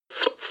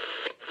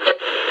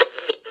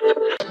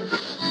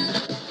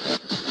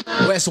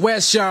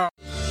West, y'all.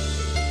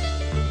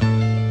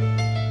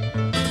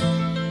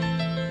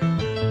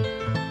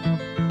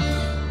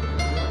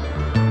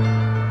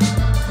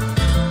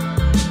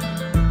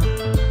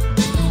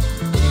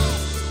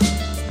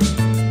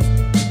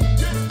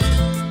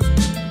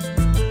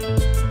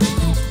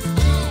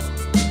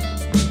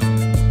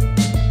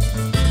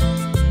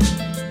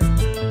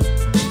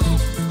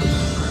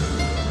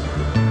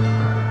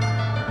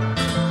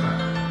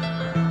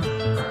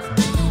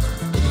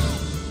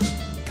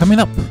 Coming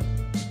up,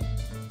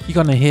 you're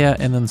going to hear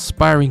an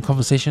inspiring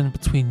conversation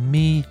between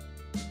me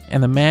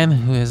and a man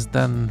who has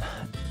done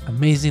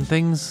amazing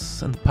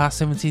things in the past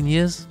 17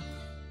 years.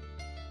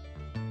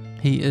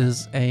 He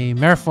is a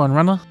marathon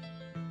runner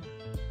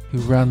who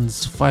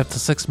runs 5 to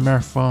 6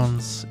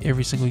 marathons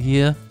every single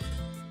year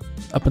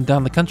up and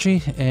down the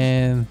country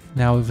and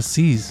now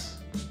overseas.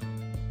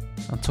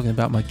 I'm talking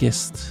about my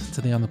guest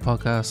today on the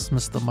podcast,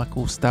 Mr.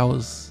 MICHAEL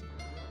STOWERS.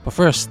 But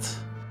first,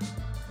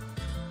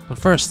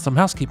 some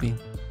housekeeping.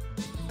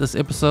 This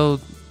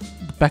episode,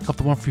 the back of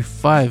the 1 through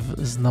 5,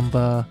 is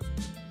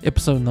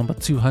episode number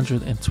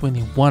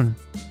 221.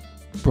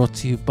 Brought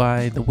to you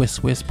by the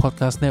West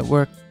Podcast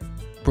Network.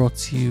 Brought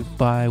to you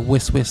by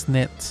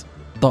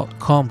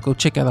westwestnet.com. Go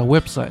check out our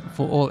website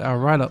for all our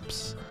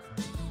write-ups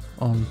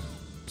on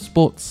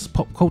sports,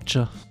 pop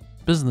culture,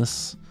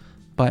 business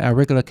by our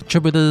regular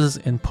contributors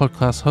and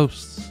podcast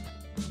hosts.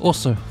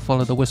 Also,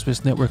 follow the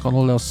West Network on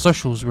all our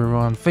socials. We're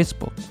on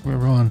Facebook,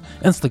 we're on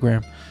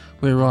Instagram,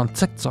 we're on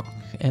TikTok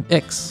and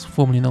X,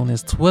 formerly known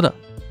as Twitter.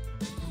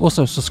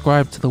 Also,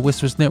 subscribe to the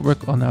West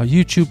Network on our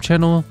YouTube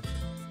channel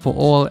for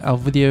all our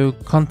video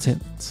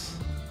content.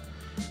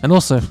 And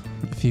also,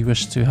 if you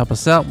wish to help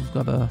us out, we've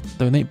got a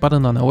donate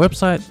button on our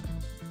website.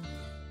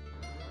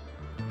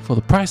 For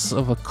the price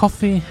of a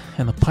coffee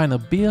and a pint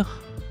of beer,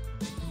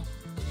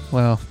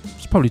 well,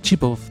 it's probably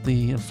cheaper with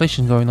the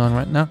inflation going on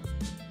right now.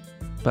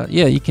 But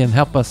yeah, you can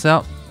help us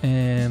out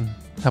and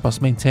help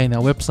us maintain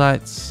our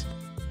websites,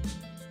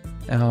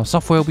 our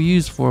software we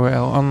use for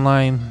our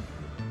online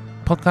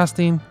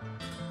podcasting,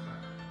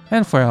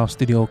 and for our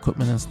studio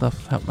equipment and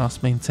stuff. Help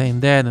us maintain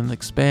that and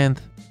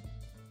expand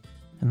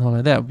and all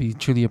of that would be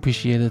truly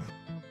appreciated.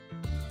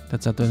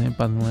 That's our donate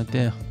button right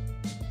there.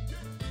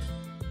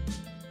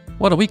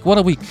 What a week.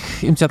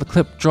 Empty Out the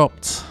Clip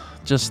dropped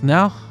just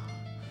now.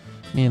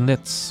 Me and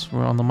Let's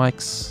were on the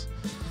mics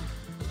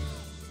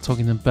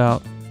talking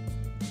about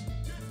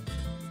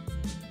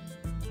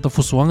the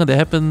Fuswanga that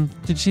happened.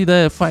 Did you see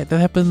the fight that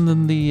happened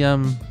in the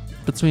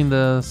between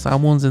the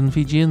Samoans and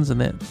Fijians in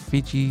that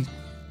Fiji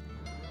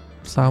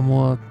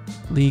Samoa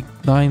League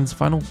 9's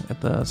final at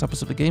the South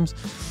Pacific Games?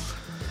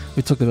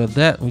 We talked about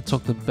that. We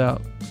talked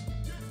about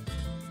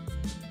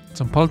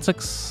some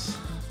politics,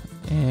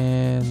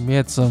 and we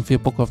had some Fear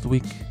Book of the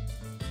Week,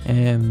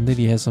 and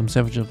Lydia has some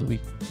Savage of the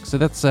Week. So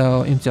that's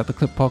our Empty Out the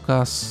Clip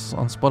podcast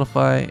on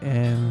Spotify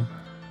and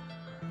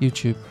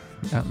YouTube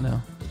out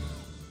now.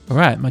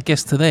 Alright, my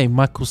guest today,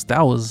 MICHAEL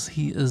STOWERS.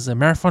 He is a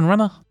marathon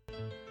runner.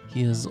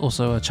 He is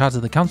also a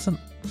chartered accountant.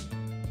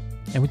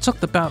 And we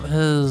talked about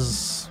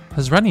his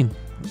running.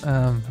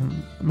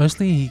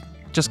 Mostly, he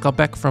just got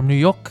back from New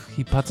York.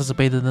 He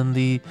participated in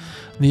the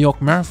New York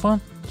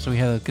Marathon. So we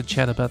had a good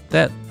chat about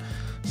that.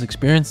 His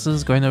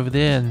experiences going over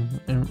there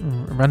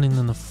and running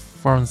in a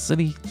foreign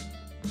city.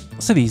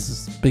 Cities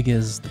as big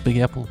as the Big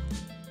Apple.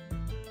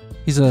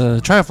 He's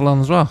a triathlon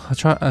as well. A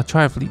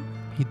triathlete.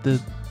 He did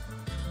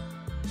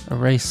a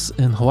race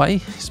in Hawaii.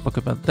 He spoke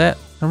about that.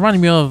 It reminded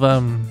me of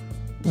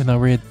when I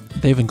read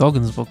David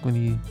Goggins' book,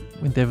 when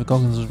David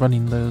Goggins was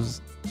running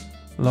those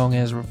long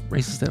ass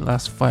races that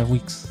last 5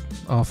 weeks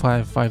or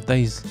five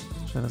days,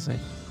 should I say?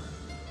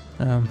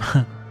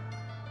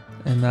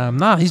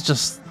 He's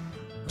just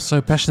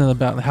so passionate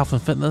about health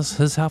and fitness,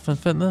 his health and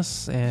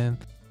fitness, and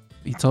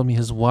he told me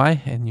his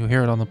why, and you'll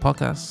hear it on the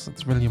podcast.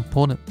 It's really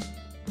important.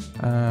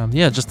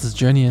 Just his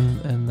journey in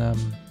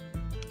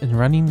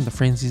running, the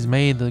friends he's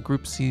made, the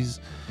groups he's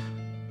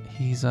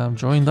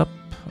joined up.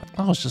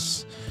 It's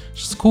just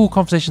a cool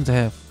conversation to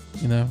have,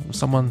 with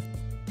someone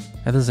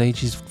at his age.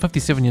 He's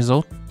 57 years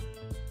old.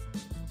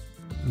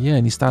 Yeah,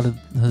 and he started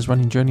his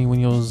running journey when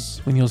he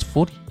was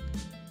 40.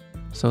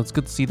 So it's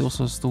good to see it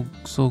also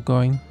still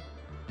going,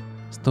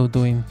 still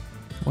doing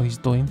what he's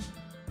doing,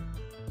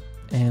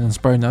 and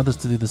inspiring others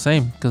to do the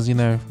same. Because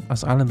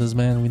us Islanders,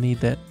 man, we need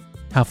that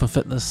health and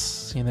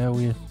fitness.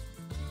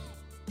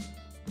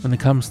 When it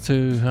comes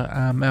to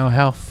our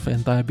health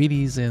and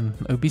diabetes and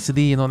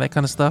obesity and all that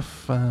kind of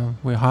stuff,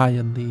 we're high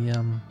in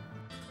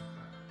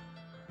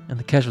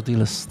the casualty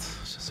list,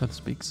 so to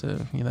speak. So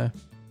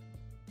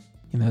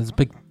it's a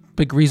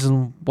big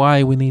reason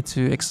why we need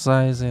to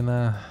exercise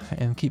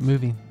and keep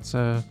moving.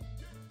 So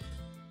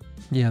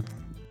yeah,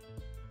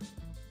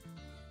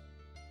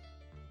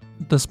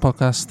 this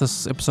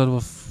episode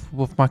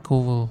with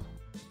MICHAEL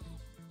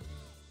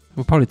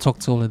we'll probably talk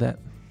to all of that.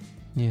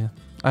 Yeah.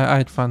 I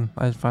had fun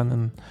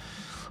and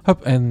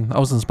I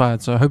was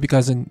inspired, so I hope you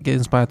guys get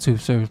inspired too.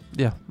 So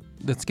yeah,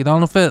 let's get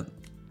on with it.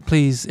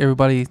 Please,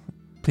 everybody,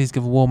 give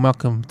a warm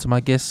welcome to my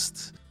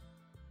guest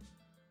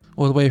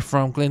all the way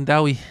from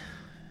Glendowie,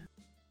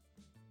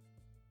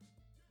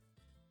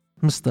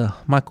 Mr.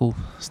 Michael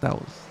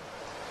Stowers.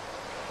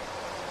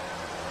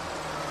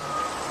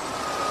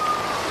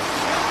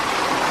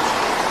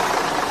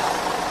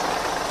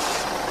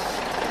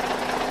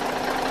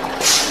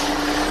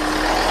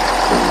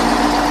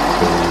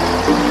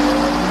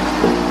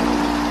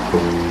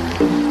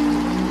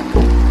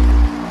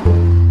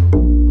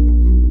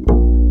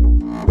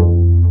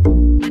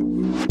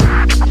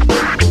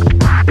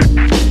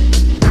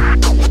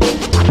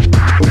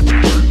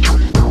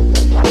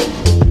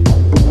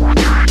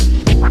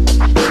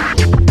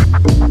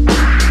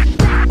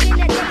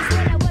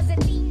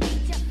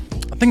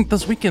 I think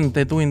this weekend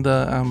they're doing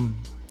the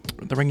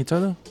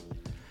Rangitoto.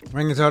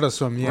 Rangitoto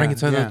swim, yeah.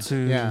 Rangitoto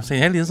to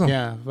St. Heliers, isn't it?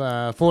 Yeah,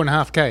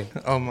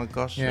 4.5K. Oh my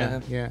gosh.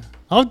 Yeah.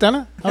 I've done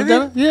it. I've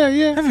done it.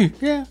 Yeah. Have you?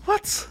 Yeah.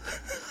 What?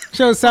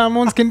 Shows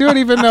Samoans can do it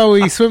even though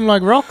we swim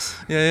like rocks.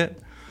 Yeah.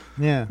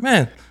 Yeah.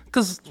 Man,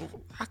 because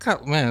I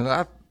can't,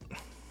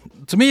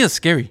 to me it's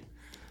scary.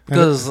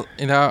 Because,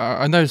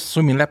 I know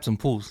swimming laps and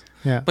pools.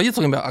 Yeah. But you're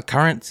talking about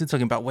currents, you're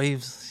talking about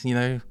waves,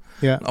 Yeah.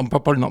 I'm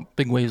probably not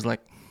big waves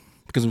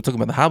because we're talking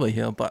about the harbour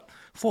here, but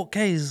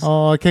 4Ks.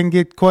 Oh, it can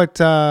get quite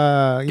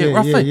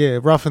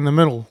rough in the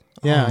middle.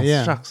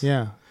 Yeah. Shucks.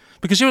 Yeah.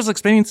 Because she was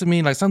explaining to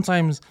me,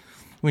 sometimes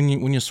when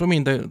you're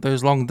swimming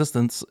those long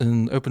distance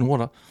in open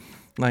water,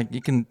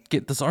 you can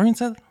get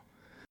disoriented.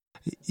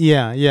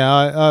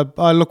 Yeah.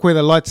 I look where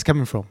the light's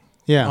coming from.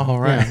 Yeah. Oh,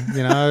 right.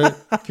 Yeah.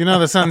 If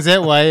the sun's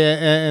that way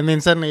and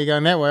then suddenly you're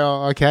going that way,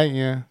 oh, okay,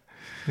 yeah.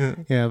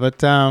 Yeah,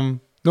 but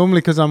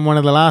normally because I'm one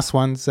of the last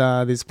ones,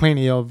 there's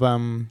plenty of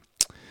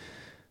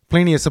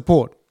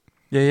support.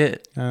 Yeah.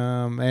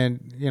 And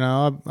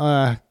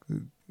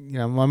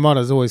my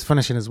motto is always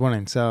finishing is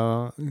winning,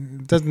 so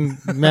it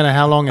doesn't matter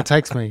how long it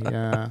takes me.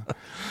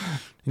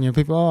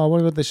 People,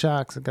 what about the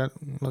sharks?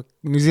 Look,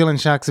 New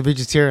Zealand sharks are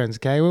vegetarians.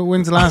 Okay,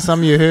 when's the last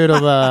time you heard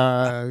of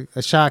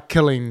a shark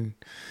killing?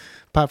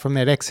 Apart from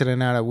that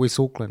accident out of West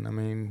Auckland,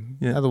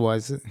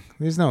 otherwise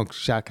there's no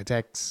shark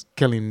attacks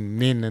killing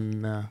men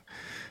in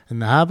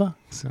the harbour.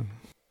 So.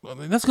 Well,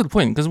 that's a good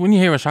point, because when you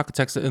hear a shark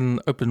attacks in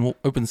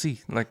open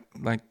sea, like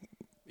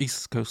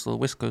East Coast or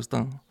West Coast,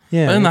 but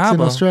in the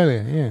harbour, in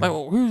Australia, yeah.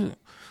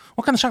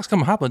 What kind of sharks come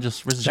in harbour?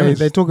 Just vegetarians?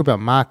 They talk about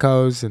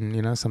marcos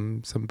and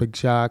some big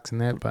sharks and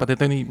that, but they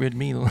don't eat red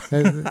meat.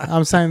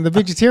 I'm saying the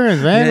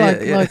vegetarians, man.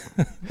 Like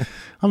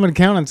I'm an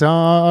accountant,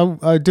 so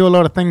I do a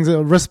lot of things that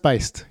are risk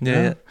based.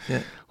 Yeah.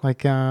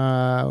 Like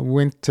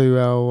went to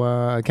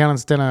our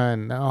accountant's dinner,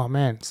 and oh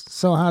man, it's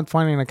so hard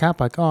finding a car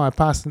park. I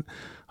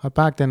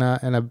parked in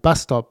a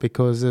bus stop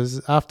because it's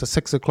after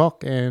 6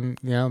 o'clock,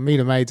 and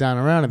meter maids aren't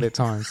around at that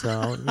time.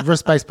 So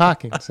risk based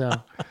parking. So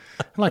I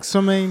like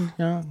swimming.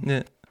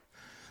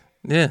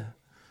 Yeah.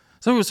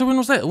 So when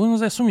was that? When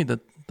was that swimming? The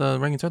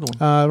Rangitoto one?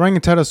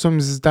 Rangitoto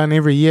swims is done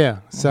every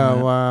year.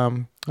 So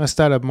I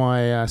started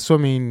my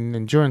swimming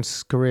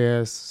endurance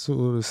career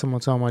sort of similar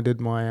time I did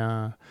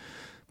my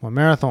my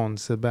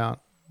marathons.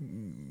 About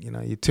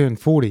you turn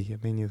 40,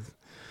 and then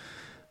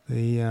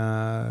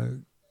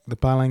the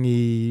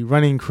Palangi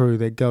running crew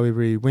that go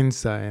every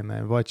Wednesday, and they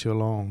invite you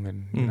along,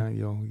 and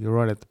you're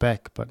right at the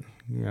back, but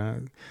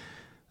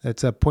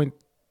it's a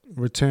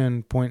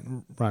return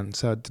point run,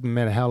 so it didn't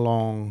matter how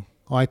long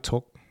I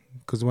took,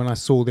 because when I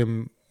saw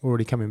them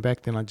already coming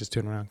back, then I just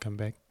turn around and come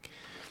back.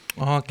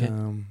 Oh, okay.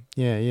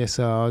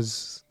 So I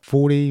was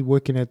 40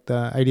 working at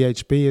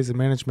ADHB as a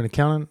management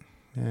accountant,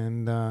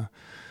 and they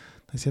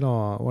said,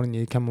 why don't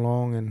you come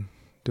along and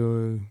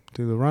do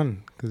the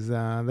run, because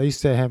they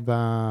used to have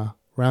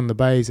round the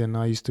bays, and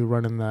I used to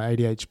run in the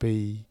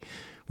ADHB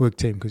work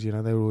team, because they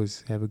would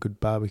always have a good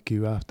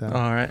barbecue after.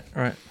 All right.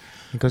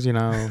 Because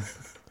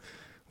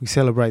we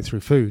celebrate through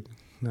food.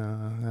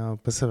 Our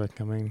Pacific.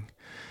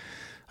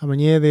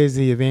 There's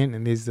the event,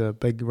 and there's the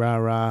big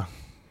rah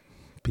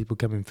people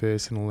coming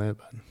first and all that.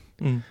 But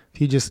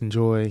if you just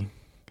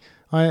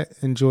I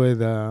enjoy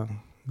the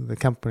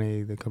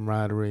company, the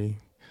camaraderie,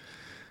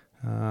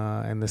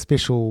 and the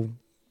special,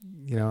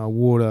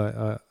 award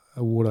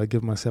I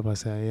give myself. I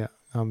say,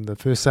 I'm the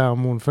first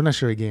Samoan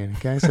finisher again.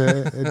 Okay, so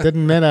it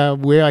didn't matter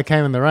where I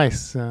came in the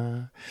race.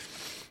 I'd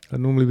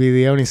normally be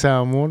the only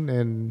Samoan,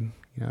 and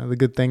the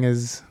good thing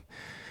is,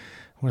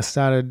 when I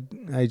started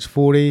age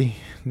 40,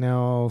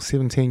 now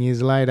 17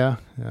 years later,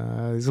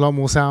 there's a lot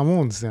more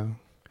Samoans now.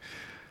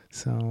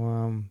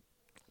 So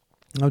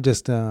I've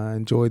just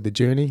enjoyed the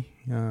journey.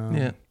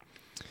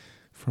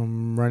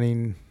 From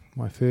running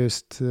my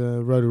first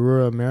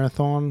Rotorua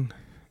marathon,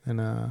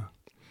 and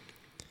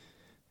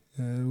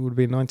it would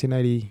be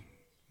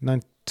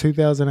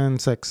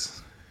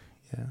 2006.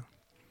 Yeah.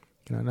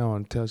 No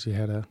one tells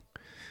you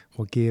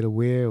what gear to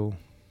wear, or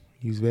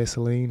use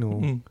Vaseline,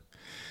 or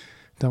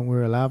don't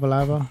wear a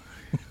lava.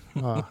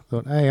 I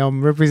thought, hey,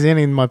 I'm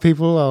representing my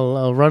people.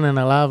 I'll run in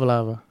a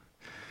lava.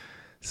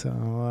 So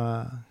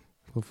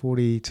for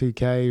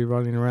 42k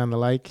running around the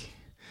lake,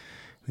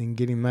 then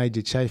getting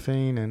major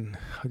chafing, and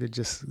I could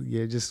just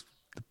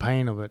the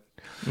pain of it.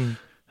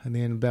 And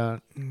then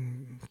about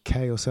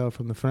K or so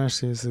from the finish,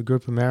 there's a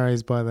group of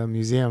Maoris by the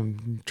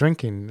museum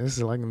drinking. This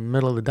is like in the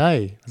middle of the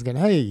day. I was going,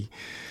 hey,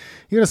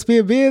 you got a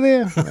spare beer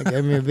there? They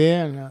gave me a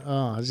beer,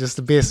 and it's just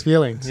the best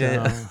feeling.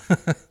 So,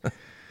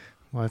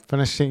 my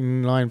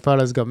finishing line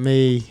photos got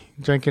me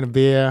drinking a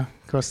beer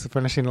across the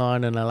finishing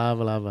line in a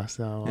lava.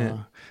 So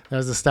that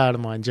was the start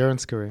of my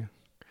endurance career.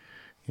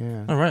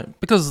 Yeah. All right,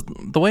 because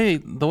the way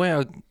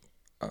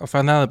I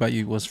found out about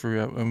you was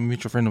through a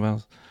mutual friend of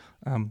ours,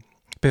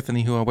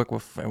 Bethany, who I work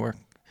with at work,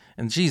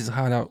 and she's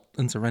hard out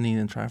into running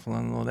and triathlon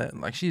and all that.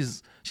 Like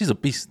she's a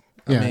beast.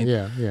 I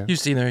mean, You've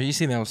seen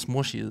her. How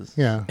small she is.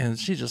 Yeah. And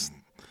she just,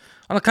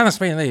 I kind of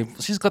explain.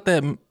 She's got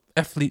that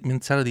athlete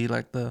mentality,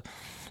 like the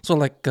sort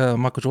of like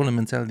Michael Jordan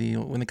mentality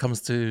when it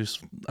comes to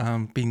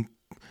being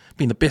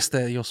the best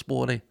at your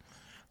sport.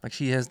 Like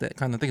she has that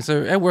kind of thing.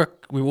 So at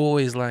work, we were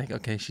always like,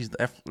 okay, she's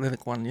the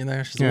athletic one.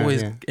 She's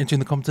always entering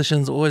the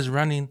competitions, always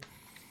running.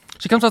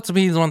 She comes up to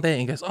me one day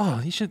and goes,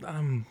 "Oh, you should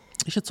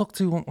talk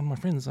to one of my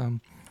friends.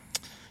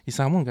 He's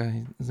Samoan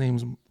guy. His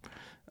name's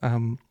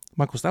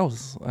Michael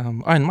Stowers.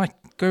 Iron Mike.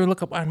 Go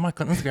look up Iron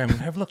Mike on Instagram and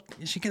have a look.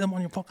 You should get him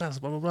on your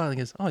podcast, blah, blah, blah." And he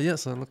goes, "Oh, yeah."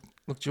 So I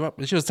looked you up.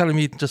 And she was telling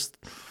me just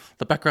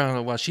the background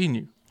of what she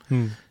knew.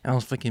 And I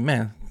was thinking,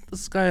 man,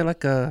 this guy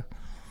like a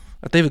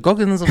David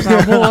Goggins of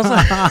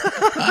Samoa.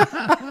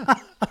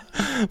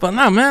 But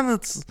no, man,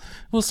 it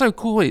was so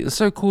cool. It's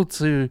so cool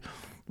to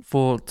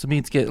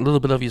me to get a little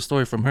bit of your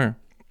story from her.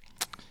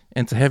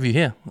 And to have you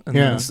here,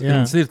 and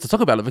to talk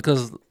about it,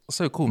 because it's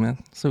so cool, man,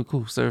 so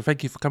cool. So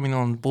thank you for coming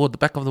on board the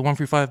back of the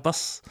 135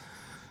 bus.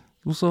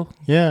 Also,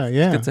 it's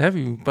good to have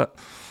you. But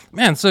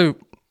man, so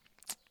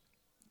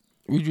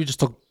we just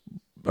talked.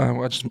 I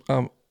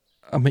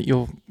met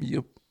your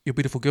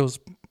beautiful girls,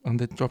 and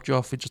they dropped you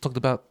off. We just talked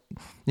about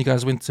you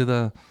guys went to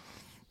the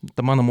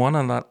Mana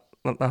Moana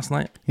last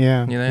night.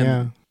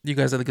 And you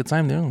guys had a good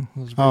time there.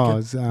 It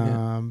was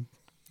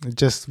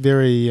just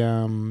very.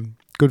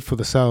 Good for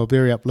the soul,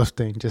 very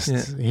uplifting. Just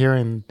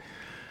hearing,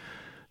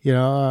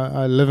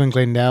 I live in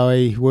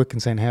Glendowie, work in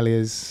St.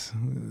 Heliers,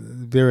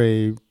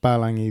 very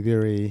Palangi,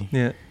 very,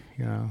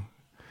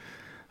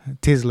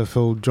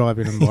 Tesla-filled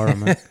driving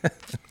environment.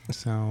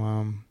 So,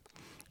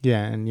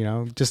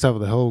 and just over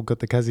the hill, got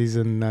the cousins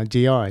in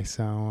GI.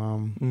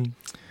 So,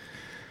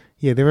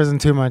 there isn't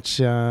too much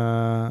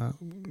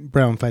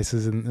brown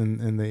faces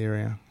in the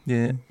area.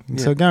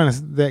 So going to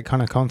that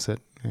kind of concert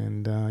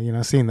and,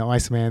 seeing the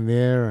Iceman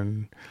there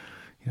and,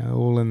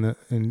 all in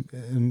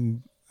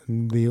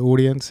the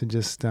audience, and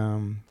just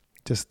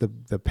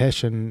the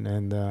passion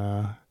and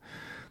the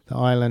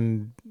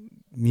island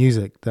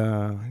music,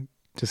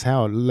 just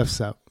how it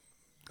lifts up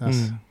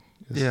us.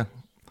 It's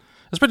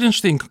pretty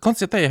interesting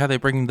concept there, how they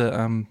bring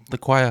the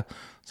choir,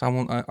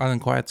 Samoan Island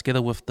Choir,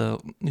 together with the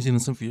New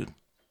Zealand Symphony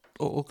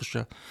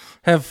Orchestra.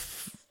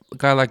 Have a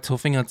guy like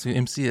Tawhinga to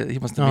MC it. He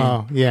must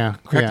have been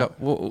crack up.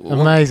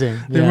 Amazing.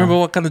 Do you remember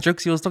what kind of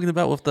jokes he was talking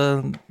about with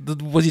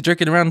was he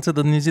joking around to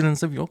the New Zealand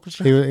Symphony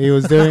Orchestra?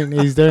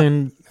 He's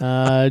doing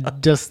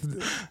just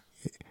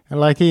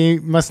like he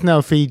must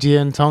know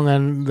Fijian,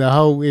 Tongan,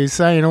 he's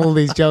saying all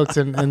these jokes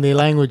in their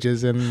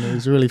languages, and it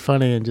was really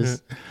funny and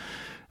just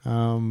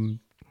because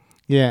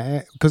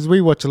we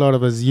watch a lot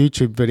of his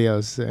YouTube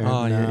videos.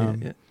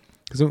 And,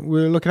 because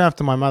we were looking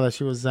after my mother.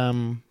 She was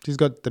she's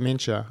got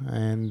dementia,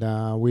 and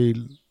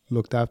we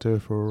looked after her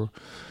for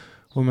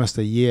almost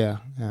a year,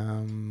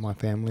 my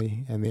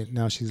family, and then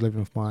now she's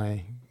living with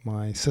my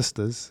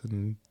sisters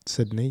in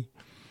Sydney.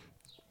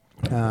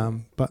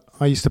 But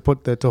I used to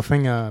put the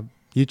Tawhinga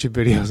YouTube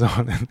videos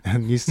on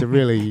and used to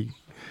really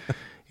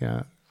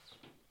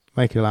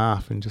make her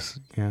laugh, and just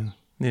her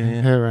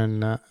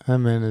and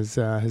him and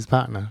his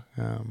partner.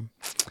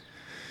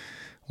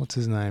 What's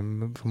his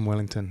name from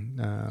Wellington?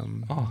 I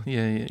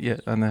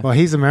know. Well,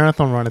 he's a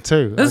marathon runner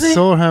too. I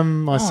saw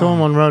him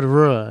on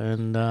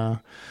Rotorua,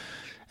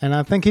 and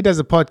I think he does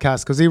a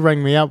podcast, because he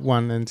rang me up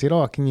one and said,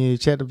 "Oh, can you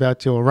chat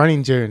about your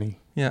running journey?"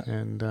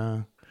 And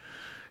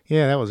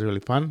that was really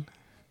fun.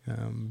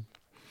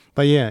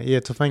 But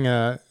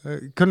Tawhinga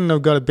couldn't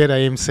have got a better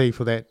MC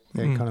for that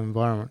kind of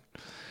environment.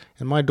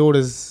 And my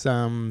daughter's,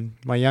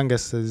 my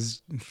youngest,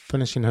 is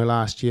finishing her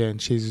last year,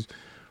 and she's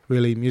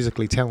really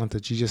musically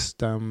talented. She just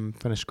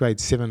finished grade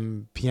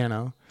 7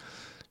 piano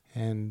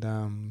and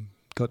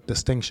got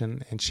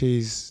distinction, and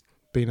she's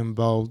been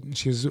involved.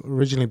 She was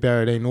originally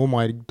Barradine. All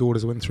my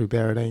daughters went through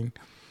Barradine,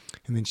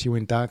 and then she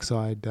went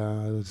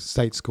Darkside,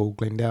 state school,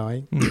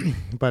 Glendowie.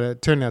 But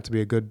it turned out to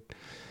be a good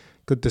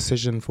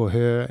decision for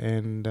her,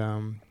 and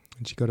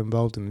she got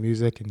involved in the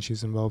music, and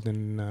she's involved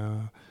in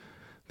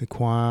the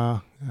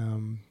choir,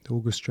 the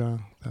orchestra,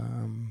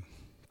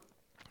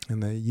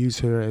 and they use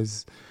her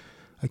as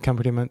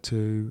accompaniment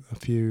to a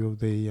few of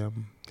the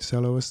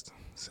soloists.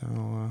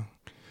 So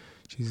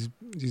she's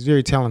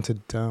very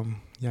talented,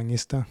 young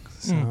Esther.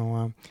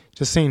 So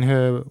just seeing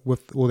her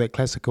with all that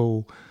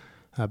classical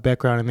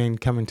background, and then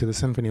coming to the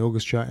symphony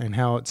orchestra, and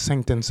how it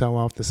synced in so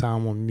well with the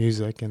Samoan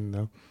music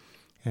and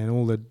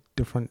all the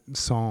different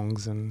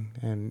songs,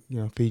 and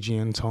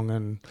Fijian,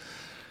 Tongan,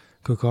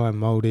 Kukai,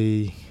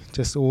 Māori,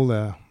 just all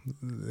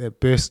that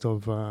burst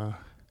of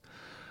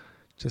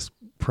just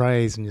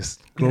praise and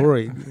just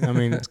glory. I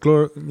mean, it's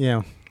glory.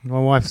 Yeah, my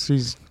wife,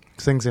 she's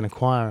sings in a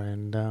choir,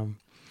 and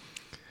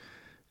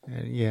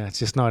yeah, it's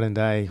just night and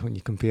day when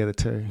you compare the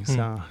two.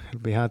 So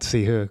it'll be hard to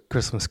see her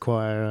Christmas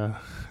choir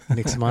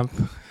next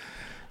month.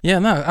 Yeah,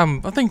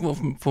 no, I think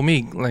for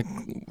me, like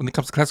when it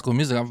comes to classical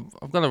music,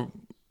 I've got a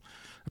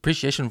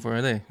appreciation for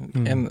it,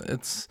 and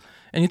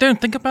you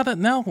don't think about it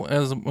now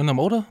as when I'm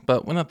older,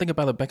 but when I think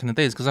about it back in the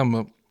days, because I'm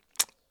a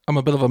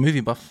bit of a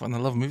movie buff and I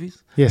love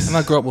movies. Yes, and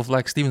I grew up with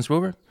like Steven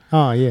Spielberg.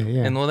 Oh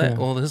yeah, and all that,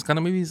 all his kind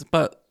of movies.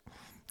 But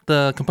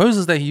the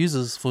composers that he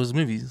uses for his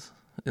movies,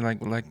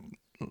 like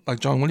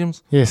John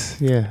Williams.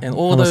 Yes, yeah, and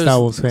all I'm those a Star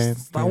Wars fan.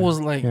 Star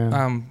Wars, like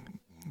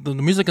the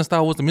music in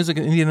Star Wars, the music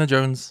in Indiana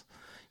Jones.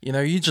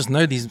 You just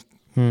know these.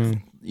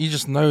 You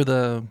just know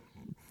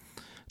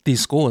these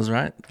scores,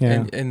 right?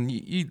 Yeah. And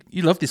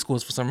you love these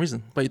scores for some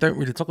reason, but you don't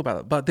really talk about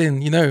it. But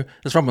then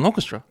it's from an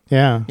orchestra.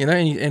 Yeah.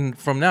 And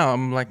from now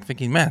I'm like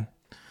thinking, man,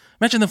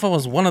 imagine if I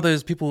was one of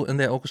those people in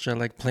that orchestra,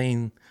 like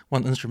playing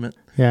one instrument.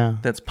 Yeah.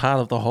 That's part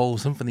of the whole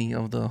symphony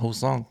of the whole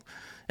song.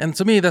 And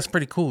to me, that's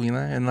pretty cool,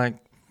 And like,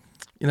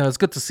 it's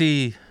good to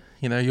see,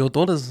 your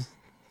daughters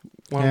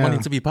wanting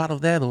to be part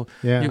of that, or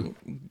you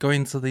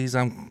going to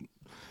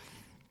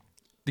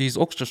these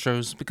orchestra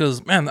shows,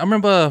 because man, I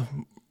remember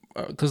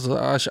because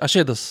I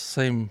share the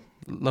same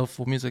love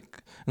for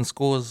music and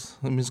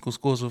musical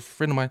scores with a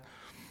friend of mine.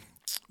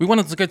 We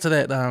wanted to go to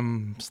that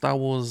Star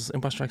Wars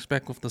Empire Strikes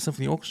Back with the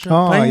symphony orchestra.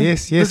 Oh playing.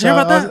 yes. Did you hear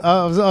about that?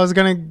 I was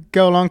going to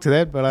go along to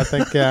that, but I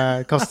think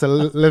cost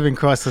of living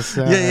crisis.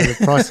 The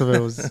price of it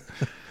was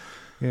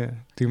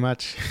too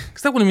much.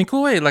 Because that would have been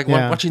cool, Like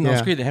watching on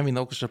screen and having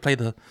the orchestra play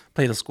the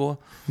score.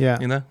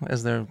 Yeah.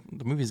 As the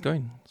movie's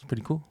going, it's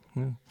pretty cool.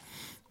 Yeah.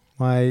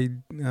 My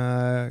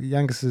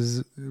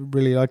youngest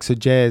really likes her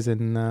jazz,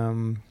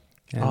 and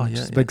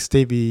she's a big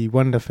Stevie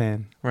Wonder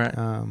fan. Right.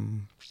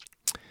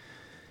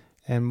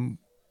 And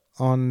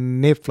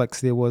on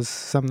Netflix there was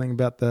something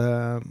about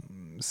the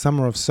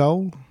Summer of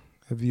Soul.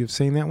 Have you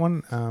seen that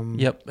one?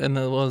 Yep, and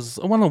it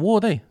won an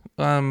award,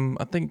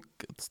 I think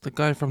it's the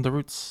guy from The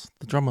Roots,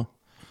 the drummer.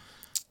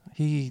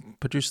 He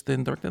produced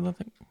and directed, I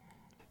think.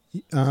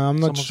 I'm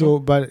not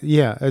sure, but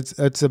yeah, it's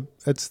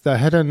the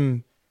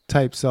hidden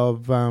tapes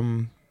of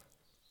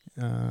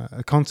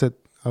a concert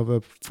of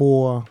a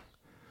four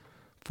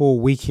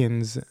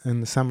weekends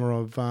in the summer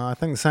of I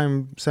think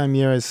the same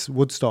year as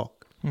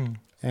Woodstock,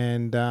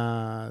 and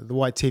the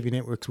white TV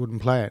networks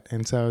wouldn't play it,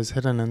 and so it was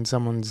hidden in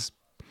someone's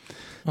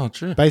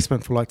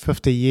basement for like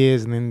 50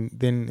 years, and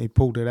then he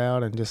pulled it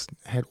out and just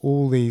had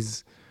all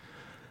these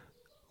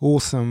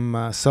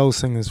awesome soul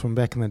singers from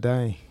back in the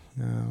day.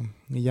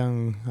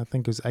 Young, I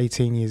think it was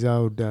 18 years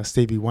old,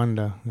 Stevie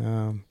Wonder,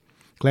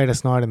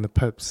 Gladys Knight and the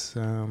Pips,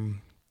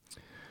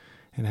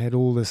 and had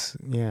all this,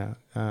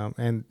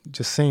 and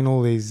just seeing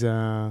all these,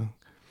 and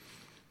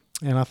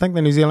I think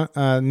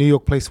the New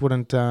York police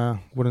wouldn't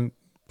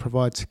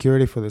provide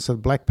security for this, so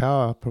Black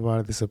Power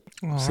provided this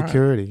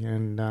security,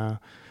 and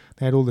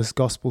they had all this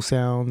gospel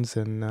sounds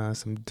and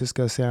some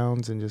disco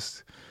sounds, and just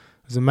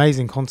it was an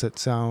amazing concert.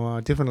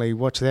 So definitely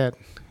watch that.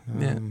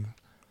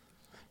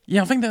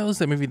 I think that was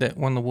the movie that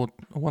won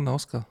the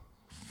Oscar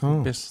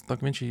for best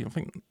documentary. I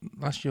think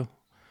last year.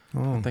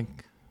 I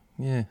think,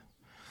 I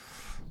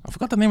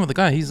forgot the name of the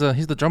guy. He's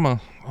the drummer.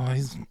 Oh,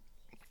 he's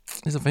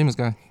a famous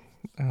guy.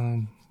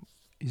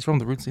 He's from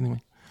The Roots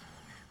anyway.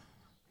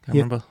 Can't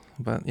remember,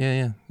 but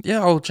yeah.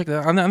 I'll check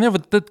that out. I never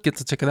did get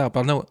to check it out, but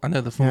I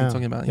know the film you're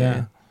talking about.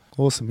 Yeah.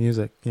 Awesome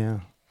music. Yeah,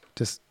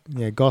 just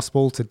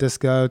gospel to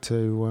disco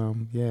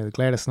to the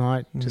Gladys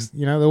Knight. Just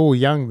they're all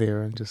young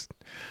there, and just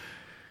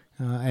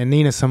and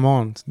Nina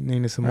Simone.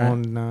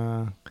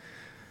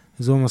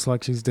 It's almost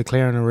like she's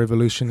declaring a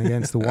revolution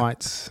against the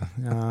whites.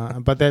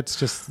 But that's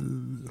just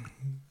the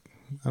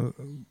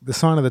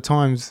sign of the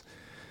times,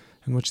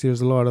 in which there was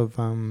a lot of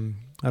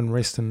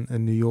unrest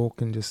in New York,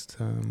 and just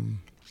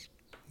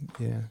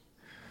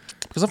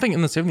Because I think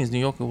in the 70s, New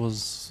York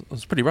was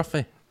pretty rough,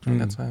 during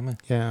that time.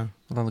 Yeah.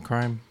 A lot of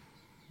crime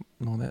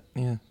and all that.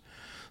 Yeah.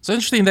 So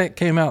interesting that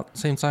came out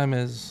same time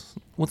as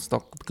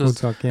Woodstock,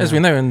 because as we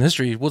know in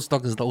history,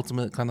 Woodstock is the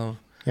ultimate kind of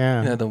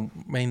the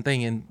main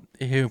thing, and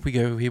here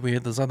we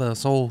have this other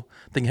soul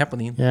thing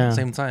happening at the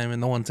same time,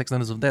 and no one takes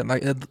notice of that.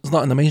 Like, it's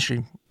not in the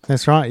mainstream.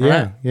 That's right.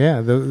 Yeah.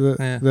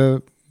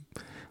 The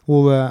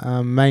all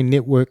the main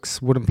networks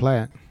wouldn't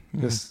play it.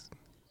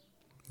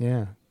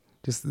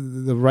 Just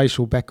the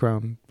racial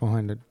background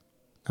behind it,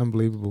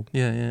 unbelievable.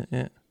 Yeah.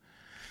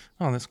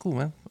 Oh, that's cool,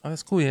 man. Oh,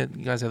 that's cool. Yeah,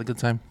 you guys had a good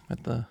time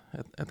at the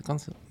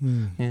concert.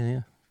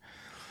 Yeah.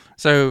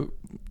 So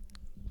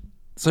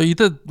you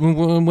did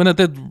when I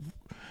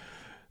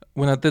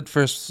did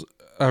first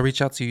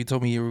reach out to you. You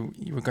told me you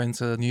were going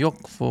to New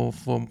York for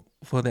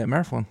that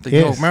marathon, the New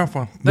York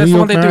Marathon. That's the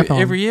one they do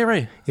every year,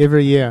 right?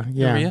 Every year,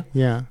 yeah.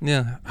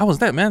 Yeah. How was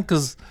that, man?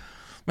 Because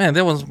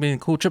that was been a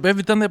cool trip. Have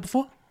you done that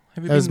before?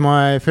 That was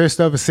my first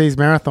overseas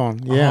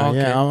marathon.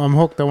 Yeah. I'm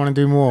hooked. I want to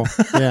do more.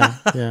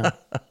 Yeah.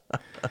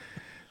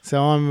 So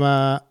I'm.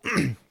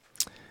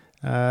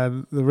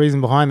 The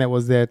reason behind that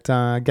was that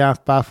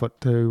Garth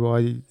Barfoot, who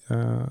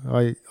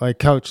I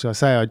coached. I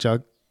say I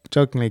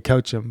jokingly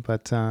coach him,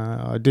 but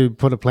I do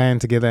put a plan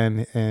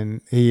together,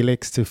 and he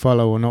elects to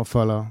follow or not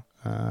follow.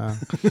 And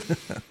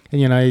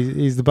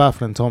he's the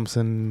Barfoot and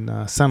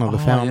Thompson son of the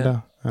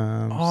founder.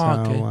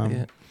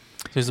 Okay.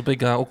 So he's a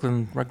big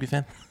Auckland rugby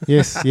fan.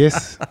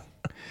 Yes.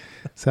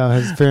 So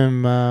his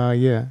firm,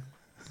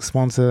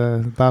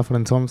 sponsor Barfoot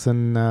and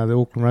Thompson, the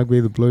Auckland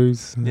Rugby, the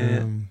Blues.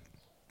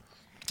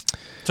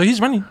 So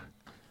he's running.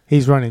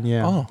 He's running,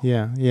 yeah. Oh.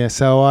 Yeah.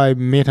 So I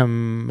met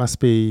him, must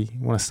be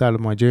when I started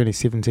my journey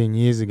 17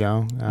 years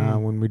ago,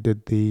 when we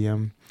did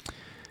the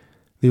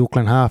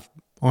Auckland Half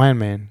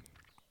Ironman.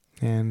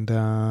 And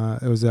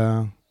it was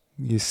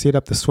you set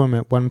up the swim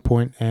at one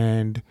point,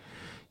 and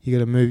you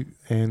got to move,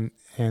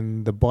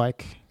 and the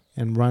bike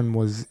and run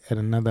was at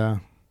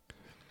another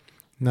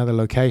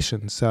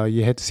location. So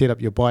you had to set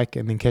up your bike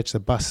and then catch the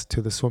bus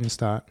to the swim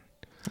start,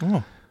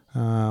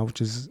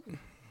 which is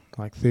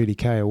like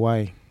 30k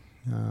away,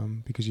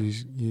 because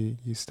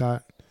you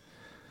start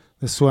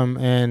the swim.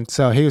 And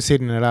so he was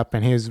setting it up,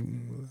 and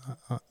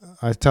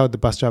I told the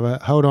bus driver,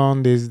 hold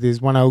on, there's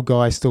one old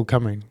guy still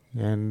coming,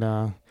 and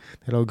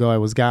that old guy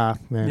was Garth.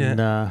 And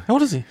how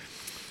old is he?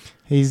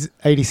 He's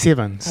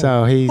 87,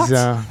 so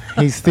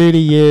he's 30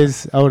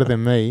 years older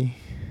than me.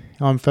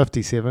 I'm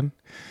 57,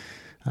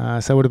 so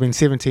it would have been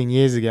 17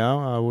 years ago.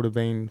 I would have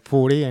been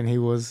 40, and he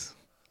was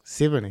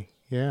 70.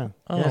 Yeah.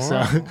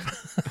 So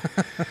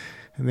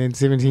and then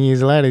 17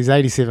 years later, he's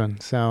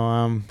 87.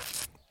 So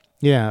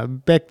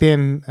back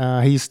then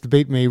he used to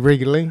beat me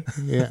regularly.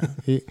 Yeah.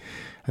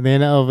 And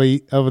then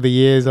over the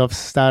years, I've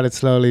started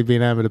slowly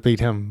being able to beat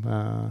him.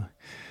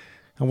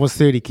 I was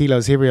 30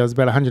 kilos heavy. I was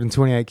about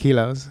 128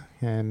 kilos.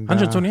 And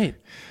 128?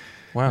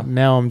 Wow.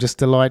 Now I'm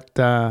just a light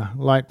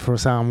for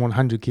some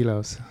 100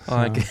 kilos. So,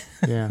 okay.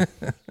 Yeah.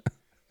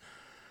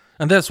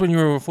 And that's when you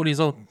were 40 years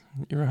old?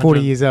 You were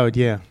 40 years old,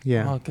 yeah.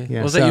 Oh, okay.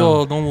 Yeah, was that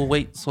your normal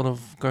weight sort of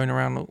going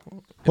around?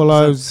 Well,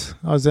 I was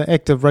an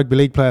active rugby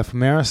league player for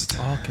Marist.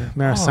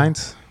 Marist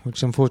Saints,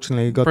 which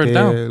unfortunately got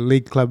their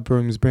league club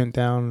rooms burnt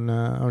down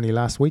only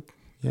last week.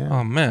 Yeah.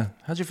 Oh, man.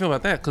 How'd you feel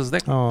about that? Because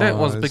that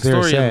was a big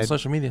story on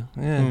social media.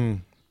 Yeah.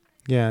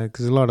 Yeah,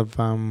 because a lot of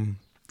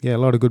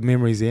good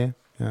memories there.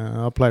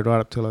 I played right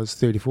up till I was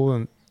 34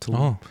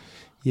 until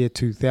year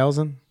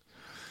 2000.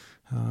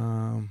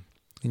 And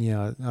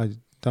I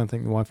don't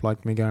think my wife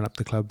liked me going up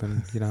the club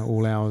and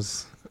all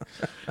hours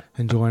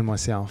enjoying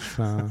myself.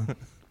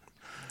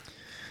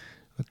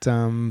 But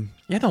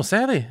no,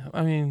 sadly,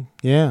 I mean,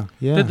 yeah.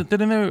 Did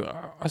they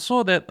know? I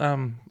saw that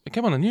it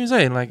came on the news.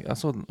 Like I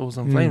saw it was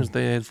in flames.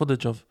 They had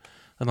footage of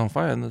it on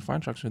fire, and the fire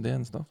trucks were there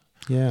and stuff.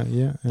 Yeah.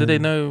 Did they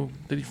know?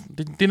 Did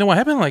you know what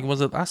happened? Like,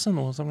 was it arson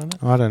or something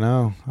like that? I don't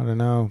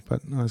know.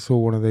 But I saw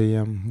one of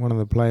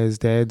the players'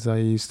 dads I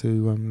used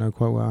to know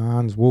quite well,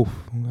 Hans Wolf,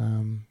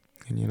 and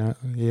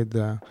he had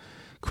the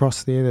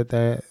cross there that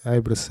they're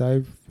able to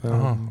save.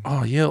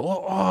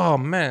 Oh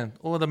man,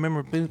 all the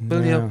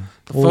memorabilia,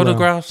 the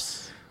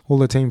photographs, all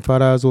the team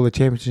photos, all the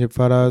championship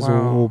photos,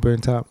 all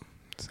burnt up.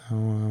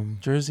 So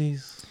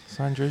jerseys,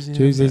 signed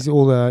jerseys,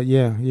 all the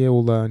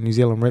all the New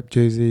Zealand rep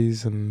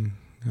jerseys, and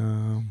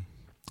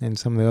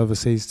some of the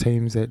overseas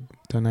teams that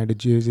donated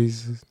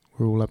jerseys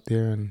were all up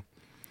there, and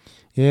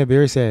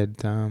very sad.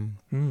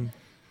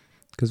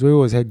 Because we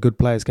always had good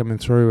players coming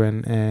through,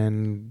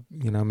 and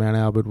Mount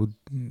Albert would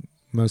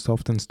most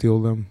often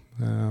steal them.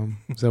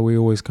 So we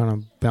always kind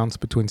of bounced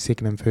between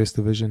second and first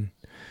division.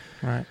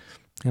 Right.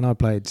 And I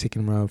played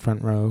second row,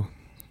 front row.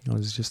 I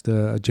was just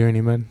a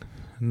journeyman,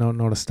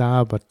 not a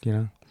star, but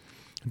I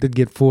did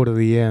get forward of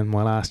the year in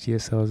my last year,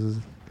 so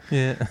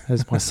that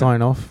was my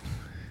sign off.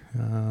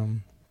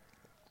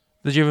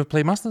 Did you ever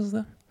play Masters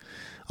there?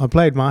 I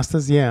played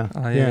Masters, yeah.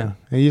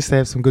 I used to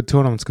have some good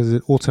tournaments because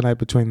it alternate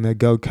between the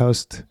Gold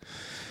Coast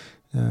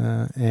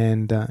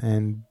and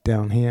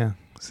down here.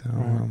 So,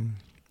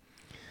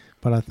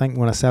 but I think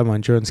when I started my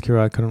endurance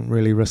career, I couldn't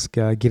really risk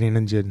getting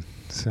injured.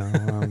 So,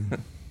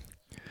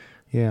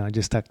 I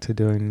just stuck to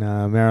doing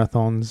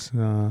marathons,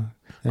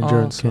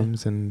 endurance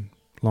swims, and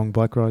long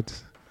bike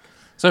rides.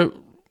 So,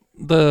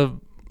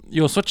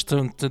 your switch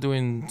to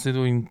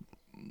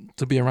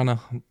be a runner,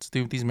 to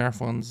do these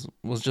marathons,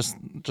 was just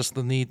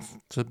the need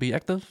to be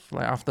active,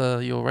 like after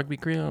your rugby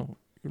career,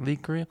 your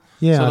league career?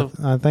 Yeah,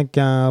 I think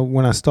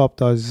when I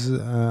stopped, I was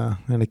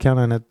an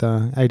accountant at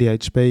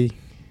ADHB,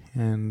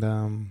 and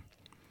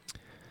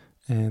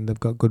they've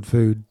got good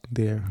food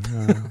there,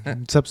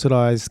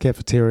 subsidised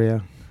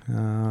cafeteria.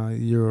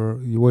 You're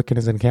working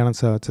as an accountant,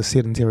 so it's a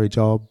sedentary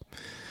job.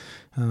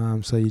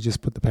 So you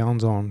just put the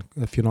pounds on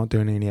if you're not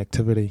doing any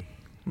activity.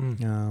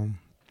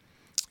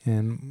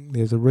 And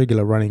there's a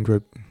regular running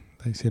group.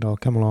 They said,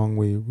 come along,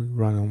 we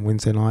run on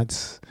Wednesday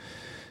nights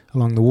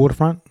along the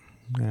waterfront.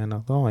 And I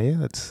thought,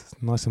 that's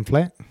nice and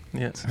flat.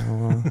 Yeah.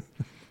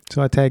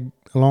 So I tagged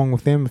along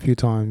with them a few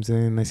times,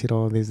 and they said,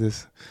 there's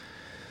this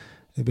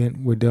event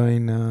we're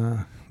doing,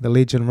 the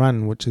Legend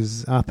Run, which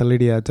is Arthur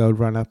Lydiard's old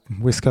run up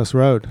West Coast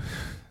Road,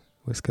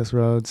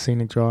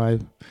 Scenic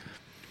Drive.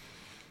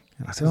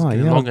 And I said,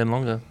 longer and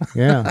longer.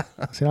 Yeah.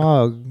 I said,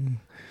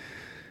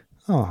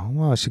 oh,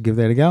 well, I should give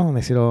that a go. And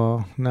they said,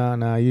 oh,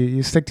 no,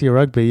 you stick to your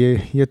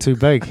rugby. You're too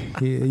big.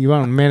 You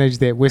won't manage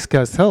that West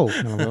Coast hill.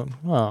 And I thought,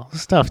 well,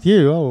 stuffed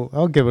you.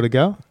 I'll give it a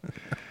go.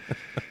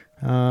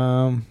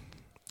 And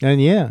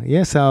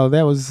yeah. So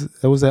it was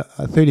a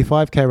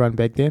 35k run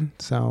back then.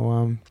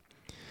 So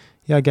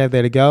I gave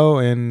that a go,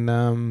 and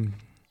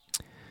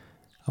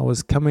I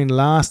was coming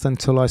last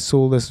until I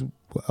saw this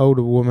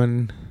older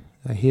woman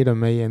ahead of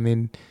me, and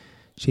then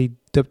she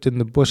dipped in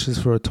the bushes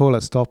for a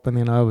toilet stop, and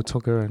then I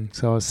overtook her, and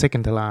so I was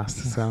second to last.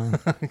 So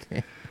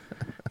Okay.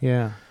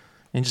 yeah,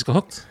 And just got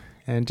hooked.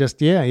 and just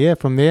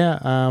from there,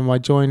 I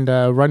joined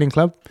a running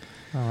club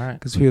All right.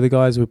 because a few of the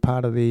guys were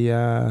part of the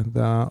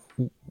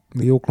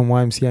Auckland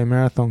YMCA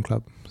Marathon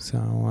Club.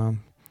 So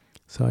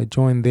I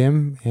joined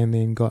them, and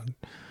then got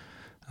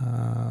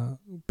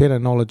better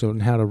knowledge on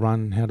how to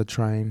run, how to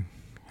train,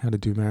 how to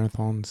do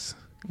marathons.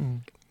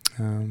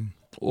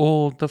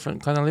 All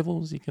different kind of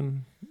levels you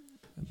can.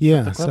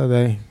 Yeah, so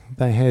they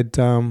had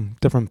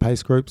different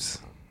pace groups.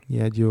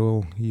 You had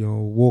your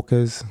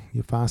walkers,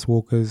 your fast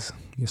walkers,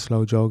 your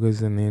slow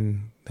joggers, and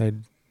then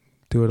they'd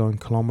do it on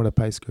kilometre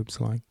pace groups.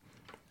 Like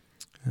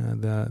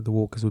the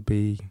walkers would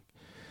be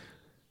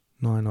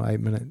 9 or 8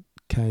 minute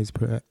Ks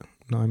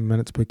 9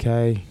 minutes per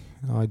K.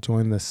 I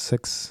joined the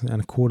 6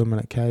 1/4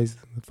 minute Ks.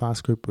 The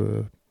fast group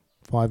were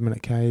 5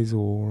 minute Ks,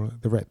 or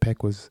the rat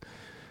pack was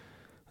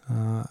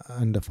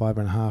under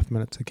 5.5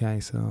 minutes a K.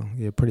 So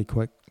yeah, pretty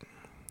quick.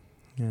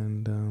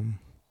 And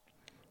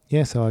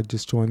so I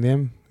just joined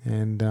them,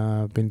 and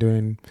I've been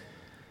doing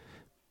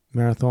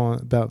about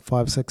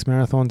 5-6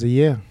 marathons a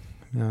year,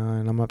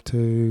 and I'm up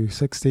to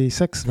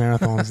 66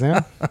 marathons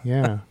now.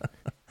 Yeah.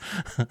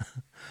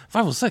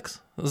 5 or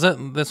 6?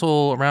 That's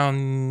all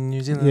around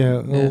New Zealand?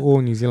 Yeah,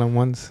 all New Zealand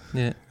ones.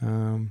 Yeah.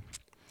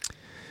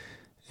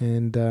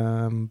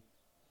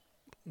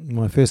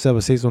 My first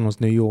overseas one was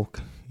New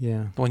York.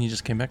 Yeah. The one you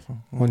just came back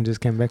from? One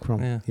just came back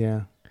from.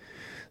 Yeah.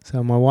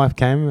 So my wife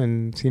came,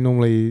 and she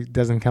normally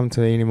doesn't come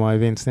to any of my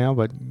events now,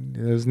 but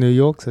it was New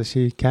York, so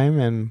she came.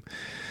 And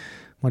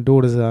my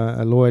daughter's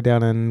a lawyer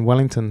down in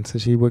Wellington, so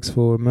she works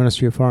for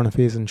Ministry of Foreign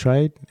Affairs and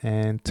Trade,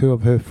 and 2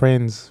 of her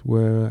friends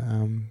were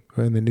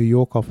in the New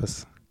York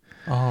office.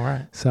 Oh,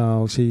 right.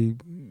 So she,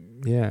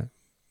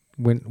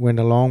 went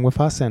along with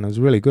us, and it was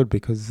really good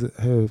because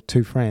her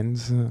 2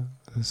 friends, a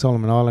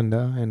Solomon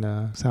Islander and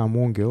a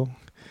Samoan girl,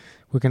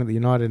 working at the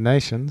United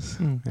Nations,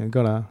 and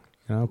got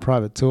a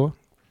private tour.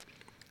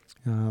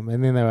 And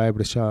then they were able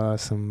to show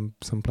us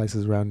some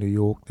places around New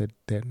York that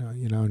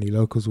only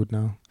locals would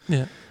know.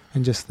 Yeah.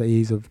 And just the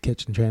ease of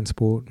catching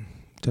transport,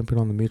 jumping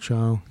on the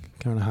metro,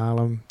 going to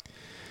Harlem,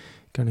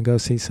 going to go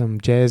see some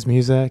jazz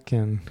music,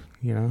 and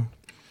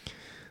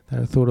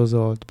they thought it was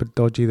a bit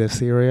dodgy,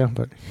 this area,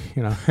 but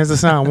as a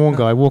Samoan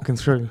guy walking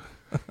through,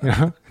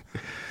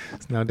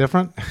 it's no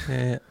different.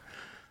 Yeah.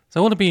 So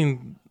it would have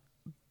been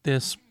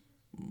this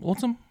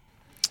autumn,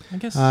 I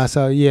guess.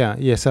 So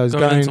it's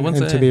going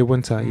into their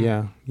winter.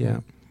 Yeah.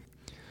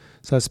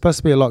 So it's supposed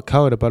to be a lot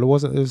colder, but it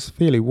wasn't. It was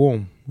fairly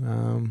warm.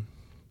 And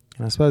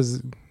I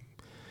suppose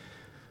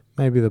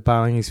maybe the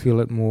Balinese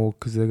feel it more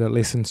because they've got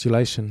less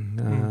insulation.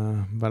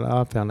 But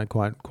I found it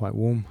quite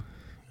warm.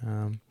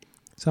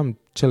 Some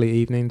chilly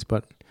evenings,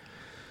 but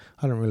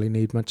I don't really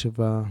need much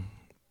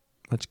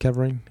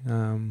covering.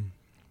 And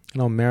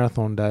on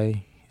marathon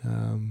day,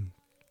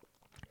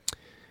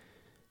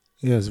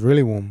 it was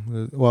really warm.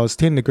 Well, it was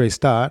 10 degrees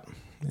start.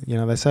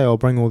 They say I'll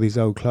bring all these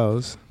old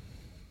clothes,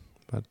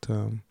 but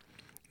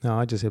no,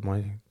 I just had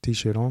my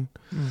t-shirt on.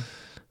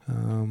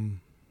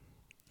 And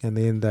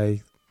then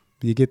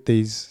you get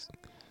these.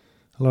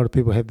 A lot of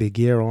people have their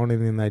gear on,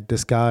 and then they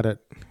discard it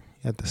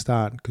at the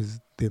start because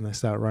then they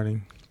start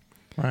running.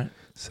 Right.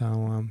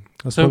 So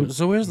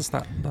so where's the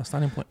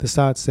starting point? The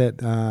start's at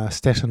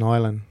Staten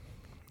Island.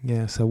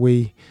 Yeah. So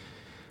we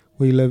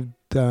lived.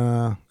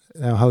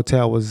 Our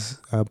hotel was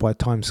by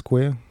Times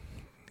Square,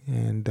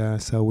 and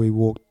so we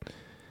walked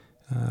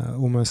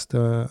almost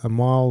a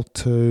mile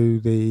to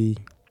the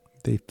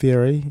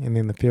ferry, and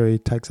then the ferry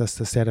takes us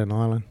to Staten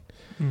Island,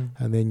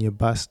 and then you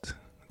bust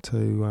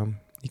to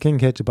you can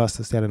catch a bus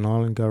to Staten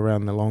Island, go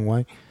around the long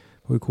way.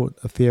 We caught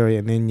a ferry,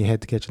 and then you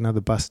had to catch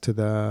another bus to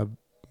the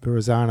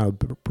Verrazano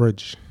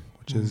Bridge,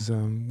 which is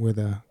where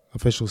the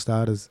official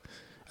start is,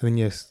 and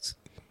then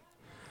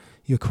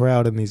you're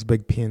corralled in these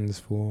big pens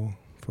for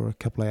a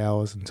couple of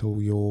hours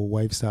until your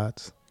wave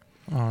starts.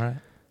 All right.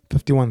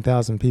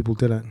 51,000 people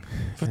did it.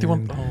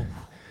 51.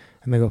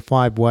 And they got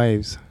 5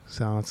 waves,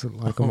 so it's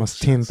like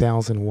almost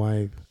 10,000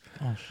 wave.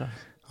 Oh, shit.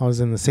 I was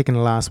in the second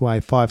to last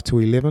wave, 5 to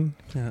 11.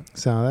 Yeah.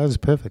 So that was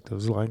perfect. It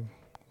was like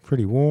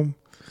pretty warm.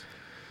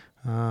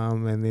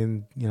 And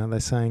then they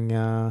sang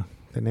the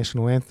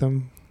national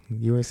anthem,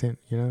 US, and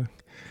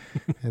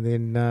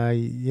then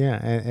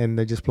and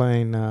they're just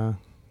playing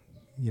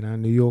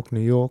New York,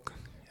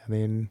 and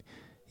then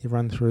you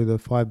run through the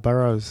 5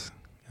 boroughs,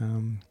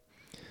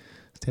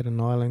 Staten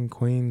Island,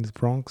 Queens,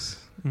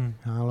 Bronx,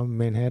 Harlem,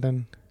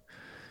 Manhattan,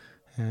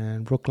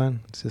 and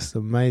Brooklyn. It's just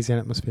an amazing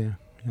atmosphere.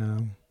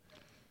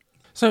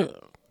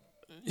 So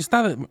you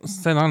started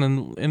Staten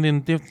Island, and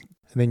then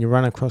and then you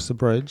run across the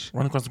bridge.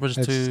 Run across the bridge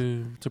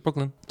to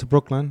Brooklyn. To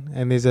Brooklyn,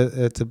 and it's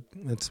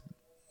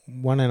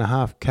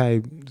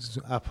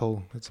 1.5k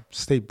uphill. It's a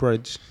steep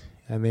bridge,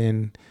 and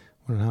then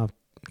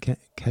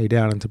 1.5k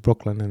down into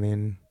Brooklyn, and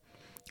then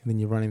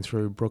you're running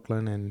through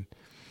Brooklyn and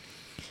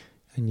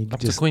you Up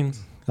to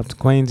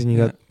Queens, and you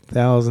got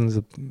thousands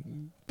of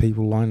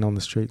people lined on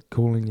the street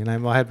calling your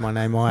name. I had my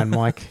name, Iron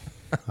Mike.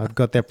 I've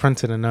got that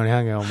printed in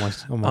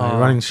Onehunga on my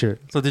running shirt.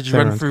 So did you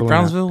run through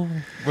Brownsville,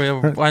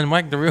 where Iron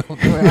Mike, the real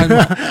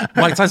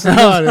Mike Tyson?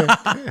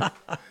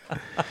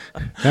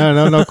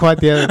 No, not quite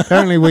there.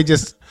 Apparently, we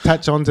just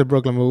touch onto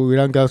Brooklyn, but we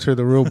don't go through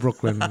the real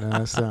Brooklyn.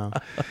 So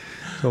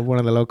what one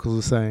of the locals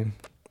was saying.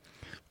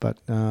 But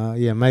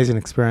amazing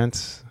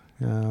experience.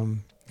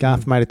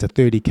 Garth made it to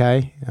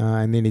 30k,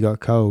 and then he got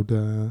cold.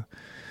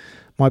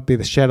 Might be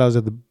the shadows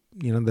of the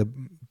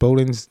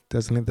buildings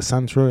doesn't let the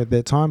sun through at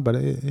that time, but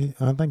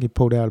I think he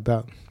pulled out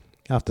about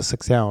after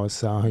 6 hours.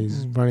 So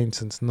he's running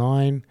since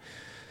 9.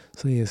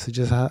 So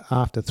just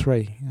after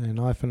 3, and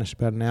I finished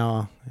about an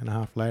hour and a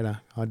half later.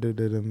 I did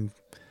it in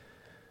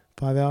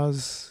 5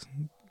 hours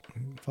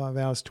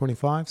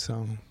 25.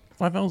 So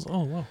 5 hours.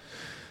 Oh wow.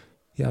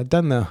 Yeah, I'd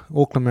done the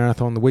Auckland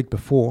Marathon the week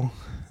before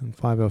in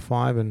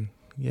 5:05, and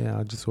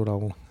I just thought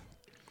it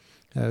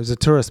was a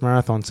tourist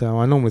marathon, so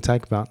I normally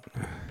take about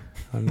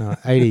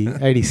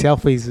 80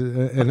 selfies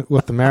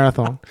with the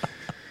marathon.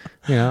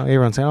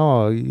 Everyone's saying,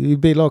 "Oh,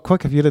 you'd be a lot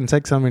quicker if you didn't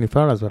take so many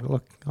photos." But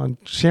look, I'm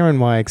sharing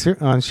my journey.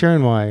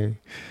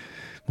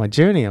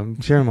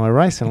 I'm sharing my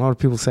race, and a lot of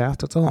people say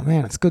afterwards, "Oh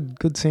man, it's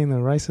good seeing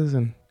the races."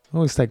 And I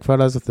always take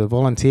photos with the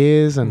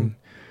volunteers and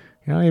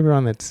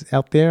everyone that's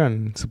out there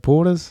and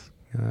supporters.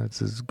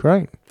 It's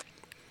great.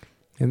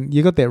 And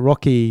you got that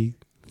Rocky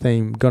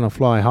theme, "Gonna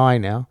Fly High"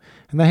 now,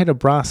 and they had a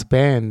brass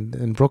band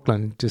in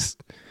Brooklyn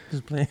just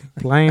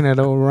playing it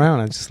all around.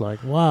 It's just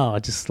like, wow,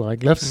 it just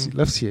like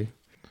lifts you.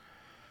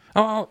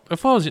 Oh,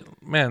 if I was,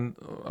 man,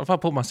 if I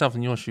put myself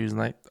in your shoes,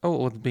 like, it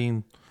would have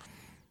been,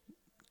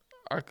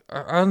 I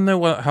don't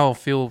know how I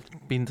feel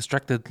being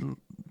distracted,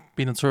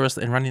 being a tourist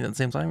and running at the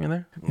same time,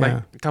 Like,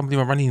 I can't believe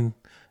I'm running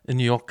in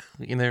New York,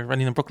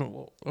 running in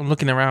Brooklyn. I'm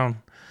looking around,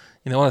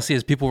 all I see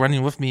is people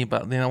running with me,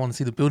 but then I want to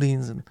see the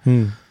buildings, and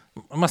it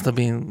must have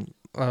been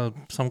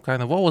some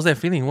kind of, what was that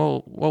feeling?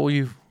 What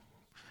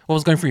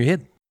was going through your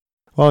head?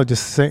 Well,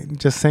 just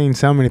seeing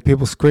so many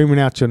people screaming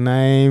out your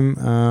name,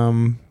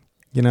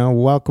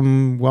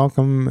 welcome,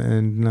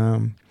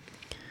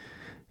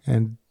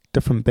 and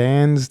different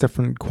bands,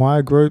 different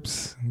choir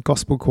groups,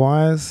 gospel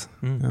choirs.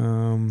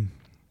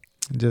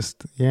 It's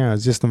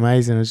just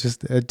amazing.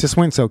 It just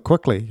went so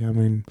quickly. I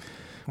mean,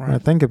 when I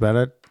think about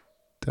it,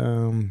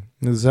 it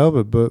was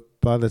over, but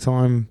by the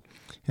time,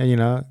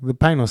 the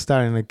pain was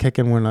starting to kick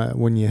in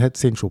when you hit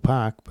Central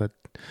Park, but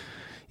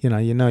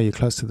you're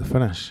close to the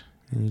finish,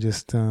 and you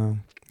just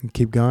you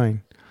keep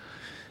going.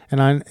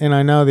 And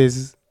I know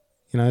there's,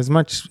 as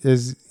much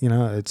as,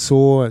 it's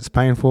sore, it's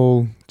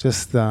painful,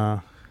 just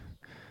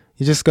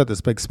you just got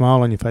this big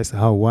smile on your face the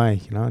whole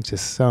way. It's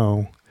just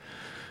so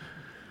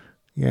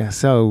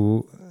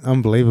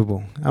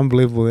unbelievable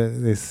that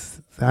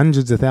there's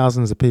hundreds of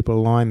thousands of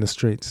people line the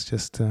streets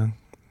just to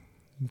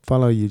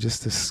follow you,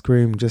 just to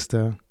scream, just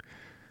to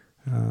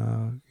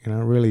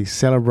really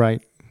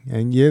celebrate.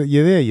 And you're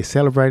there, you're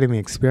celebrating the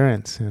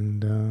experience,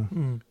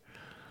 and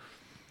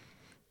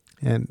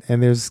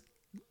there's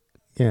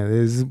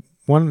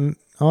one.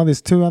 Oh,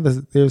 there's two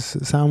others. There's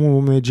Samoan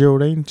woman there,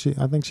 Geraldine.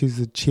 I think she's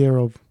the chair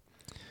of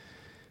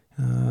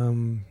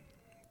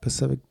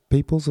Pacific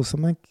Peoples or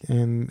something.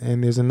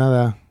 And there's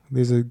another.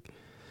 There's a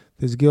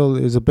girl.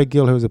 There's a big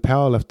girl who was a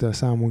powerlifter,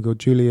 Samoan girl,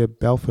 Julia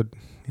Belford,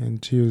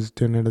 and she was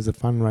doing it as a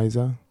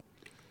fundraiser.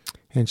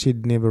 And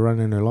she'd never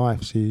run in her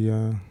life. She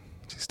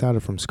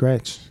started from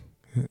scratch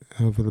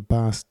over the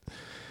past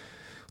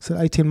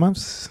 18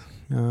 months.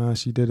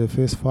 She did her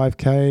first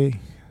 5K,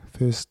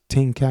 first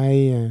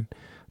 10K, and I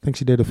think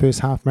she did her first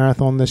half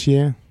marathon this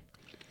year.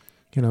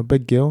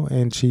 Big girl,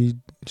 and she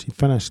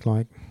finished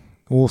like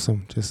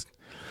awesome. Just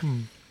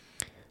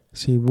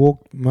she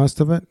walked most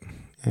of it,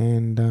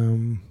 and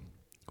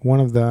one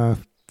of the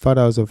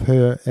photos of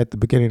her at the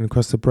beginning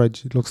across the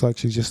bridge, it looks like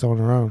she's just on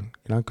her own,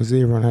 because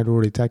everyone had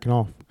already taken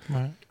off.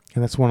 Right.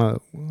 And I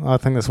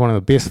think that's one of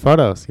the best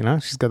photos.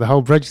 She's got the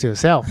whole bridge to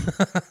herself.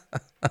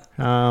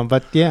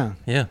 But yeah.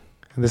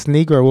 This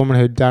Negro woman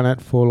who'd done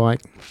it for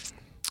like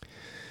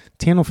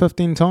 10 or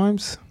 15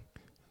 times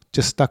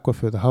just stuck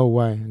with her the whole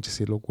way and just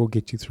said, "Look, we'll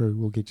get you through.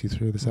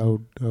 This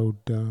old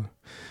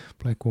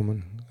black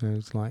woman. And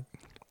it's like,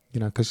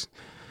 because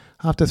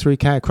after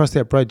 3K across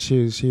that bridge,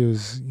 she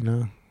was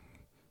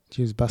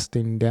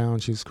busting down.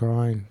 She was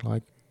crying,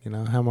 like,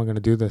 how am I going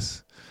to do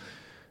this?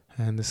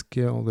 And this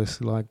girl, this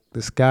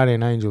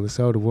guardian angel, this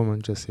older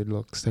woman just said,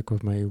 "Look, stick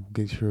with me. We'll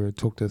get you through it."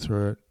 Talked her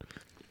through it,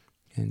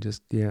 and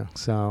just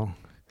so.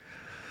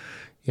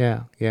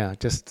 Yeah,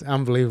 just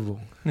unbelievable.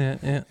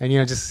 Yeah.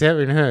 And just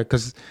hearing her,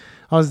 because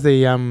I was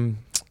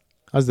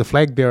the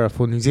flag bearer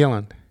for New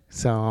Zealand.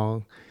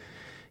 So,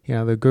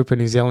 the group of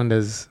New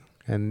Zealanders,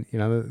 and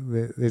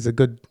there's a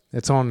good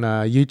it's on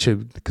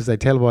YouTube because they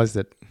televised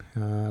it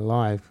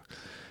live.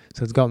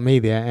 So it's got me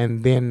there.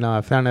 And then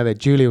I found out that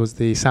Julia was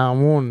the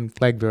Samoan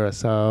flag bearer.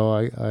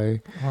 So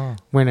I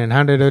went and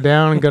hunted her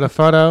down and got a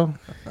photo.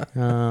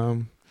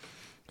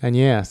 And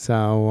yeah,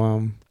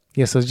 so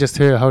so it's just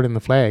her holding the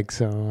flag.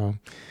 So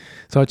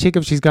I'll check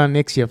if she's going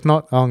next year. If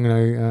not, I'm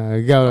going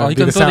to go and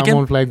do the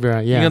Samoan flag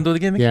bearer. Yeah. You going to do it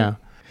again next year?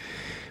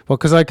 Well,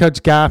 because I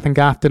coached Garth and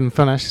Garth didn't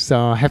finish, so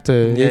I have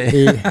to.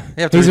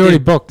 Yeah. He's already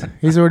booked.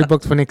 He's already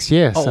booked for next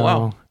year. Oh, so,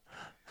 wow.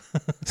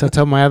 So I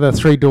told my other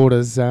 3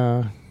 daughters,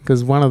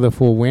 because one of the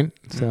 4 went,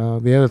 so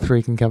the other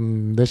 3 can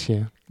come this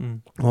year.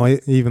 Or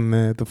even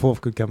the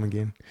 4th could come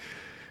again.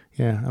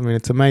 Yeah, I mean,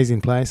 it's an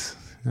amazing place.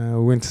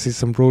 We went to see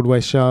some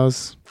Broadway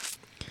shows.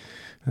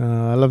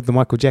 I loved the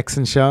Michael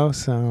Jackson show.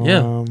 So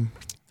yeah.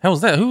 How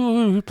was that?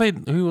 Who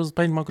was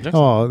playing Michael Jackson?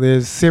 Oh,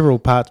 there's several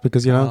parts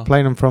because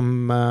playing him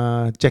from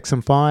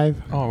Jackson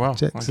 5. Oh wow.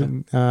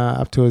 Jackson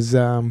up to his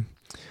Off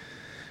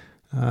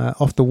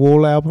the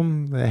Wall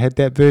album. They had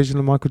that version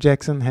of Michael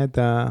Jackson. Had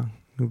the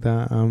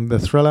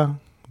Thriller,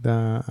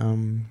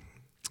 the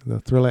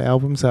Thriller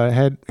album. So it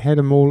had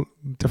him all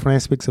different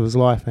aspects of his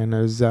life, and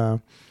it was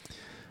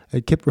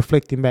it kept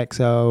reflecting back.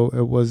 So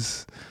it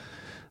was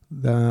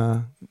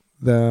the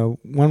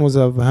one was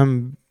of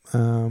him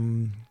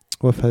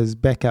with his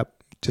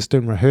backup just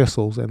doing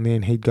rehearsals, and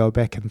then he'd go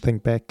back and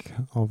think back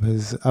of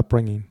his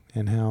upbringing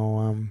and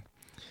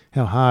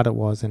how hard it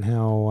was, and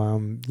how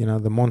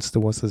the monster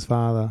was his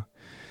father,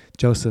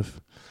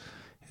 Joseph.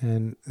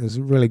 And it was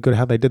really good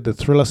how they did the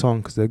Thriller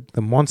song, because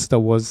the monster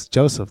was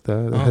Joseph,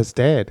 his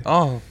dad.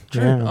 Oh,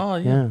 true. Yeah, oh,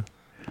 yeah.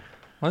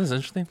 Well, that's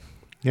interesting.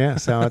 Yeah,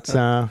 so it's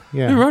yeah.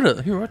 Who wrote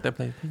it? Who wrote that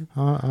play?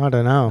 I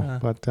don't know,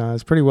 but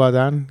it's pretty well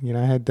done.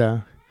 I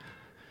had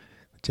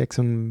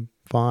Jackson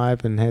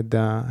 5 and had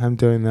him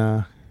doing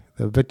the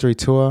Victory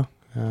Tour,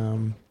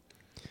 even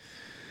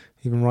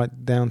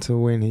right down to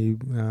when he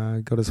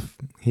got his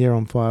hair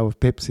on fire with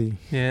Pepsi.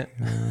 Yeah,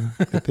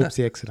 the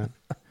Pepsi accident.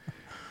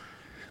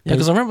 Yeah,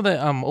 because I remember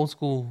that old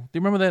school. Do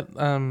you remember that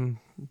The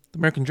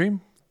American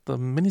Dream, the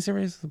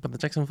miniseries about the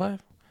Jackson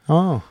 5?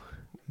 Oh,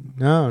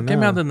 no. It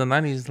came out in the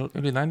 90s,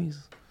 early 90s.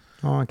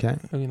 Oh, okay.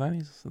 Early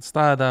 90s. It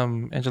starred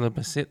Angela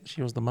Bassett.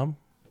 She was the mum.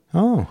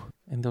 Oh.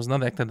 And there was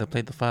another actor that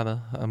played the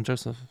father,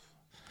 Joseph.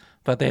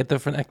 But they had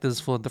different actors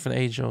for different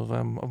age of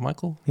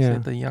Michael. Yeah. So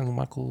the young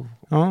Michael,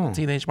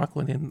 teenage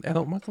Michael, and then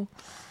adult Michael.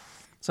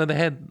 So they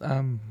had,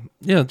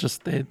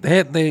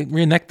 they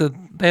reenacted.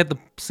 They had the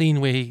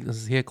scene where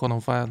his hair caught on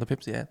fire, the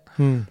Pepsi ad.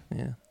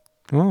 Yeah.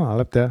 Oh, I'll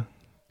have to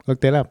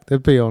look that up.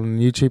 It'd be on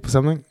YouTube or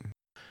something.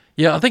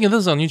 Yeah, I think it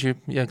is on YouTube.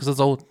 Yeah, because it's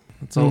old.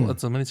 It's old.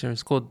 It's a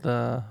miniseries called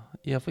I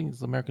think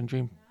it's American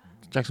Dream,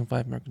 Jackson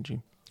 5 American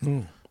Dream.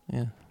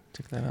 Yeah,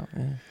 check that out.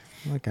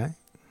 Yeah. Okay.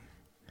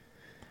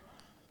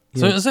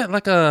 So is that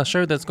like a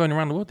show that's going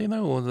around the world, do you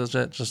know, or is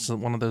that just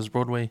one of those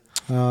Broadway?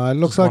 It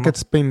looks like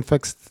it's been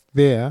fixed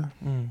there,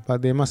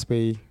 but there must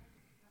be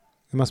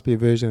a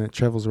version that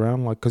travels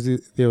around, like, because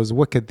there was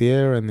Wicked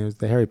there, and there was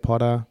the Harry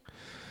Potter.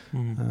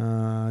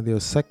 There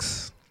was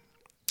 6.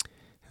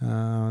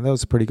 That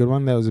was a pretty good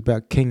one. That was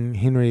about King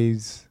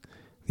Henry's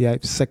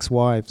VIII's 6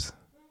 wives,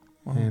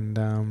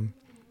 and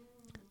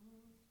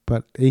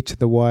but each of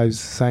the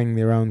wives sang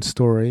their own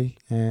story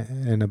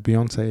in a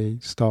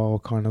Beyonce style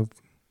kind of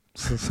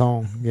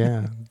song,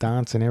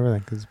 dance and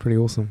everything. Cause it's pretty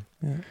awesome.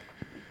 Yeah.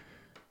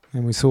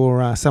 And we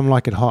saw Some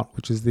Like It Hot,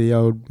 which is the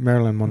old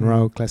Marilyn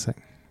Monroe classic.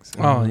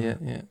 So,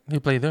 Who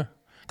played there?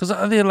 Because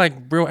are they like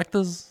real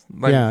actors,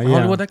 like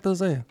Hollywood actors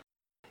there?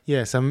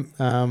 Yeah, some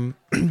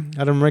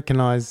I don't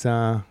recognize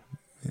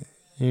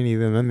any of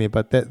them in there,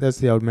 but that's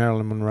the old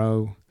Marilyn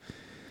Monroe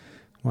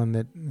one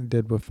that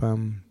did with I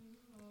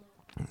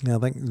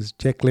think it was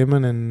Jack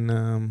Lemmon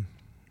and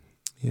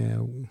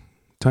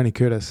Tony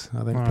Curtis,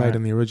 I think, played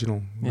in the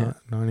original,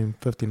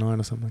 1959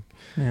 or something.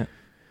 Yeah.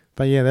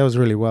 But yeah, that was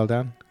really well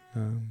done.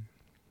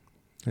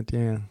 But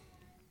yeah.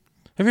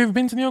 Have you ever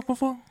been to New York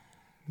before?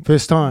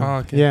 First time. Oh,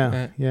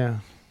 okay. Yeah.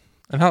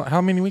 And how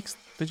many weeks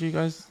did you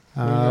guys?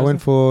 I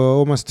went for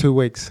almost 2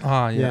 weeks.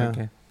 Oh, yeah.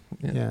 Okay.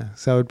 Yeah.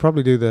 So I'd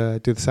probably do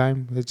the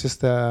same. It's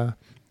just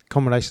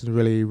accommodation is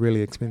really,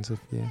 really expensive.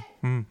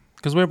 Yeah.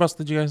 Because whereabouts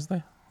did you guys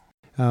stay?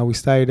 We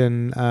stayed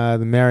in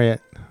the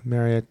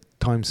Marriott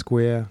Times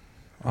Square.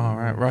 Oh,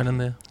 right in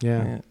there.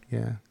 Yeah.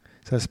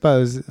 So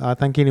I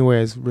think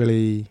anywhere is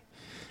really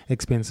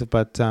expensive,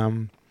 but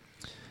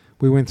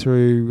we went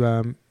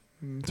through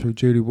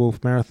Judy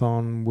Wolfe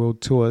Marathon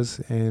World Tours,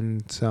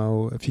 and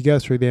so if you go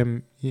through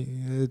them,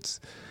 you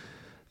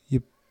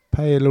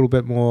pay a little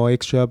bit more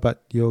extra,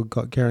 but you've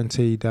got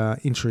guaranteed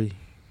entry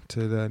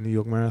to the New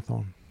York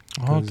Marathon.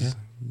 Oh, okay.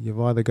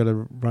 You've either got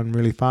to run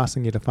really fast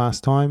and get a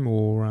fast time,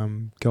 or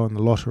go in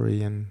the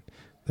lottery and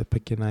they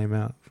pick your name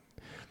out.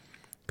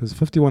 Because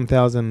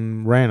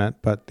 51,000 ran it,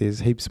 but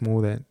there's heaps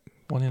more that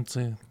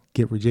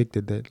get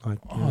rejected. That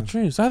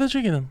true. So how did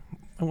you get them?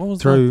 What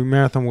was through that?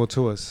 Marathon World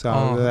Tours.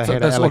 So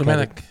that's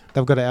automatic.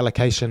 They've got an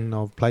allocation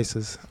of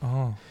places.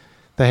 Oh.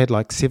 They had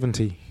like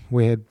 70.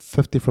 We had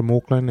 50 from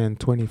Auckland and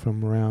 20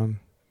 from around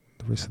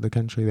the rest of the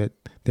country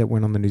that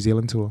went on the New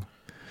Zealand tour.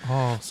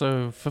 Oh,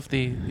 so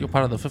 50. You're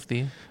part of the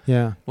 50.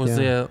 Yeah. Was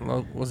yeah.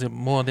 there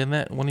more than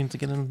that wanting to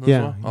get in as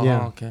Yeah, well? Oh,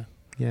 yeah. okay.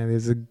 Yeah,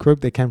 there's a group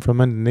that came from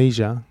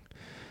Indonesia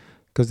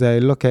because they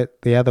look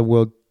at the other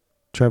world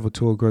travel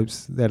tour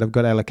groups that have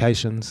got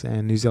allocations,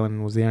 and New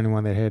Zealand was the only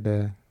one that had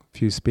a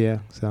few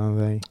spare, so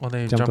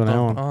they jumped on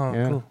our one. Oh,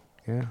 yeah, cool.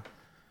 yeah.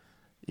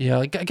 Yeah,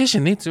 I guess you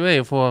need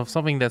to, for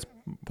something that's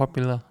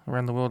popular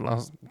around the world.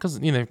 Because,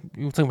 you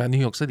were talking about New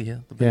York City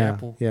here, the Big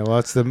Apple. Yeah,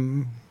 well,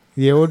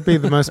 it would be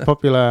the most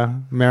popular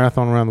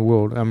marathon around the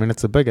world. I mean,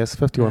 it's the biggest,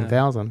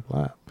 51,000.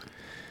 Wow.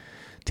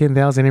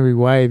 10,000 every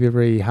wave,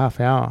 every half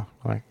hour.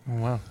 Like, oh,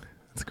 wow.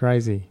 It's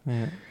crazy.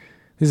 Yeah.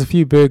 There's a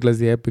few burglars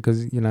there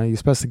because, you're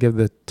supposed to give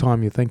the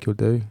time you think you'll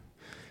do.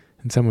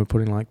 And some were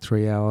putting like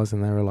 3 hours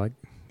and they were like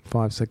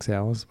 5-6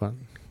 hours, but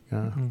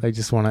they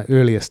just want an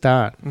earlier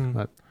start.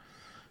 But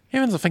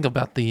even to think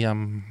about the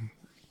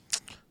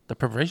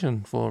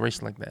preparation for a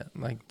race like that,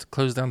 like to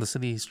close down the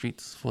city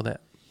streets for that.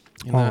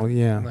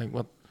 Like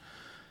what,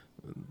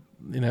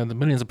 the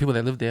millions of people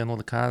that live there and all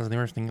the cars and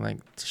everything, like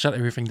to shut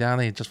everything down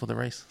there just for the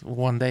race.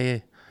 One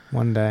day.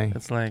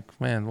 It's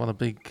like, man, what a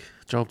big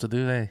job to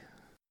do, eh?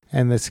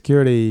 And the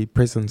security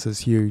presence is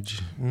huge.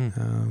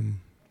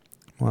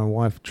 My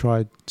wife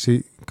tried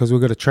to, because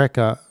we've got a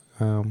tracker,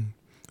 so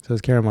I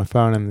was carrying my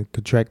phone and it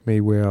could track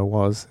me where I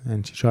was,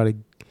 and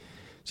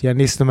she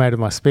underestimated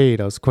my speed.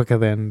 I was quicker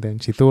than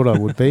she thought I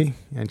would be,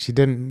 and she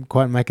didn't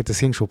quite make it to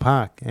Central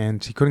Park,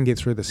 and she couldn't get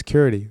through the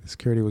security. The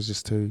security was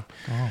just too...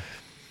 Oh.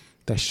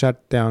 They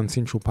shut down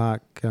Central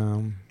Park,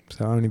 so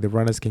only the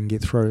runners can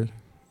get through.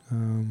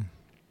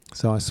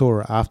 So I saw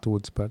her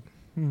afterwards, but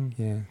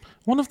yeah.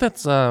 I wonder if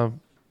that's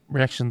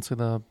reaction to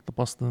the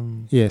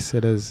Boston... Yes,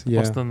 it is, yeah.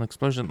 Boston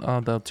explosion,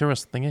 the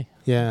terrorist thing, eh?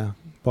 Yeah,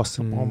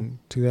 Boston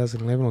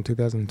 2011 or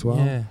 2012.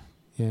 Yeah.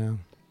 Yeah.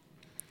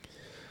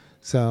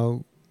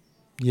 So...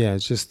 Yeah,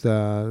 it's just,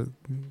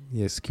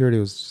 security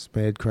was just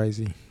bad,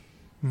 crazy.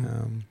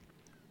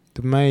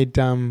 They made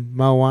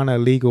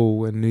marijuana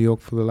legal in New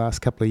York for the last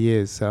couple of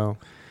years. So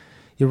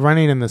you're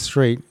running in the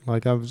street,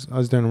 like I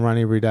was doing a run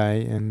every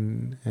day,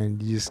 and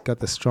you just got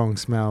the strong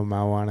smell of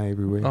marijuana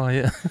everywhere. Oh,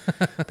 yeah.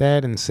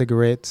 That and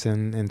cigarettes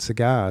and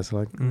cigars.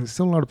 Like, there's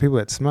still a lot of people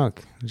that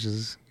smoke, which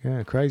is,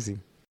 crazy.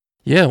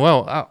 Yeah,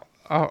 well,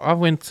 I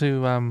went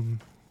to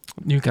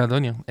New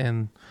Caledonia,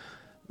 and,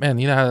 man,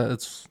 you know how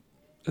it's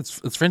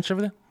French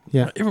over there?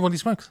 Yeah. Like, everybody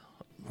smokes.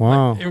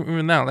 Wow. Like,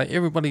 even now,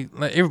 everybody,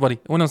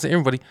 when I say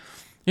everybody,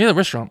 the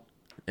restaurant,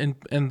 and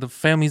the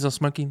families are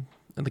smoking,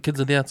 and the kids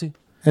are there too.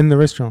 In the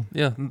restaurant?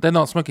 Yeah, they're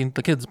not smoking,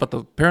 the kids, but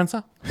the parents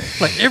are.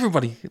 Like,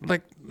 everybody.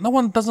 Like, no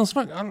one doesn't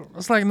smoke.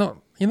 It's like,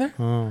 no,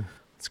 Oh.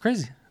 It's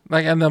crazy.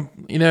 Like, and,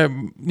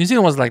 New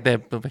Zealand was like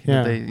that, but back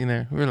in the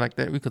day, we were like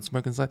that. We could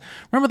smoke inside.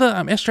 Remember the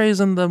ashtrays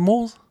in the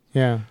malls?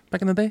 Yeah.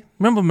 Back in the day?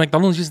 Remember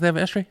McDonald's used to have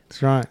an ashtray?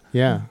 That's right,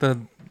 yeah.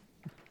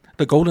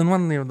 The golden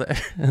one near the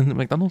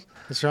McDonald's.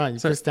 That's right. You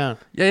press down.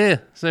 Yeah.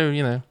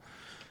 So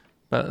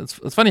but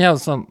it's funny how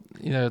some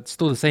it's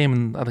still the same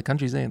in other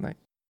countries. Like,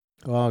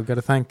 well, I've got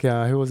to thank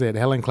who was it?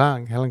 Helen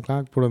Clark. Helen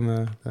Clark put in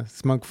the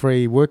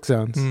smoke-free work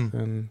zones,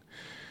 and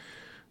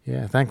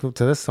thankful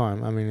to this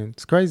time. I mean,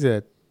 it's crazy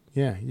that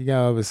you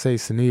go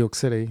overseas to New York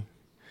City,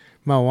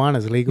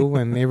 marijuana's legal,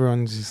 and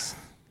everyone's just.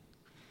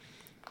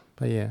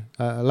 But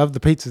I love the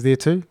pizzas there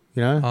too.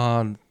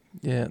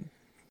 Yeah.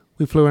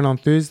 We flew in on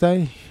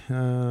Thursday.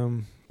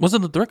 Was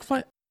it a direct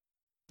flight?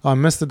 I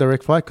missed the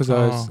direct flight because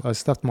I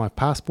stuffed my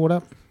passport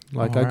up.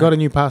 Like, I got a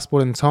new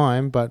passport in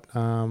time, but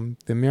the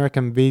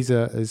American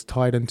visa is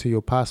tied into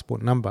your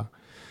passport number.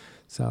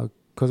 So,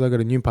 because I got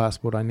a new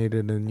passport, I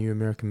needed a new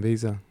American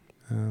visa.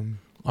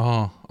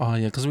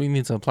 Because we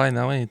need to apply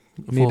now, eh?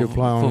 Need to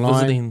apply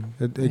online.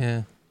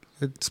 Visiting.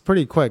 It's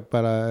pretty quick,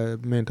 but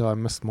it meant I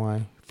missed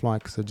my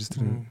flight because I just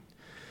didn't...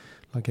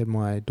 Like, had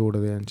my daughter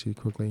there, and she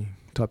quickly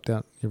typed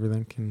out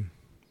everything and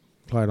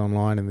applied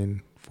online, and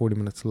then 40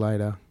 minutes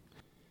later...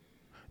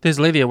 There's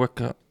a lady at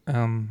work,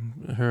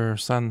 her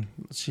son,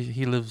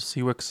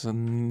 he works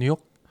in New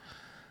York.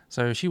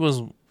 So she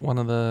was one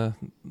of the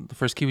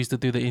first Kiwis to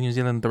do the New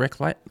Zealand direct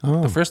flight,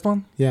 the first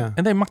one. Yeah.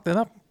 And they mucked it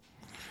up.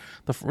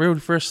 The real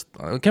first,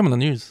 it came on the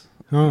news.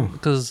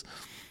 Because,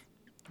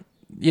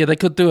 they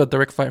could do a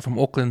direct flight from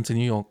Auckland to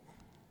New York.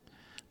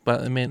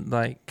 But it meant,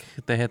 like,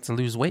 they had to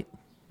lose weight.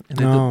 And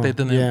they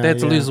didn't. They had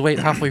to lose weight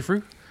halfway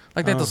through.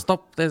 Like, they had to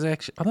stop. I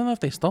don't know if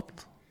they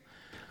stopped.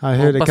 I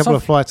heard a couple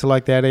of flights are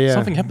like that, yeah.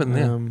 Something happened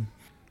there.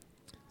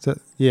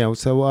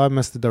 So I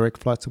missed the direct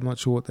flights. I'm not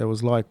sure what that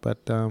was like, but...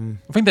 I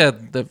think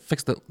they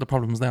fixed the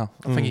problems now.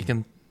 I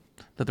think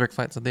the direct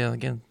flights are there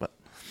again, but...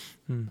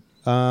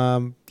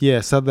 so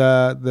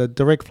the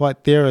direct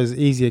flight there is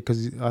easier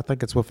because I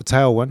think it's with a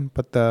tailwind,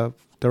 but the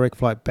direct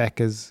flight back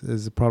is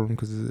a problem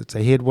because it's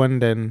a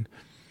headwind, and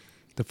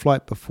the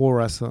flight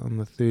before us on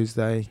the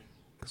Thursday,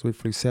 because we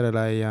flew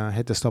Saturday,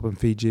 had to stop in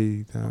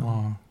Fiji,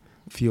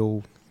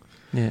 fuel.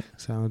 Yeah.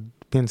 So it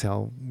depends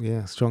how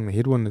strong the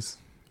headwind is.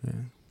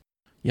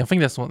 Yeah, I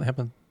think that's what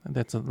happened.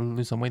 They had to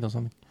lose some weight or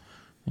something.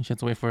 And she had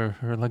to wait for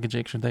her luggage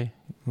extra day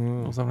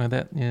or something like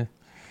that. Yeah.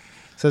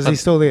 So is he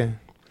still there?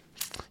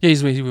 Yeah,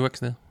 he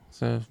works there.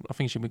 So I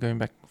think she'll be going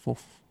back and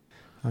forth.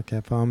 Okay,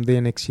 if I'm there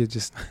next year,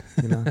 just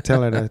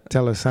tell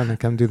her son to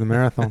come do the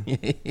marathon.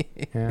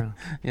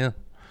 Yeah.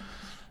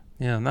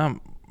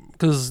 No,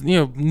 because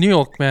New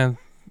York, man,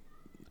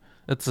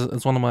 it's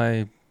one of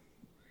my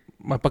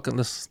bucket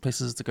list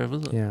places to go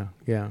visit. Yeah.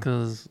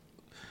 Because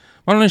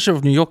my relationship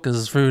with New York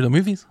is through the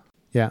movies.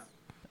 Yeah.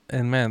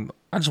 And man,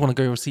 I just want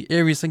to go see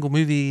every single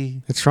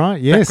movie. That's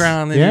right. Yes.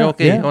 Background in New York.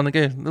 I want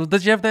to go.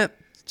 Did you have that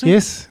too?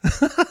 Yes.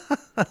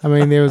 I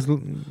mean, there was,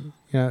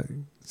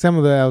 some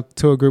of our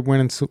tour group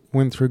went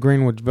through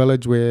Greenwich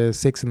Village, where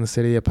Sex and the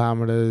City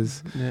apartment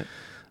is. Yeah.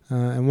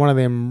 And one of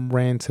them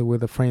ran to where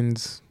the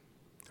Friends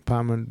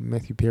apartment,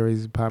 Matthew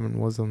Perry's apartment,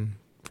 was on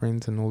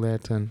Friends and all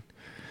that, and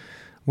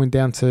went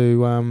down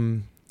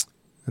to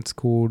it's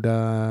called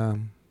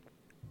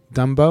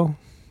Dumbo,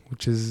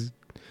 which is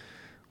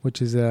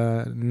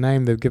a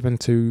name they've given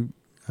to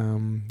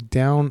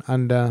down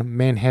under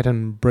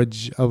Manhattan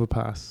Bridge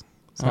overpass.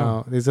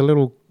 So there's a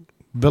little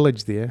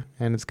village there,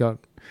 and it's got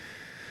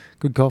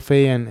good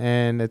coffee,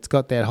 and it's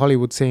got that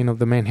Hollywood scene of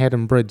the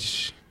Manhattan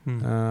Bridge.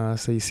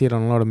 So you see it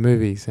on a lot of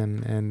movies,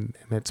 and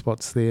that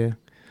spot's there.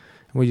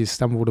 And we just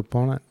stumbled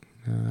upon it,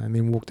 and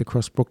then walked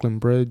across Brooklyn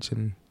Bridge.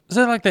 And is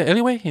that like the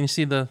alleyway? And you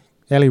see the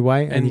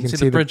alleyway, and you can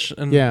see the bridge.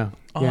 And yeah.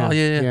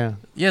 Yeah.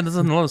 There's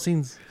a lot of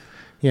scenes.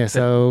 Yeah.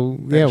 So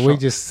we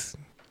just.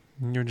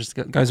 You're just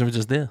guys were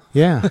just there.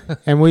 Yeah,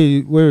 and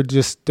we were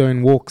just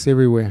doing walks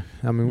everywhere.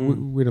 I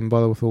mean, we didn't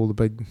bother with all the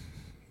big,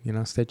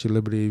 Statue of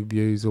Liberty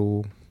views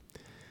or.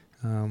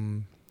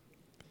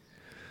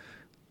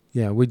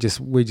 We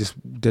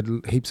just did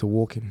heaps of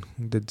walking.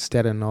 Did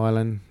Staten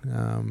Island.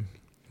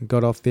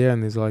 Got off there,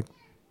 and there's like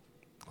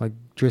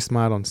Dress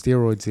Smart on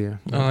steroids here.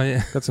 Oh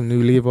yeah. Got some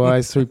new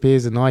Levi's, 3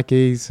 pairs of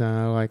Nikes.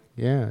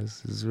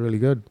 It's really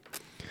good.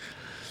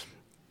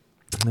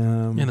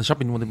 The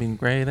shopping would have been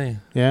great, eh?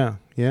 Yeah.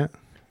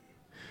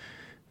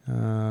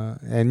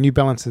 And New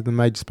Balance is the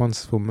major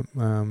sponsor for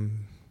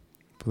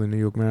the New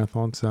York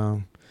Marathon.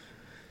 So,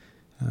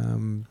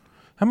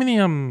 how many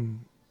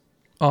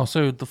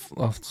so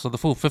the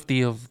full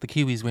 50 of the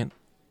Kiwis went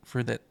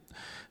through that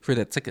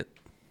ticket.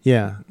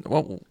 Yeah.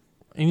 Well,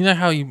 and you know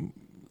how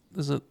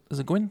is it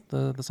Gwen,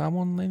 the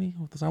Samoan lady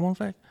with the Samoan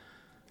flag?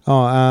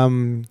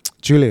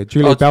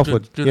 Julia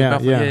Belford.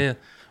 Yeah.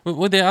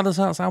 Were there other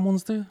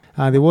Samoans too?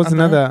 There was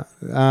another.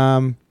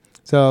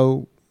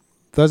 So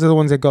those are the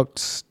ones that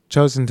got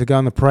chosen to go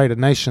on the Parade of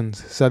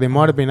Nations. So there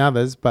might have been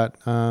others, but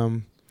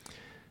there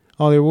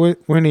weren't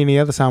any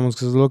other Samoans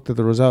because I looked at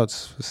the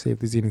results to see if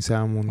there's any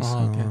Samoans.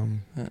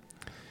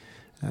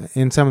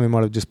 And some of them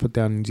might have just put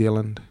down New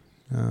Zealand,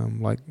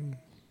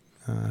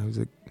 who's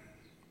it?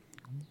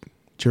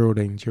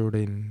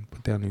 Geraldine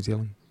put down New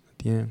Zealand at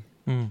the end.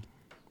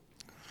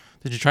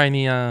 Did you try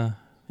any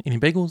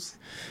bagels?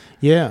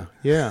 Yeah.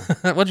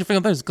 What did you think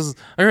of those? Because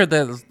I heard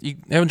that you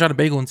haven't tried a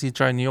bagel until you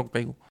tried New York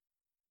bagel.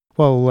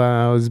 Well,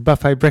 it was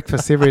buffet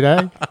breakfast every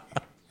day,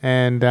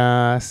 and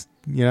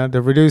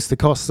to reduce the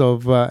cost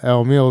of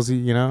our meals,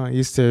 I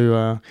used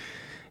to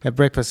at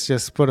breakfast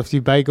just put a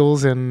few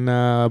bagels and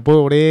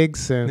boiled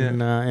eggs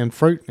and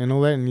fruit and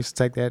all that, and used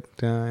to take that,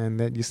 and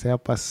that used to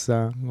help us.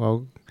 That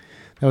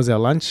was our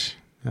lunch,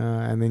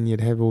 and then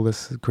you'd have all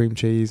this cream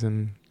cheese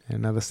and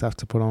other stuff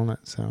to put on it.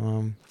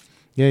 So.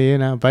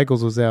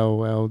 Bagels was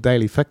our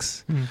daily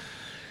fix.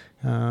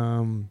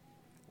 And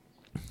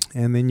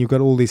then you've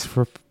got all these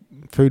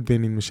food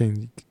vending machines.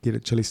 You could get a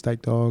chili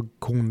steak dog,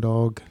 corn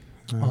dog.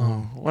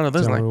 What are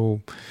those like?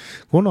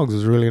 Corn dogs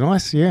was really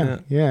nice,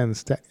 and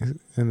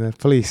the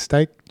Philly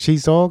steak,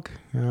 cheese dog.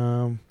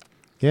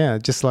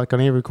 Just like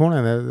on every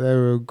corner, they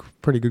were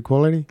pretty good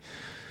quality.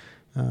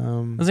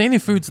 Is there any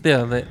foods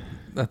there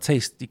that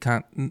taste you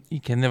can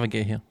never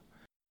get here?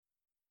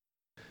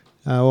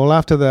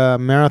 After the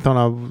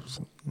marathon,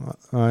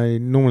 I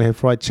normally have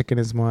fried chicken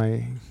as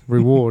my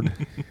reward.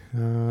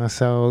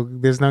 So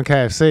there's no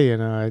KFC,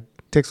 and I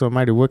text my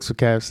mate who works for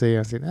KFC.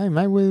 I said, "Hey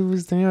mate,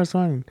 where's the nearest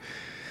one?"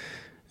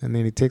 And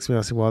then he texted me.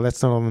 I said, "Well,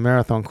 that's not on the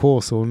marathon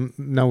course or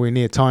nowhere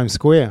near Times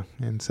Square."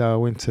 And so I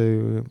went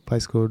to a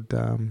place called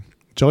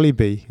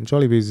Jollibee. And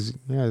Jollibee is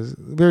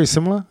very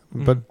similar,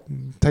 but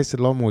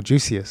tasted a lot more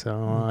juicier.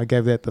 So I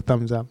gave that the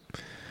thumbs up.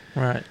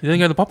 Right. You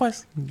didn't go to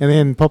Popeyes? And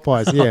then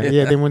Popeyes,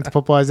 then went to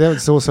Popeyes. That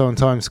was also on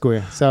Times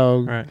Square.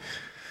 So, I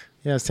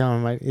was telling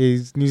him, mate,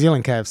 he's New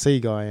Zealand KFC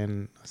guy.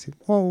 And I said,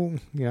 well,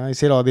 he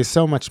said, there's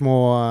so much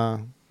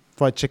more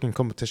fried chicken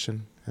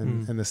competition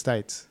in the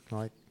States.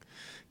 Like,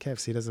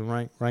 KFC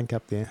doesn't rank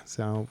up there.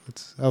 So,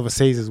 it's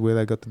overseas is where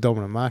they got the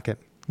dominant market.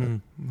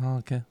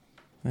 Okay.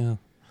 Yeah.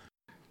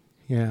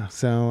 Yeah.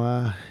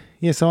 So,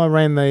 so I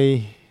ran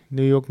the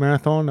New York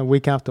Marathon a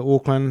week after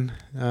Auckland.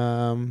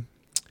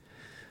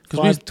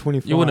 Because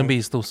you wouldn't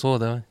be still sore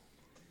though.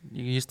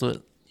 You used to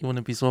it. You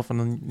wouldn't be sore from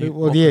the.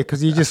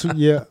 Because you just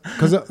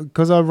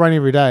because I run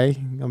every day.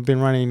 I've been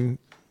running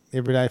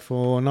every day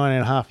for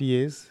 9.5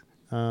 years.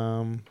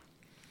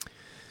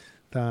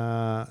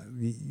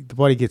 The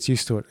body gets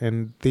used to it,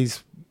 and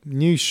these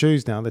new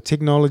shoes now, the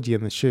technology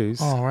in the shoes.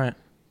 Oh right.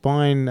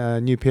 buying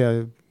a new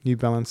pair of New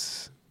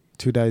Balance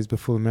 2 days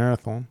before the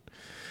marathon.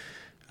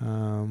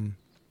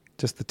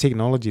 Just the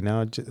technology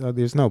now,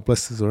 there's no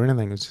blisters or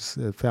anything. It's just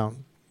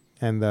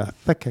and the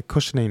thicker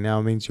cushioning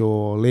now means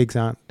your legs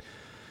aren't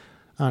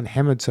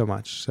hammered so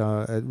much.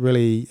 So it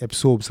really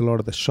absorbs a lot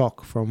of the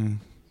shock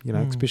from,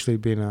 especially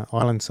being an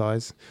island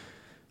size,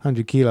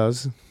 100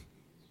 kilos,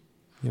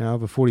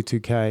 over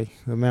 42K,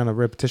 the amount of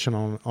repetition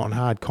on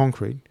hard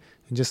concrete,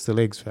 and just the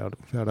legs felt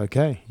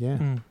okay.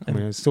 Yeah. I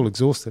mean, it's still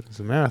exhausted.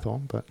 It's a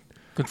marathon, but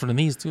good for the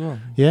knees too. Huh?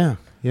 Yeah.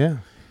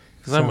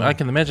 Because I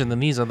can imagine the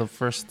knees are the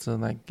first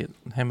to get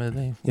hammered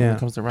when it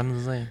comes to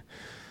running.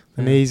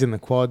 The knees and the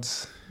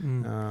quads,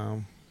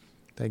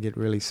 they get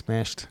really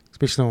smashed,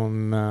 especially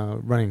on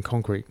running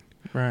concrete.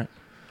 Right.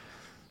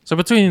 So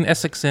between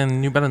Essex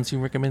and New Balance, you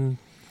recommend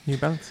New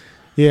Balance?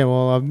 Yeah,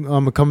 well,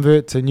 I'm a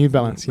convert to New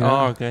Balance.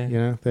 Oh, okay.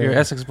 You're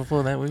Essex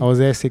before that, were you? I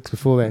was Essex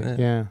before that.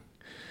 Yeah.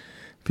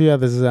 A few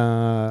others,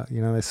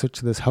 they switched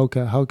to this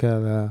Hoka,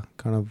 the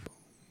kind of,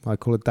 I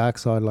call it dark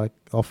side, like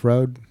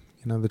off-road.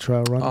 The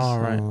trail runs. Oh,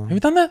 right. Have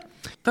you done that?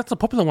 That's a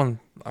popular one.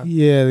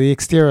 Yeah, the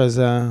exteriors.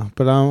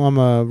 But I'm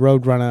a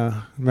road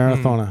runner,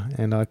 marathoner,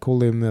 and I call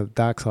them the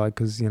dark side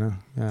because,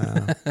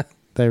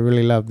 they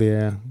really love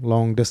their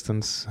long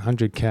distance,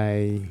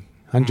 100K,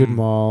 100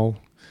 mile.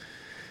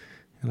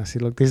 And I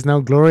said, look, there's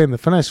no glory in the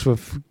finish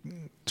with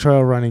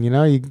trail running.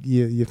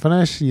 You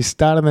finish, you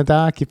start in the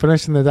dark, you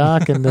finish in the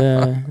dark, and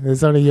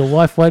there's only your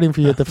wife waiting for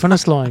you at the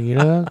finish line,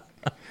 And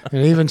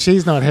even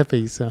she's not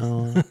happy,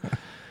 so...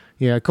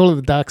 Yeah, I call it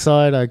the dark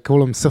side. I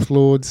call them Sith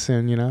Lords,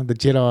 and the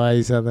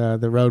Jedi's are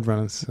the road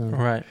runners. So.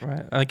 Right.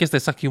 I guess they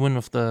suck you in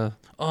with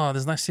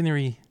there's nice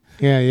scenery.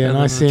 Yeah,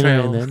 nice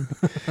scenery. And,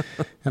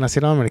 and I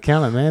said, I'm an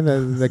accountant, man.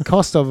 The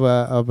cost of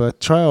a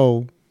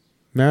trail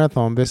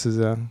marathon versus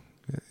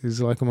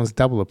is like almost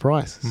double the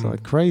price. It's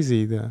like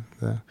crazy.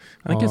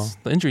 I guess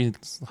the injury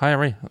is higher,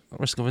 right?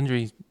 Risk of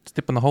injury,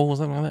 step in the hole or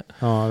something like that.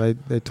 Oh,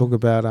 they talk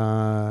about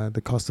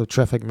the cost of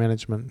traffic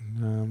management.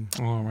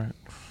 Right.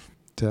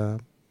 To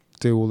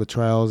do all the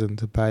trails and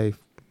to pay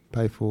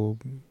for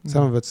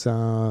some of it's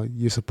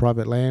use of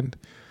private land.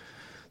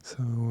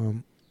 So,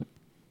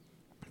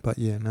 but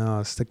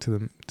I stick to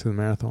the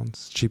marathons.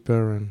 It's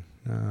cheaper, and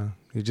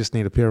you just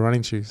need a pair of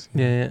running shoes.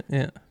 Yeah.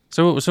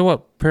 So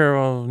what pair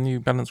of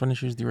New Balance running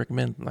shoes do you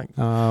recommend?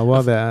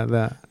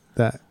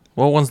 That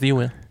what ones do you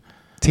wear?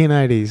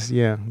 1080s,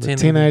 yeah. The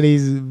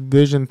 1080s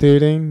version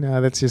 13.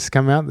 That's just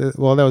come out. That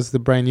was the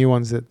brand new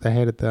ones that they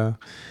had at the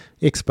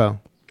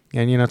expo,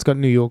 and it's got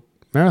New York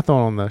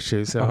Marathon on the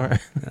shoes. So,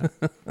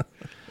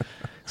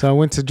 so I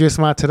went to Dress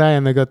Smart today,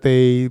 and they got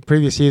the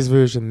previous year's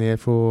version there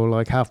for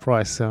like half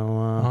price. So,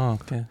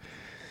 okay.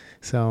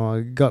 So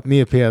I got me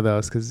a pair of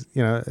those because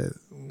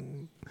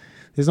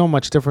there's not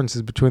much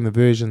differences between the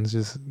versions,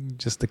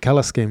 just the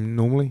color scheme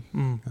normally.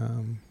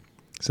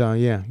 So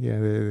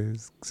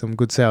there's some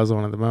good sales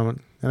on at the moment,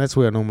 and that's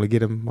where I normally get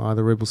them,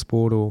 either Rebel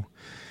Sport or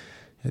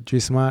at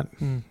Dress Smart.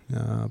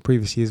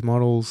 Previous year's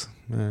models,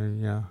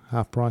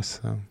 half price.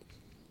 So.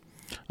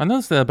 I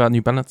noticed that about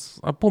New Balance.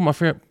 I bought my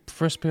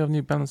first pair of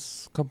New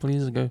Balance a couple of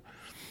years ago.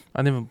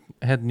 I never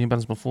had New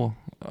Balance before.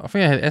 I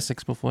think I had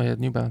Essex before I had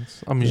New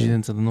Balance. I'm usually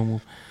into the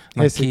normal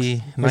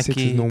Nike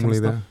is normally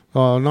there.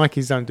 Oh,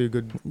 Nikes don't do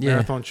good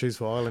marathon shoes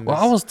for islanders. Well,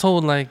 I was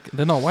told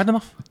they're not wide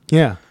enough.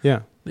 Yeah.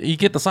 You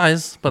get the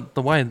size, but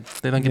the wide,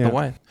 they don't get the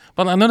wide.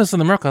 But I noticed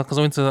in America, because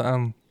I went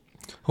to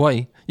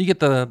Hawaii, you get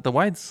the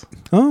wides.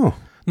 Oh.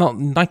 Not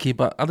Nike,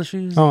 but other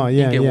shoes. Oh,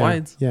 you get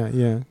wides.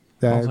 Yeah.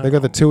 They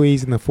got the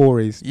 2Es and the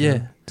 4Es.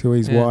 Yeah.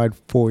 2Es wide,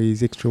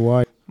 4Es extra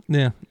wide.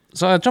 Yeah.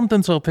 So I jumped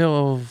into a pair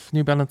of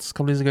New Balance a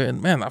couple of years ago,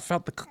 and man, I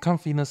felt the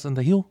comfiness in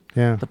the heel.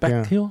 Yeah. The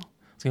back heel.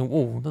 I was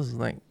whoa, this is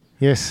like...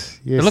 Yes.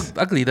 It looked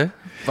ugly though,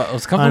 but it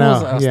was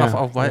comfortable. Stuff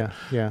off white.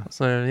 Yeah.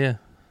 So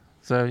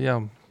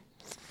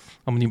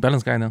I'm a New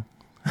Balance guy now.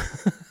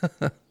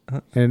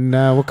 And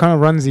what kind of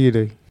runs do you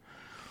do?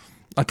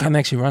 I can't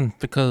actually run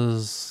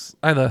because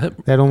either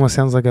hip. That almost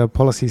sounds like a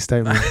policy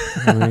statement.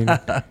 I mean,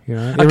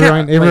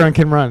 everyone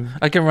can run.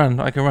 I can run,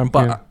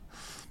 but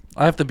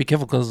I have to be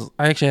careful because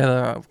I actually had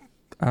a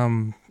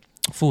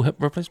full hip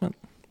replacement.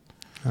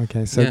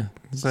 Okay, so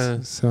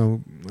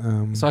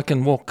I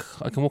can walk.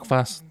 I can walk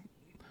fast.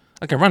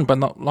 I can run, but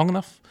not long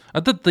enough.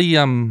 I did the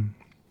round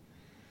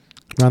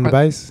the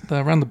bays.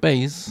 Around the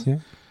bays.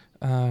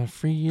 Yeah.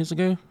 3 years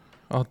ago,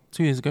 or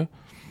 2 years ago,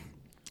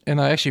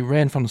 and I actually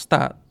ran from the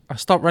start. I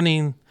stopped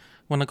running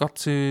when I got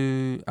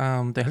to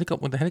the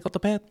helicopter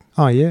pad.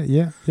 Oh yeah.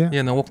 Yeah,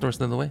 and I walked the rest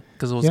of the way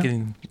because I was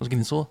getting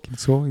sore.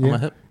 On my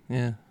hip.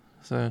 Yeah.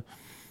 So,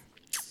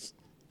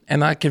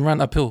 and I can run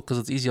uphill because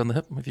it's easy on the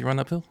hip if you run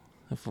uphill.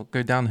 If I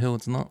go downhill,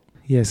 it's not.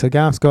 Yeah. So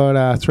Garth's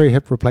got 3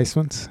 hip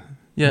replacements.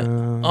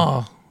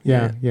 Yeah.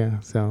 Yeah.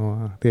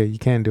 So there, you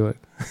can do it.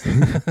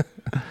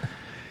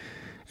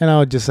 And I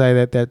would just say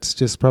that's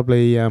just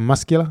probably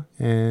muscular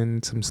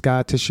and some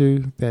scar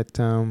tissue that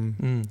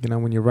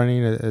when you're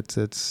running,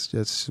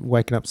 it's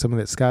waking up some of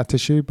that scar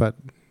tissue. But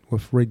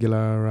with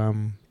regular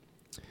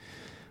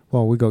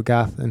well, we got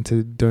Garth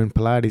into doing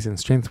Pilates and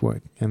strength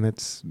work, and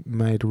that's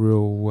made a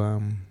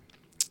real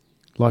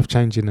life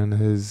changing in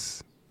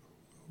his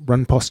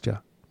run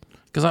posture.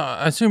 Because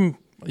I assume,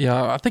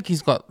 I think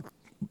he's got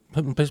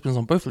hip replacements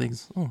on both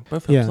legs. Oh,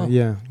 both hips.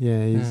 Yeah.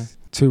 He's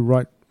 2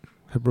 right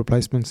hip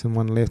replacements and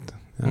 1 left.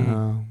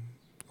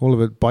 All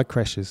of it bike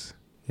crashes.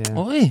 Yeah.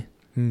 Oh, yeah.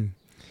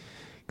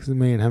 Because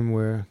me and him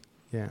were,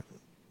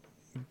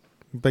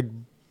 big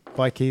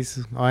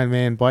bikies,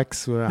 Ironman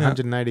bikes, were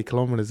 180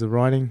 kilometres of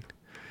riding.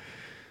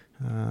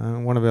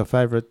 One of our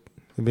favourite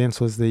events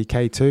was the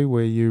K2,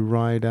 where you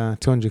ride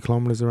 200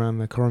 kilometres around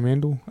the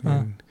Coromandel.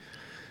 And,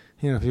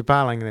 if you're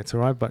barling, that's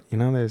all right, but,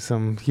 there's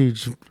some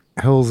huge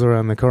hills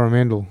around the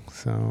Coromandel.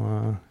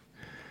 So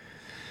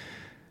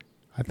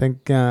I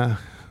think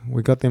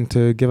we got them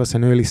to give us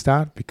an early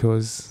start,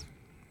 because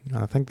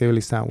I think the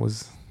early start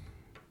was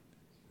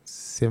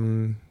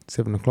 7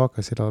 o'clock.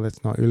 I said,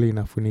 that's not early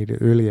enough, we need it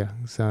earlier.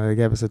 So they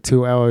gave us a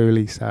 2-hour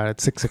early start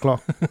at 6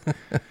 o'clock.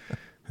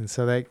 And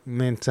so that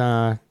meant,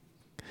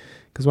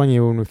 because one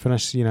year when we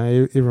finished,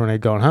 everyone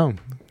had gone home.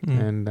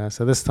 And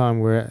so this time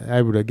we're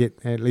able to get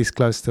at least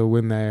close to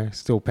when they're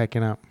still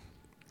packing up.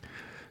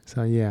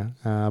 So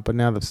but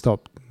now they've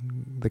stopped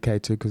the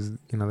K2 because,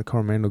 the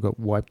Coromandel got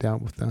wiped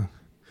out with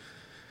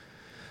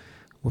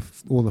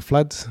all the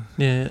floods.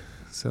 Yeah.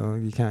 So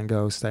you can't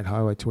go State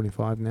Highway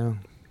 25 now.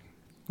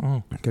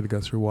 Oh. Got to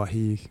go through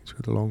Waihi. It's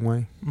got a long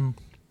way.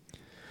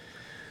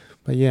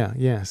 But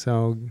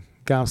so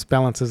Garth's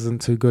balance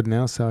isn't too good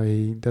now, so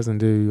he doesn't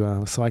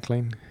do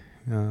cycling.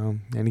 And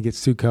he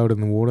gets too cold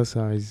in the water,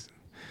 so he's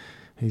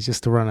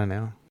just a runner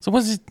now. So he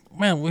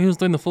was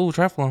doing the full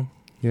triathlon.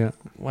 Yeah.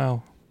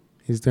 Wow.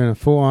 He's doing a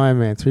full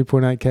Ironman,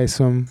 3.8k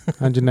swim,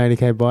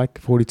 180k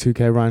bike,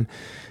 42k run,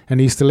 and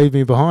he used to leave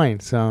me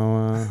behind. So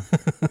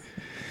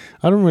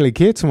I don't really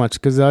care too much,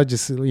 because I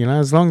just,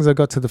 as long as I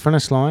got to the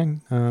finish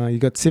line, you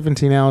got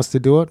 17 hours to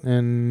do it,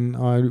 and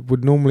I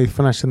would normally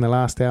finish in the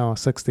last hour,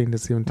 16 to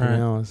 17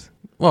 hours.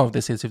 Well, if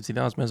they said 17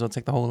 hours, may as well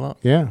take the whole lot.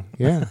 Yeah.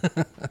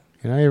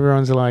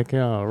 Everyone's like,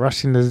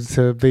 rushing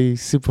to be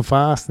super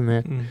fast and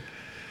that.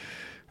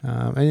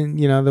 And,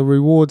 the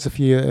rewards, if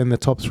you're in the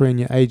top 3 in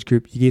your age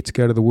group, you get to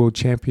go to the World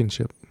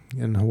Championship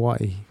in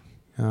Hawaii.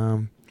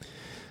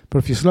 But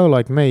if you're slow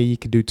like me, you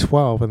could do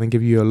 12 and then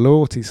give you a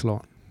loyalty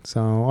slot.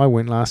 So I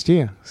went last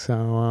year.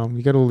 So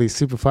you got all these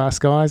super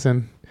fast guys,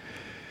 and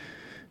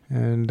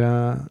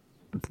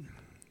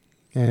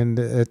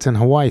it's in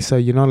Hawaii, so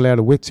you're not allowed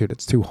a wetsuit.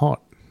 It's too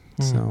hot.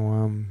 So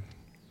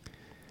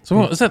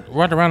what, is that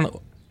right around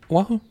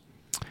Oahu?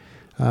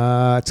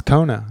 It's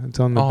Kona. It's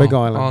on the Big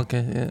Island. Oh,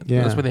 okay.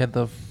 Yeah. That's where they had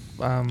the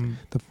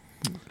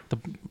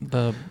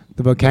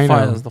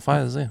volcano. The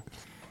fires there.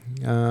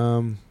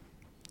 And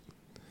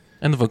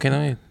the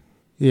volcano. Yeah.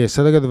 Yeah.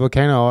 So they got the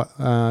volcano.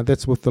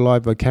 That's with the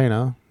live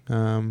volcano.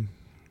 I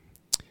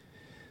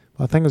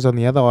think it was on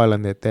the other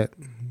island that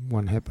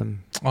one happened.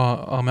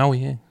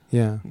 Maui.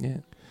 Yeah. Yeah.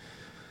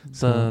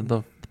 So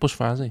the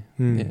bushfires.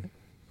 Yeah.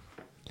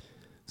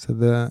 So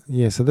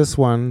this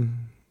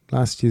one,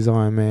 last year's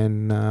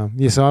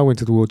Ironman, so I went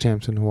to the World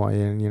Champs in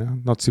Hawaii,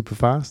 and, not super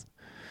fast.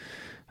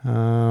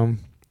 Part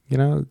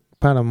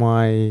of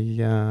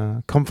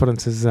my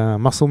confidence is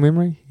muscle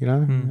memory,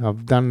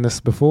 I've done this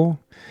before.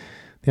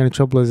 The only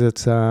trouble is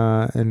it's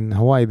in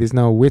Hawaii, there's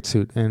no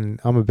wetsuit, and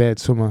I'm a bad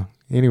swimmer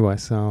anyway,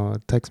 so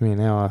it takes me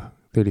an hour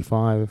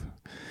 35,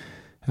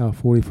 hour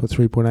 40 for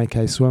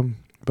 3.8k swim,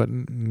 but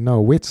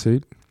no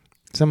wetsuit.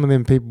 Some of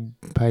them people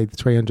paid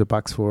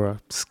 $300 for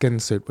a skin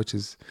suit, which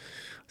is,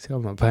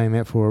 I'm not paying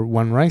that for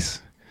one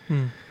race.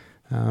 And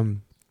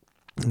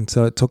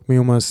so it took me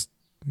over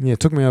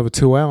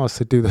 2 hours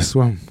to do the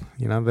swim.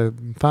 The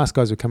fast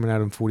guys were coming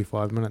out in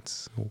 45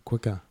 minutes or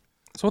quicker.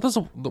 So what does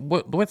the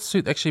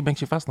wetsuit actually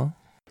makes you faster?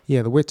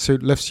 Yeah, the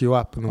wetsuit lifts you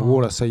up in the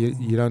water, so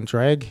you don't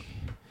drag.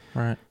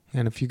 Right.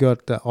 And if you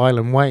got the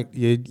island weight,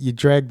 you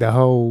drag the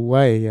whole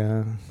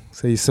way.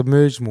 So you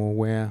submerge more,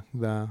 where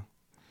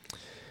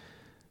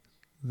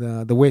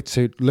the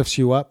wetsuit lifts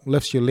you up,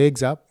 lifts your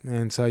legs up,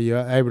 and so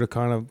you're able to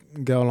kind of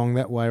go along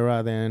that way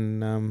rather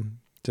than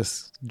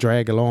just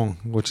drag along,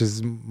 which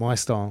is my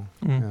style.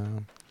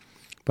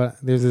 But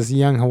there's this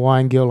young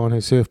Hawaiian girl on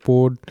her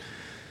surfboard.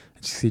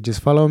 She said,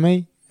 just follow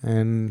me.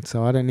 And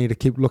so I don't need to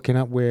keep looking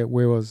up where I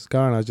was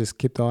going. I just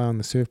kept the eye on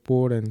the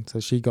surfboard, and so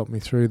she got me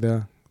through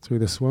the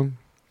swim.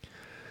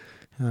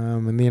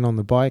 And then on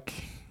the bike,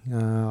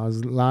 I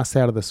was last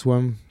out of the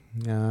swim.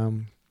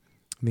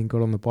 Then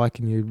got on the bike,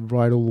 and you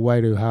ride all the way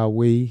to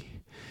Hawaii,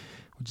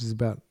 which is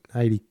about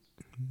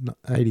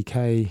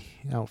 80k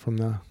out from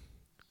the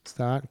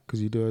start,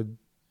 because you do a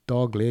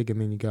dog leg and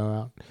then you go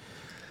out.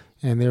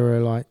 And there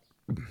were I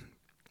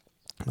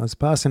was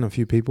passing a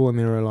few people, and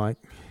there were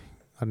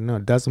a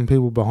dozen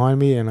people behind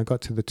me, and I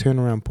got to the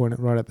turnaround point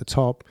right at the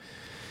top,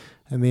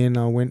 and then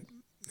I went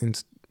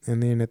and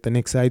then at the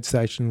next aid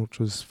station, which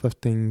was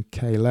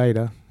 15k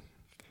later,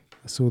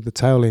 I saw the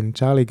tail end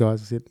Charlie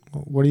guys. I said,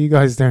 what are you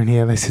guys doing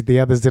here? They said the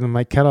others didn't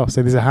make cut-off,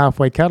 so there's a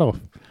halfway cut-off.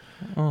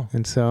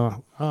 And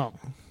so,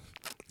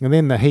 And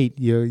then the heat,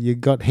 you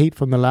got heat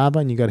from the lava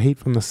and you got heat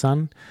from the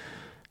sun.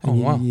 And Oh,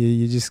 wow.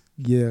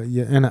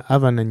 you're in an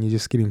oven and you're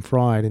just getting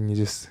fried, and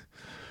you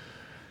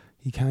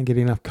can't get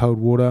enough cold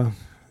water.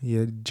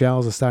 Your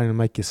gels are starting to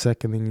make you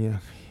sick, and then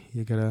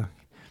you gotta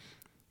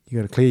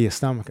clear your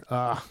stomach.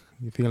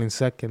 You're feeling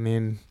sick, and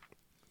then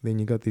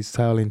you got these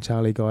tail end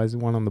Charlie guys,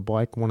 one on the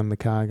bike, one in the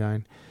car,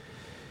 going,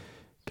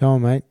 "Come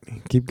on, mate,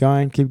 keep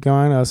going,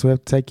 else we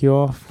have to take you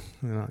off."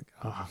 And I'm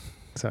like,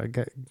 so I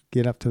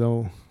get up to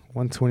the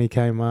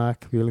 120k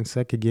mark, feeling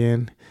sick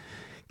again.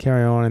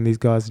 Carry on, and these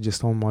guys are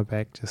just on my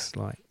back, just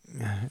like,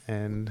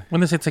 and When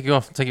they say take you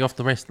off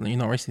the rest, you're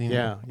not resting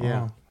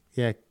anymore.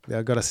 yeah.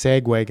 They've got a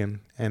sag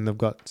wagon, and they've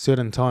got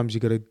certain times you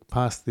got to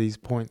pass these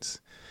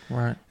points.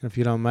 Right. And if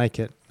you don't make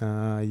it,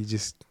 you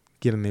just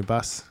get in their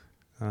bus.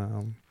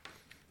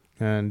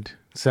 And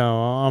so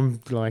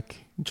I'm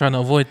like Trying to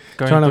avoid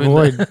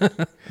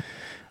and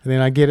then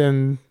I get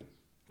in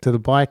to the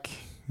bike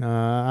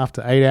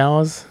after 8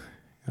 hours.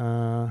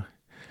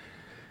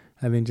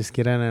 And then just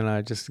get in, and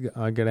I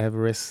got to have a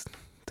rest.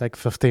 Take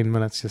 15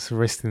 minutes just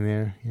resting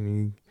there.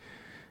 And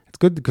it's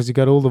good because you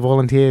got all the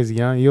volunteers,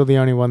 you're the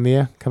only one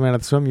there. Come out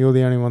of the swim, you're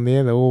the only one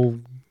there. They're all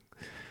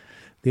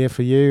there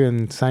for you,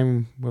 and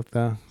same with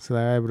so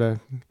they're able to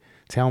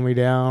towel me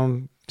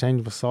down,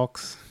 change my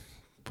socks,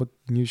 put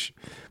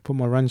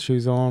my run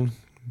shoes on,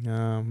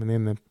 and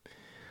then they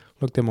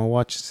looked at my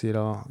watch, said,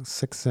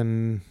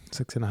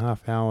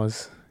 6.5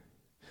 hours.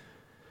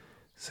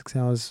 6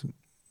 hours,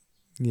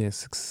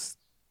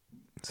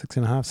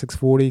 6.5,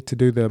 6:40 to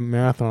do the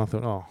marathon. I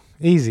thought,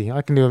 easy,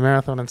 I can do a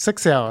marathon in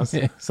 6 hours.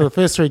 Yeah. So the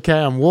first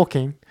 3K I'm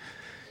walking,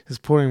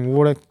 just pouring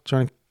water,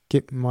 trying to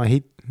get my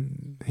heat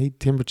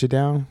temperature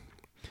down,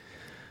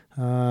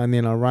 and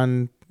then I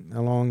run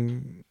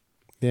along,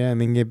 and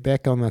then get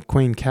back on the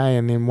Queen K.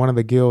 And then one of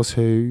the girls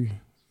the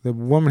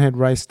woman had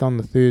raced on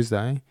the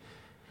Thursday,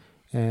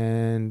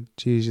 and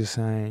she was just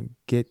saying,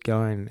 "Get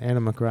going."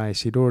 Anna McRae,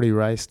 she'd already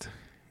raced,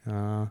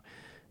 and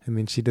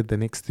then she did the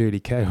next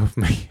 30K with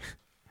me.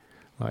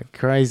 Like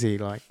crazy,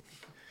 like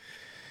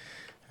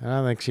I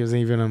don't think she was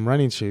even in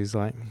running shoes.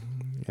 Like,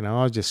 I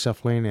was just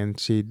shuffling, and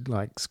she'd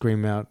like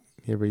scream out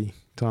every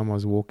time I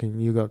was walking,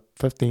 "You got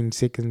 30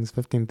 seconds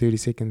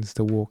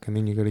to walk, and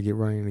then you got to get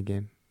running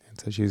again." And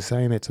so she was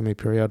saying that to me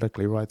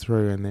periodically right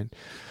through, and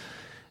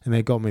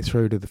they got me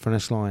through to the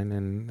finish line,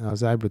 and I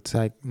was able to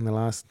take in the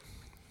last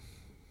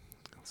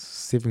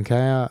 7K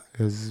out.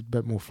 It was a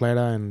bit more flatter,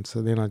 and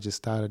so then I just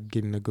started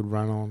getting a good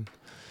run on.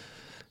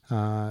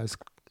 It's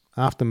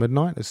after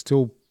midnight, it's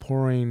still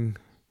pouring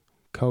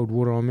cold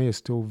water on me. It's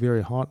still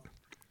very hot.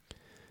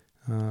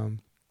 And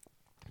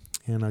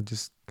I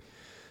just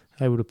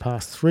able to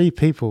pass 3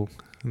 people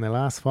in the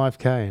last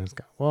 5K. And I was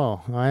going,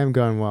 wow, I am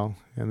going well.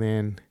 And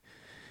then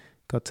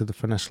got to the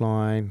finish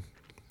line,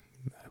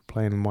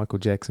 playing Michael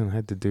Jackson,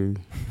 had to do.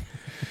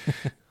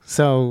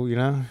 So,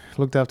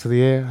 looked up to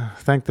the air,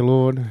 thanked the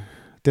Lord,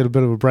 did a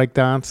bit of a break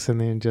dance, and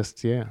then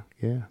just,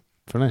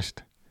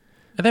 finished.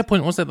 At that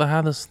point, was that the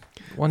hardest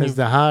one? That was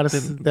the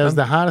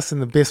hardest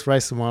and the best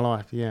race of my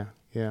life. Yeah.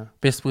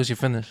 Best because you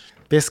finished.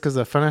 Best because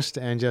I finished,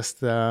 and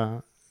just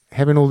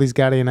having all these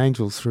guardian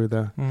angels through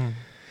the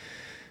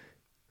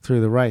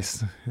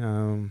race.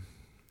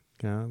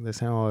 That's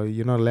how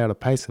you're not allowed to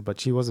pace her,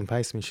 but she wasn't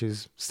pacing me. She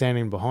was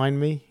standing behind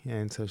me,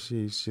 and so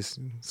she's just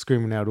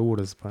screaming out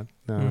orders. But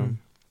I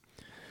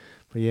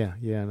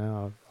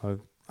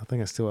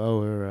think I still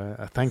owe her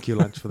a thank you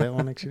lunch for that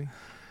one, actually.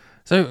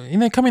 So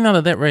coming out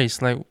of that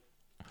race, like,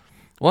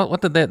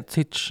 what did that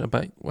teach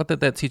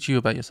you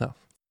about yourself?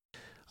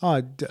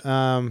 I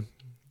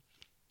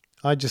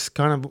just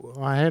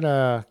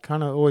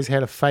always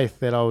had a faith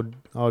that I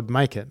would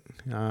make it.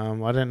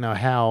 I didn't know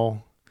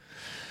how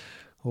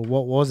or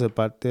what was it,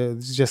 but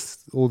there's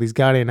just all these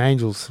guardian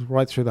angels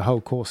right through the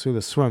whole course, through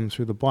the swim,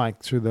 through the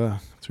bike, through the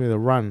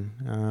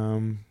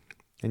run.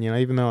 And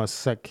even though I was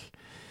sick,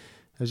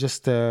 it was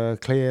just to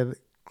clear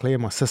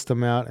my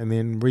system out and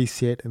then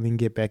reset and then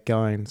get back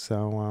going.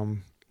 So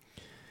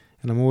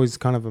and I'm always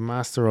kind of a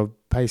master of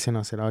pacing.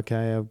 I said,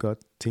 okay, I've got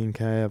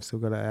 10K, I've still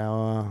got an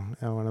hour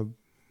and a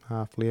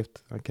half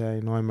left. Okay,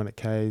 9-minute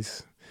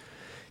Ks,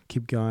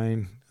 keep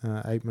going,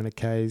 8-minute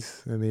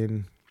Ks,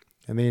 and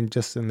then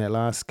just in that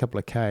last couple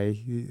of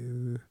K,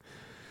 I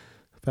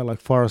felt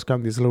like Forrest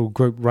Gump, this little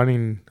group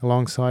running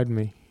alongside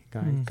me,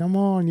 going, "Come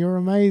on, you're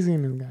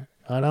amazing." And going,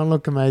 I don't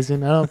look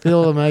amazing, I don't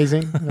feel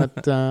amazing,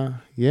 but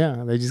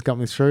they just got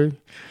me through.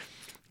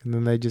 And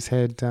then they just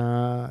had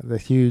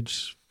the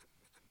huge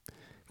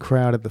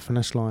crowd at the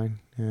finish line,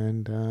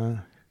 and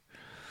that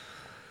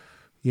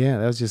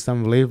was just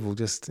unbelievable.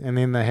 And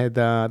then they had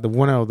the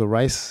winner of the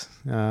race,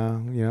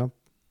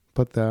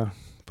 put the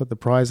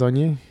prize on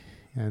you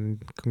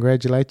and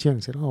congratulate you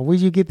and said, "Oh,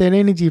 where'd you get that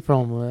energy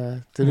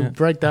from to do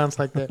break dance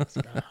like that?"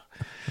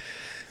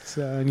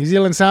 So New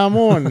Zealand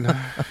Samoan,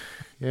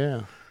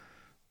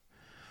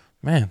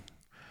 Man,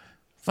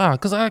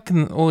 because I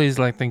can always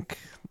think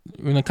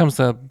when it comes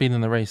to being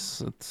in the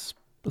race, it's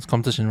it's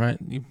competition, right?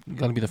 You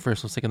got to be the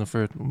first or second or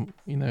third.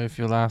 You know, if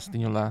you're last,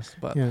 then you're last.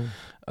 But Yeah.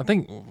 I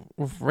think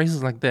with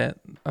races like that,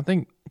 I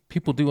think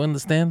people do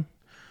understand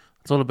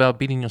it's all about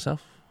beating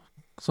yourself,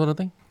 sort of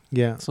thing.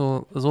 Yeah.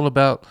 So it's all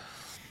about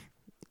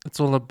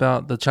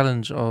the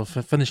challenge of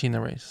finishing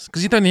the race,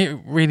 because you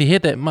don't really hear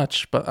that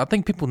much. But I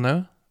think people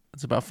know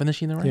it's about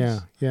finishing the race. Yeah.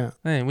 Yeah.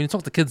 Hey, when you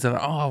talk to kids, they're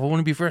like, "Oh, I want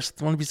to be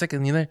first, I want to be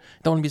second." You know,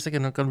 don't want to be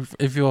second.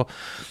 If you're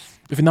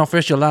not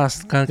first, you're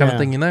last, kind of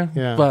thing. You know.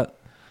 Yeah. But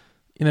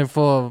you know,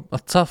 for a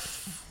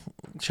tough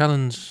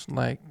challenge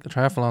like a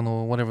triathlon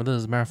or whatever it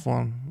is,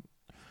 marathon,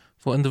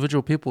 for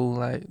individual people,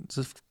 like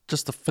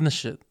just to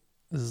finish it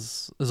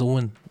is a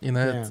win. You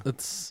know, Yeah.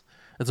 it's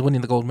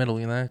winning the gold medal.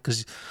 You know,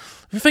 because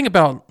if you think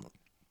about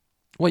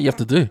what you have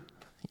to do,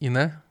 you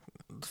know,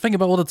 think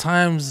about all the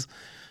times,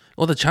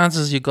 all the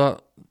chances you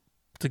got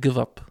to give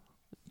up.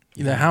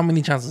 You know, how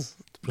many chances?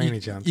 Plenty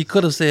chances. You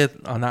could have said,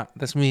 "Oh, nah,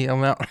 that's me,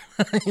 I'm out."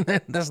 You know,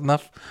 that's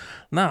enough.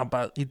 Nah,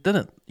 but you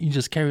didn't. You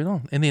just carried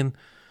on, and then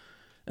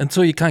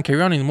until you can't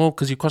carry on anymore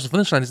because you crossed the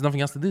finish line, there's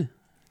nothing else to do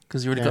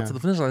because you already got to the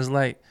finish line. It's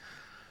like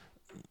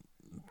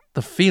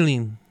the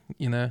feeling,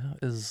 you know,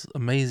 is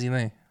amazing,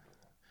 eh?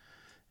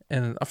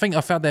 And I think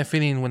I felt that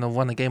feeling when I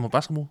won a game of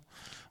basketball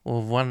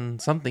or won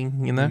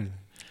something, you know.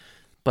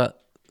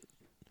 But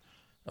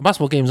a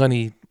basketball game is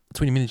only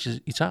 20 minutes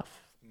each half.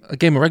 A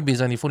game of rugby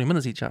is only 40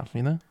 minutes each half,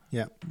 you know.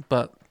 Yeah.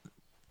 But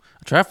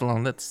a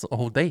triathlon, that's a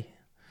whole day.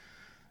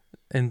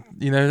 And,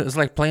 you know, it's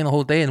like playing a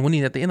whole day and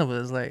winning at the end of it.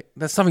 It's like,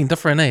 that's something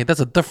different, eh? That's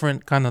a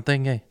different kind of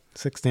thing, eh?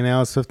 16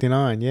 hours,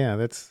 59. Yeah,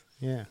 that's,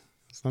 yeah.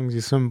 As long as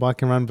you swim,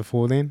 bike, and run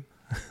before then.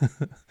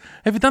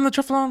 Have you done the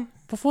triathlon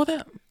before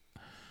that?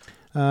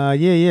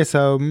 Yeah.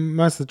 So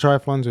most of the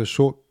triathlons are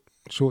short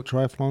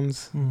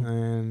triathlons.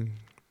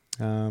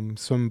 And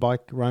swim,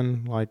 bike,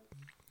 run, like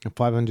a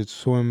 500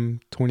 swim,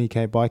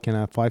 20K bike, and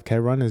a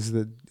 5K run is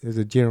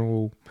a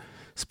general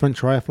sprint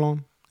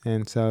triathlon.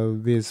 And so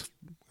there's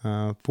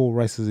 4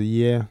 races a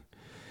year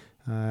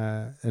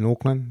in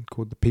Auckland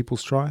called the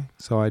People's Tri.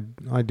 So I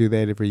do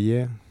that every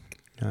year.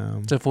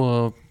 So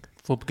for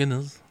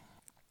beginners?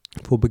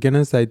 For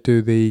beginners, they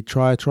do the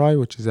Tri,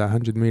 which is a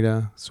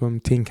 100-meter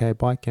swim, 10K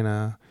bike, and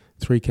a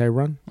 3K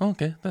run. Oh,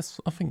 okay,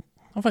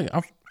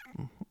 I'm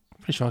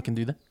pretty sure I can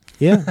do that.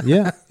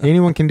 Yeah.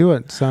 Anyone can do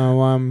it.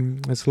 So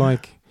it's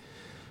like,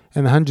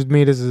 and the 100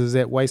 meters is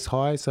at waist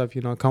high. So if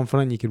you're not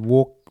confident, you could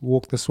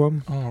walk the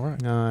swim. Oh,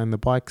 right. And the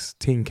bike's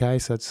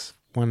 10K, so it's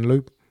one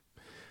loop.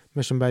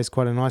 Mission Bay is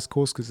quite a nice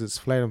course because it's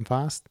flat and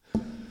fast.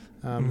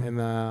 And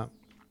the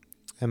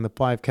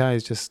 5K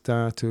is just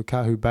to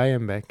Kahu Bay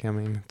and back. I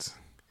mean, it's.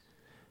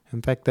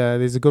 In fact,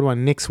 there's a good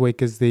one next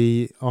week is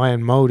the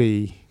Iron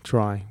Māori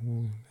Tri,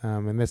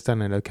 and that's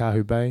done at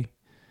Okahu Bay.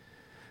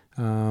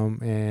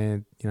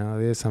 And you know,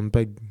 there's some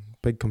big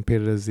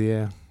competitors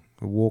there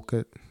who walk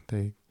it.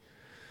 There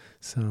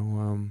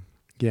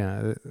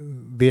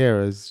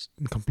is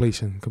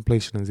completion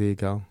is their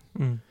goal.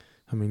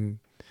 I mean,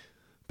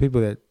 people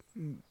that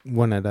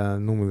win it are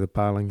normally the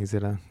Palangas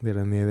that are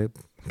in there that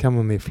come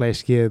on their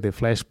flash gear, their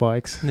flash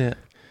bikes. Yeah.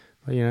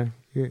 But you know,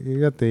 you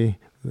got the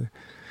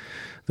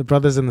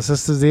brothers and the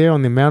sisters there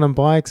on their mountain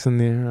bikes and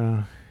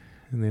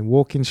their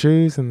walking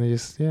shoes, and they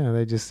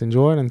just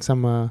enjoy it. And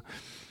some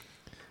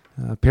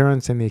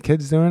parents and their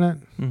kids doing it,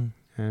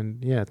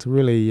 and yeah, it's a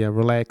really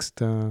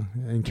relaxed,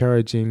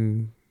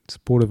 encouraging,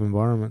 supportive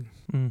environment.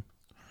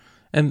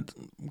 And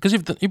because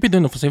you've been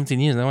doing it for 17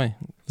 years now, eh?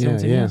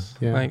 17 years.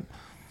 Yeah. Like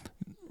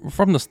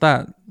from the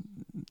start,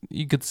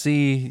 you could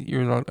see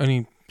you're like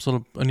only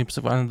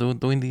Pacific Island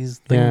doing these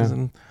things. Yeah.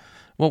 And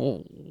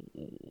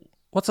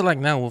what's it like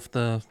now with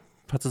the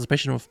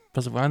participation of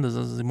Pacific Islanders?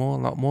 Is there a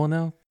lot more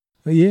now?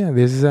 Yeah,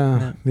 there's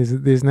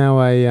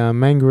now a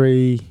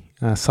Mangere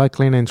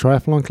cycling and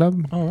triathlon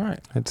club. Oh,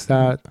 right.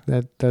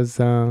 That does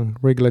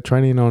regular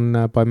training on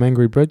by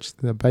Mangere Bridge.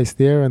 They're based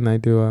there, and they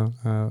do a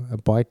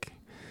bike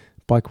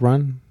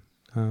run.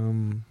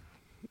 And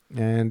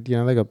you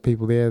know, they got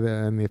people there that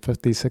are in their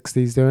 50s,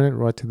 60s doing it,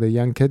 right to the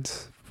young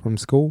kids from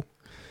school.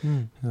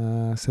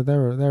 So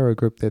they're a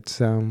group that's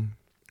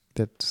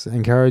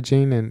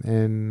encouraging and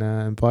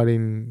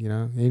inviting, you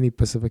know, any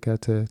Pacifica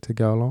to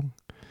go along.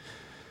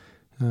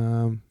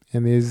 And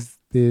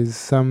there's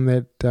some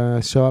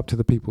that show up to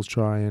the People's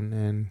Tri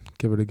and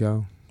give it a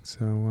go.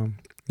 So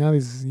now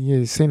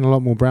you've seen a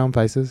lot more brown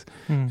faces,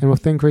 and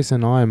with the increase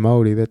in Iron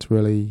Māori, that's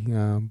really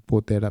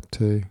brought that up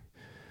to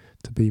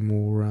be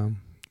more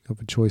of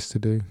a choice to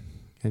do,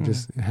 and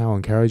just how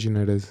encouraging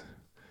it is.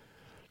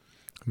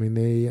 I mean,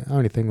 the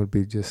only thing would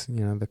be just,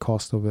 you know, the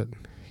cost of it,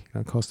 you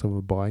know, cost of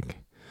a bike.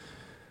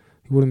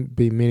 There wouldn't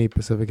be many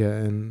Pacifica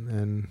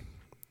in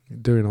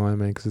doing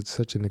Ironman because it's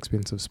such an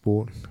expensive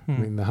sport. I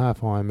mean, the half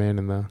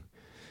Ironman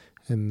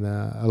and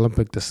the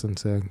Olympic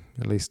distance are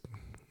at least,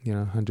 you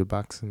know,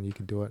 $100 and you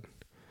could do it.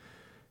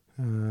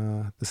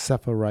 The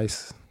Safa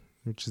race,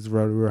 which is the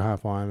Rotorua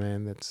half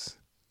Ironman, that's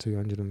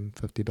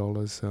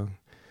 $250. So I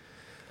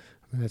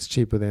mean, that's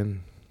cheaper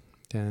than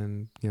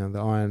you know,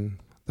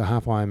 the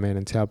half Ironman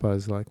in Taupo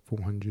is like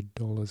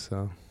 $400.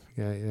 So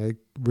yeah,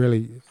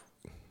 really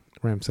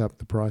ramps up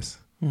the price.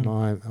 Mm.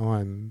 And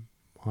I'm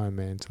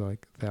Ironman to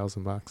like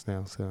 $1,000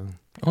 now, so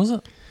Was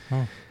it?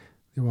 Oh.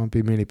 there won't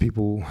be many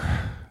people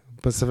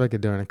Pacific are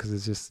doing it because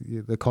it's just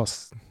the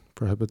cost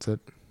prohibits it.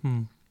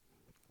 Mm.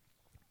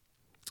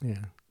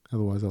 Yeah.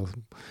 Otherwise, I'll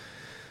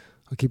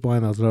keep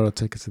buying those lotto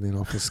tickets and then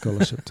offer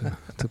scholarship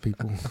to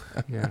people.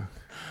 Yeah.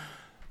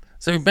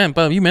 So, Ben,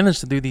 but you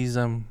managed to do these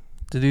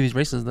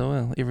races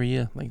though every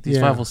year, like these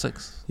 5 or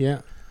 6.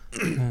 Yeah.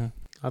 Yeah.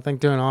 I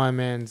think doing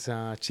Ironman's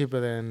cheaper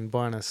than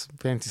buying a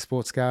fancy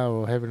sports car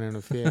or having an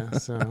affair.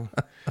 So,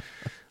 I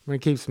mean,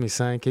 it keeps me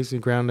sane, keeps me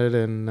grounded,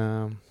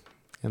 and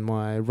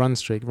my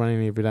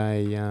running every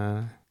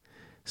day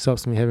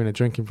stops me having a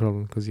drinking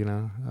problem because, you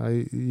know,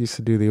 I used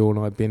to do the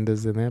all-night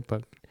benders and that,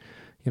 but,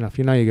 you know, if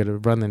you know you got to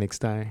run the next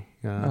day.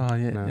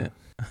 Yeah.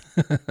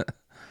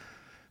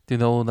 Do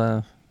the old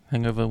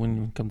hangover when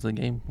you come to the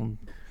game on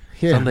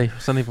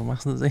Sunday for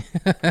Masters, eh?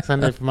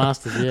 Sunday for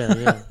Masters,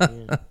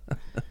 yeah.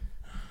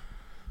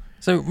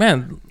 So,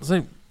 man,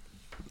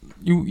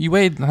 you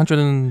weighed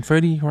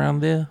 130 around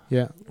there.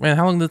 Yeah. Man,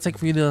 how long did it take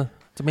for you to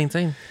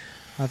maintain?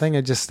 I think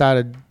it just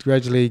started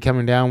gradually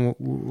coming down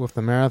with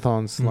the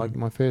marathons. Mm. Like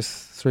my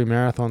first 3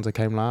 marathons, I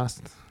came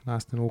last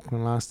in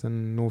Auckland, last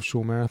in North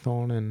Shore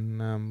Marathon,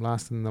 and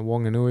last in the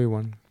Wanganui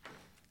one.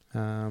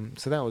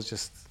 So that was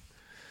just,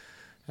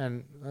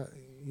 and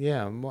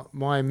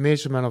my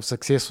measurement of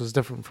success was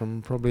different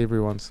from probably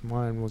everyone's.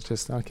 Mine was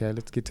just, okay,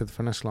 let's get to the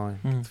finish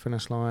line. Mm. The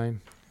finish line,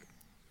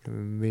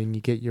 and then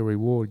you get your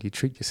reward. You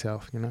treat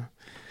yourself, you know.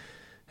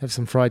 Have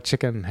some fried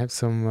chicken, have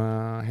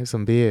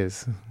some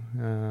beers.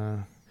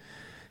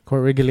 Quite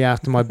regularly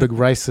after my big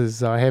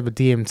races, I have a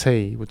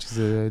DMT, which is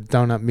a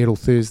Donut Medal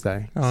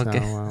Thursday. Oh, okay.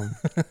 So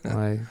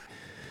my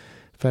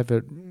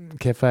favourite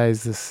cafe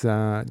is this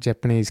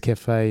Japanese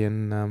cafe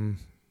in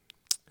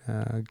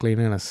Glen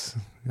Innes.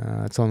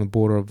 It's on the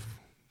border of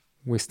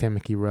West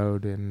Tamaki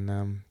Road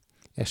and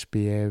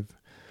Ashby Ave,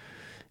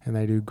 and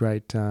they do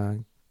great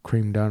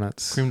cream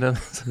donuts.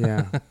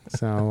 Yeah.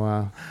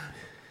 So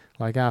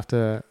like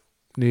after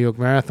New York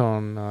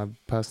Marathon, I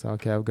posted,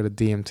 okay, I've got a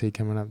DMT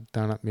coming up,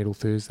 Donut Medal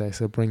Thursday,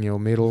 so bring your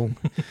medal.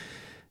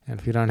 And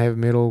if you don't have a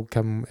medal,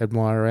 come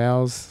admire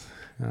ours.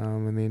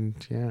 And then,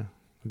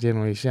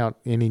 generally shout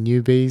any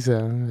newbies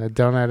a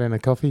donut and a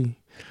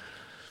coffee.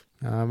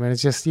 And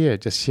it's just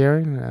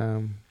sharing.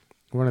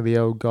 One of the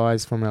old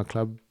guys from our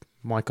club,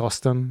 Mike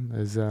Austin,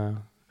 is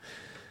a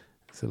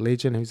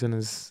legend who's in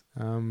his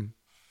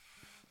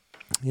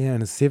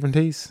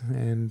 70s,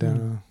 and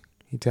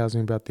he tells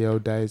me about the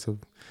old days of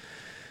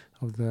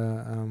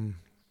the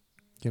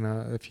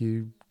if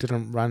you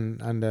didn't run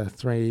under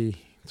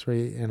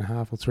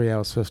 3.5 or 3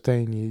 hours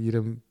 15, you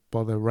didn't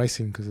bother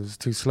racing because it was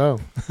too slow.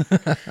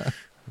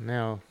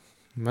 Now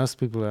most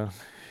people are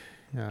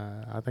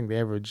I think the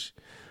average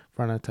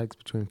runner takes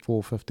between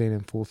 4:15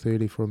 and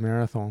 4:30 for a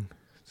marathon.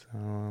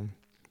 So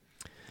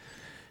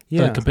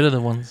The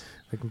competitive ones,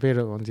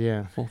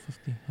 yeah. 4:50.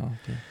 Oh,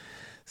 okay.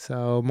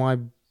 So my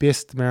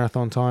best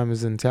marathon time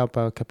is in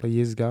Taupo a couple of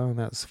years ago, and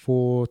that's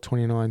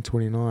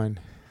 4:29:29.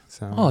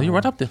 So you're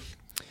right up there.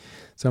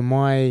 So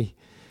my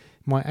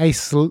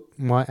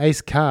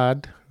ace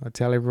card, I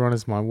tell everyone,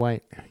 is my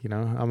weight. You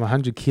know, I'm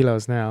 100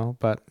 kilos now,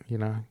 but you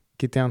know,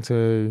 get down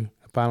to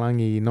a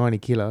Balangi 90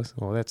 kilos.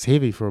 Well, that's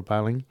heavy for a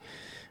Balangi.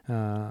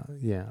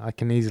 I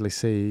can easily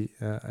see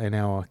an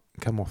hour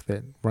come off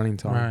that running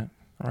time.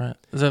 Right.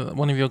 Is that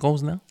one of your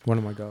goals now? One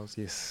of my goals,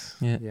 yes.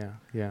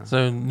 Yeah.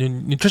 So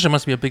nutrition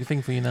must be a big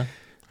thing for you now.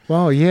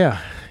 Well, yeah.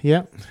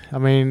 I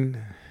mean,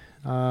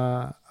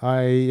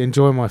 I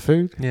enjoy my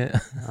food. Yeah.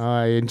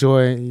 I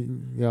enjoy,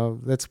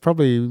 that's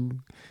probably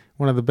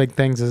one of the big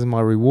things is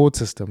my reward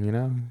system, you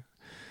know.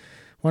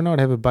 Why not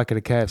have a bucket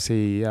of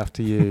KFC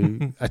after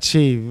you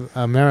achieve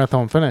a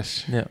marathon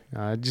finish? Yeah.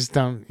 Just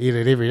don't eat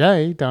it every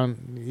day.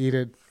 Don't eat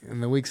it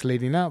in the weeks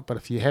leading up. But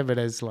if you have it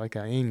as like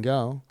an end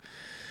goal,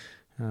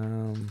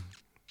 and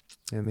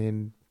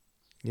then,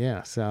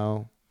 the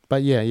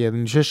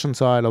nutrition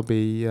side, I'll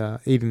be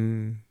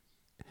eating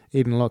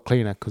a lot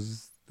cleaner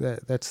because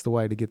that's the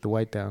way to get the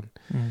weight down.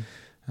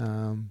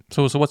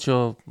 So what's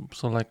your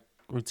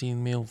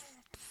routine meal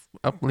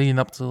leading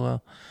up to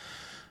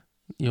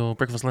your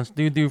breakfast, lunch?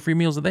 Do you do 3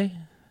 meals a day,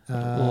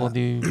 or do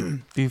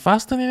you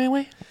fast in any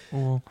way?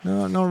 Or?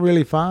 No, not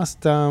really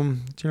fast.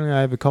 Generally,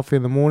 I have a coffee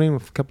in the morning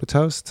with a cup of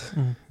toast,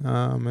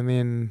 and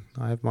then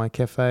I have my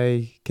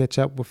cafe catch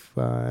up with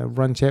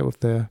run chat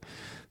with the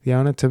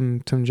owner.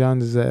 Tim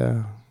Jones is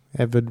a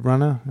avid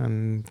runner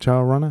and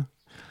trail runner.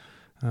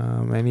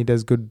 And he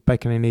does good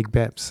bacon and egg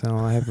baps. So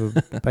I have a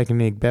bacon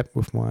and egg bap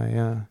with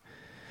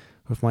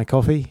my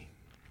coffee.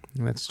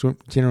 And that's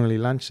generally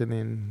lunch, and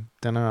then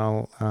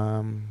dinner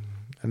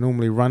I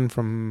normally run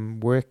from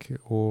work,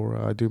 or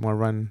I do my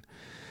run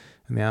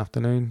in the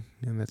afternoon,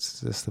 and that's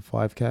just the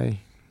 5K.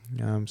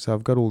 So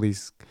I've got all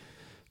these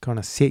kind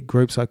of set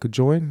groups I could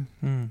join.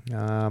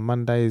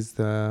 Monday is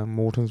the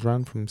Morton's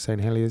run from St.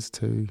 Heliers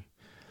to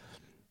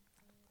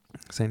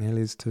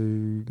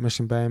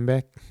Mission Bay and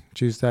back.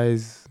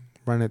 Tuesdays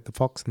run at the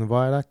Fox and the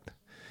Viaduct,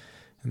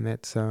 and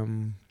that's a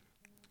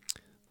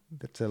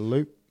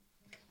loop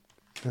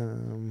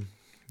And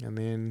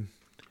then,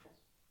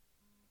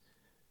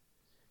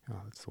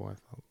 that's the way I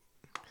thought.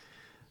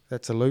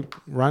 That's a loop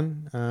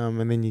run,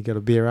 and then you got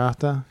a beer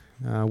after.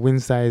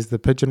 Wednesday is the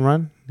pigeon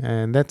run,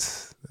 and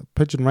that's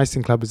Pigeon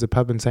Racing Club is a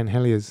pub in St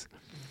Heliers,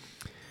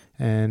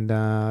 and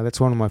that's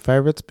one of my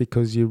favourites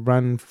because you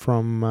run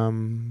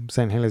from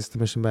St Heliers to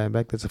Mission Bay and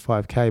back. That's a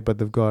 5k, but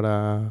they've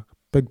got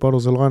big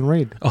bottles of Lion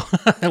Red. Oh,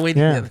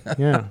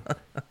 yeah.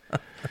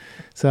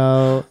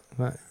 So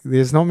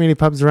there's not many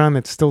pubs around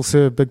that still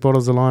serve big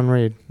bottles of Lion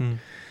Red.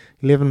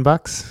 $11,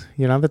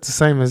 that's the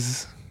same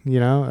as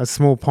a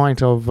small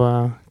pint of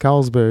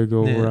Carlsberg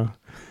or.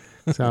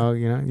 So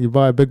you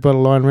buy a big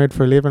bottle of Lion Red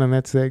for 11, and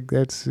that's a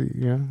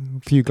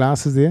few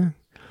glasses there.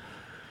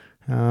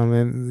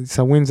 And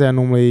so Wednesday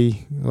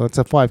normally, it's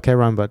a 5k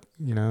run, but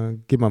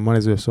get my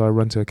money's worth. So I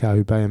run to a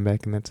Kahu Bay and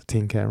back, and that's a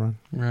 10k run.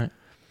 Right.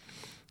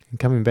 And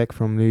coming back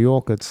from New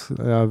York,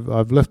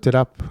 I've lifted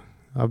up.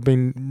 I've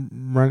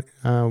been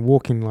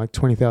walking like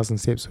 20,000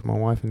 steps with my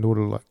wife and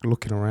daughter, like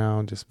looking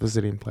around, just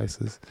visiting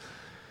places.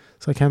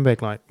 So I came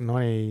back like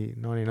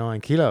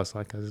 99 kilos.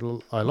 Like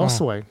I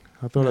lost weight.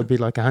 I thought I'd be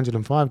like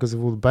 105 because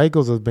of all the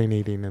bagels I've been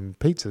eating and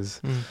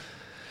pizzas.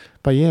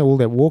 But yeah, all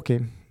that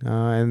walking.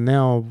 And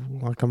now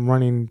like I'm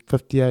running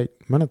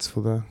 58 minutes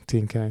for the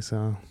 10K.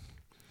 So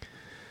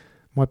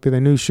might be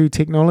the new shoe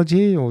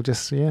technology or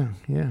just, yeah.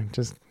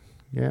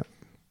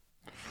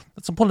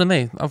 It's important,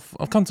 eh?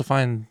 I've come to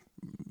find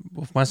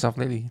with myself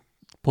lately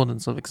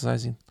importance of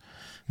exercising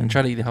and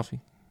try to eat healthy.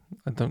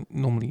 I don't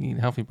normally eat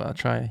healthy, but I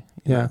try.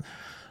 You know?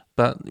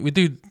 But we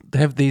do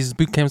have these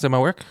boot camps at my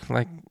work.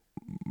 Like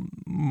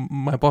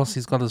my boss,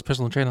 he's got his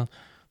personal trainer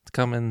to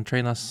come and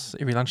train us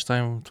every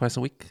lunchtime, twice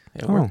a week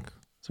at work.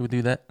 So we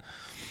do that.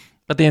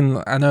 But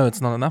then I know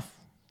it's not enough.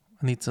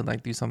 I need to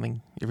like do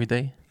something every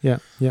day. Yeah.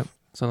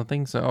 Sort of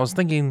thing. So I was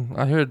thinking,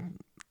 I heard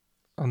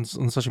on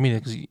social media,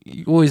 because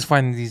you always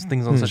find these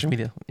things on social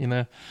media,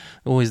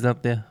 always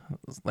out there.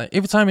 It's like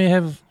every time you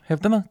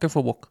have dinner, go for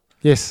a walk.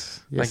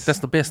 Yes. Like that's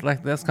the best.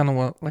 Like that's kind of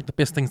what like the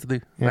best things to do.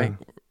 Yeah. Like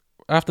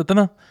after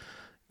dinner,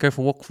 go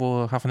for a walk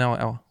for half an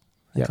hour,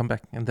 and come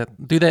back, and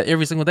do that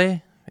every single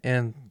day,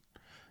 and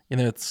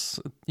it's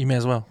you may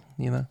as well,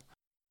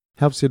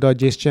 helps your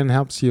digestion,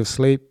 helps your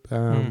sleep.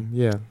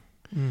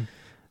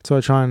 So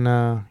I try and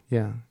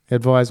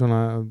advise when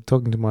I'm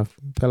talking to my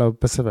fellow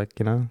Pacific,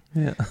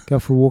 go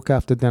for a walk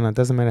after dinner. It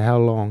doesn't matter how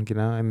long,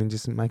 and then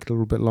just make it a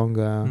little bit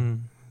longer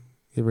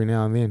every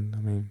now and then.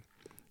 I mean,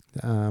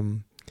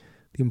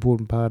 the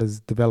important part is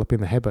developing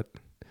the habit.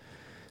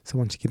 So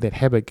once you get that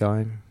habit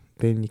going,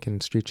 then you can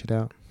stretch it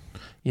out.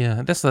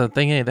 Yeah, that's the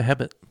thing, the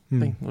habit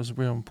thing was a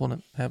real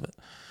important habit.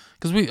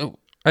 Because we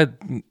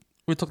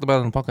talked about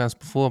it on the podcast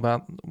before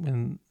about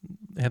when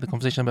we had the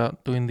conversation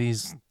about doing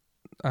these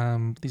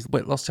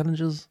weight loss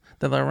challenges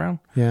that are around.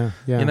 Yeah.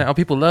 Our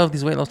people love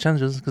these weight loss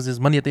challenges because there's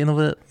money at the end of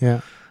it.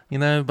 Yeah.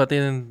 But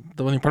then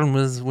the only problem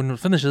is when it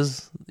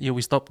finishes,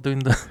 we stop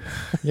doing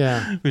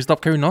we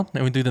stop carrying on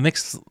and we do the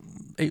next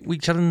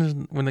 8-week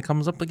challenge when it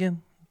comes up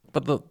again.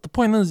 But the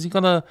point is, you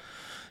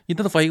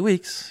did it for 8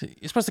 weeks.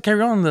 You're supposed to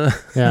carry on. The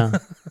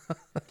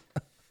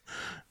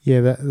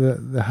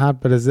hard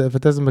bit is if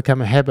it doesn't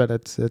become a habit,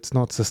 it's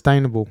not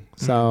sustainable.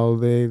 So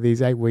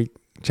these 8-week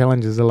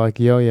challenges are like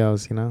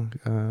yo-yos,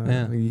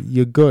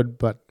 You're good,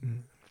 but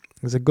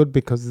is it good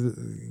because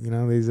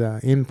there's an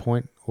end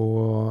point,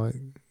 or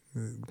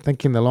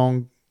thinking the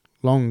long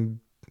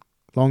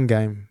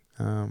game,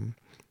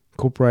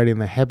 incorporating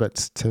the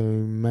habits to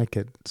make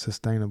it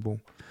sustainable.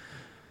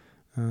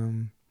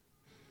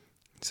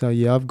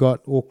 I've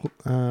got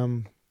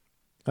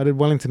I did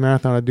Wellington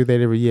Marathon. I do that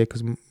every year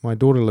because my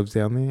daughter lives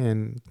down there,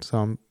 and so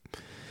I'm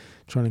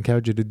trying to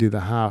encourage her to do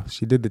the half.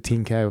 She did the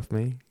 10K with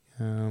me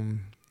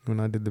when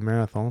I did the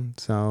marathon.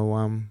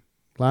 So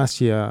last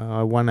year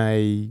I won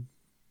a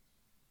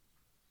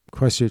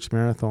Christchurch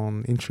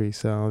Marathon entry,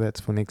 so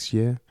that's for next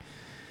year.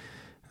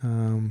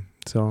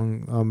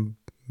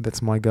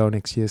 That's my goal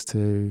next year, is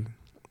to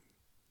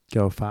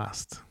go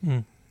fast.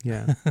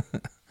 Yeah.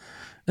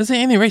 Is there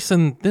any race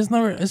in New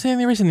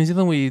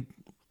Zealand where you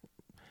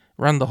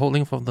run the whole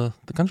length of the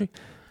country?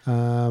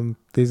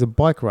 There's a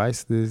bike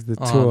race. There's the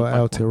Tour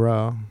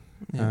Aotearoa.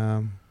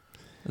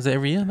 Is that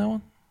every year, that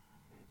one?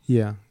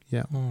 Yeah.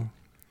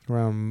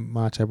 Around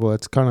March, April.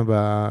 It's kind of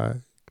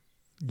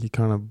you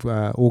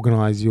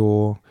organise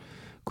your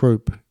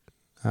group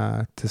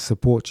to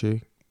support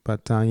you.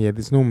 But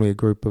there's normally a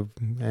group of,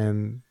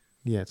 and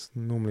it's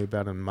normally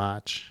about in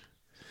March.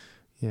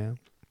 Yeah.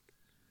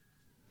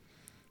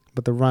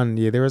 But the run,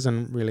 there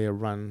isn't really a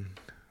run.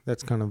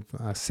 That's kind of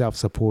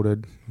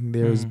self-supported.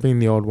 There's been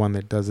the odd one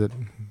that does it,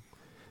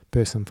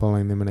 person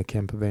following them in a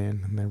camper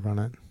van, and they run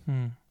it.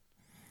 I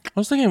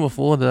was thinking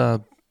before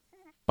the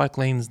bike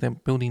lanes they're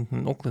building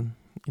in Auckland,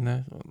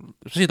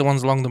 especially the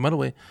ones along the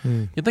motorway.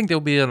 You think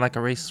there'll be a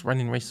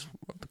running race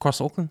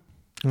across Auckland?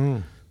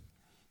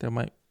 They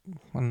might,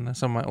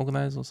 some might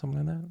organise or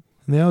something like that.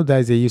 In the old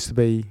days, there used to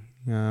be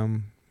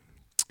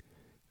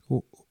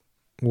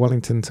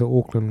Wellington to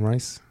Auckland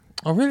race.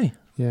 Oh, really?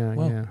 Yeah,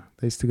 wow. yeah.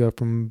 They used to go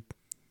from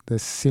the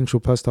Central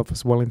Post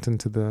Office, Wellington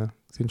to the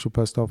Central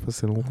Post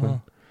Office in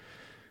Auckland.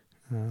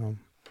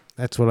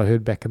 That's what I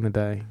heard back in the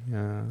day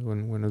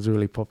when it was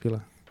really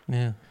popular.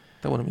 Yeah,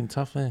 that would have been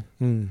tough, eh?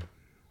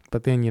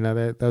 But then,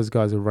 those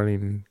guys are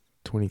running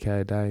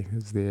 20k a day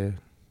is their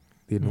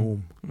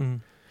norm.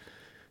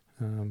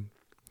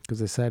 Because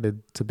they say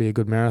to be a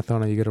good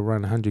marathoner, you got to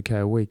run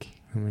 100k a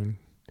week. I mean,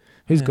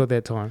 who's got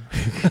that time?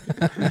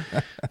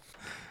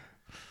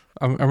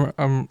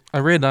 I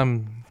read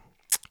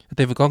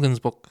David Goggins'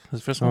 book,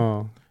 his first one.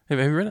 Oh, Have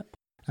you read it?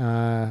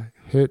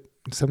 hurt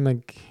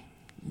something.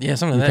 Yeah,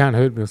 something You like that. can't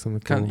hurt me or something.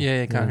 Can't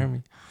hurt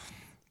me.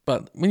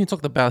 But when you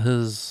talked about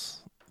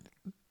there's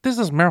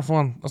this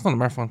marathon. It's not a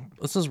marathon.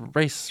 It's this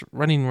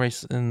running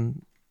race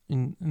in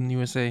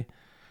USA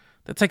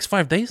that takes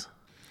 5 days.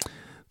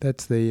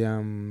 That's the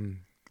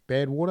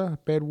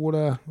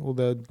Badwater, or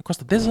the Across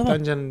the desert.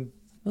 Dungeon.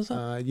 Is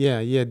it?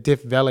 Yeah,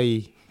 Death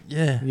Valley.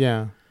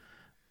 Yeah.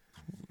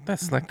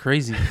 That's like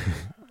crazy.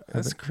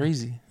 That's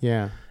crazy.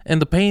 Yeah.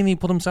 And the pain he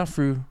put himself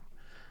through,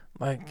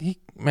 like he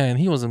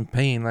was in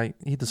pain. Like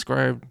he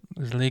described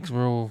his legs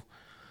were all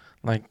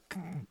like,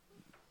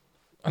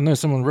 I know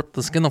someone ripped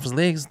the skin off his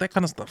legs, that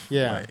kind of stuff.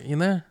 Yeah. Like,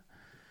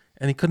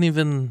 and he couldn't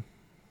even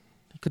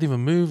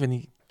move, and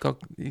he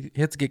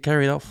had to get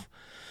carried off.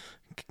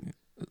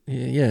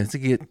 Yeah, to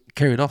get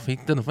carried off, he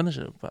didn't finish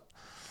it. But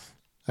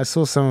I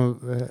saw some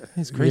of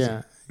he's crazy.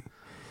 Yeah.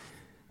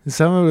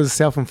 Some of it was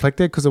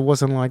self-inflicted because it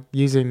wasn't like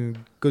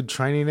using good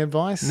training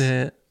advice.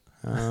 Yeah.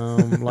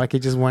 Like he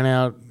just went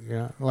out,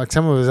 like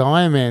some of his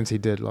Ironmans he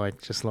did, not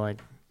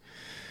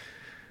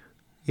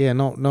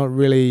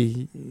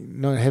really,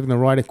 not having the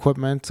right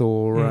equipment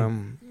or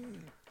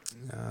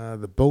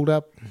the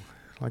build-up.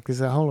 Like there's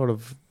a whole lot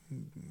of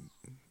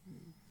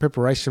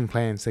preparation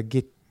plans to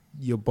get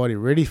your body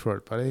ready for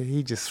it, but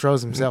he just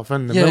throws himself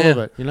in the middle of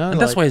it,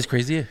 And that's why he's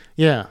crazy.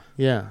 Yeah.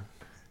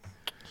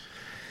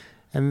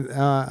 And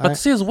but to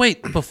see his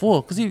weight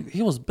before, because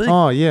he was big.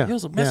 Oh yeah, he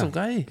was a massive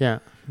guy. Yeah,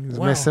 he was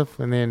massive,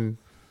 and then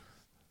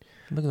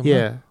look at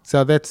him.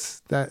 So that's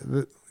that.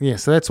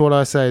 So that's what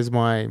I say is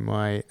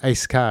my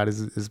ace card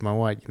is my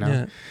weight.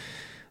 Yeah.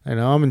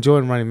 I'm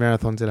enjoying running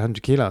marathons at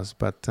 100 kilos,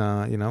 but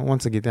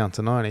once I get down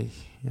to 90,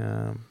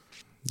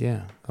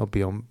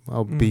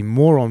 I'll be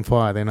more on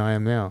fire than I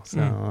am now.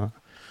 So,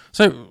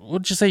 so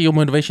would you say your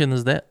motivation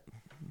is that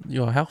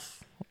your health?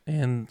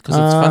 And because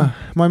it's fun?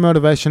 My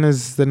motivation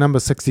is the number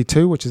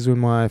 62, which is when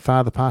my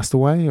father passed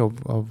away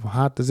of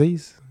heart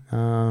disease.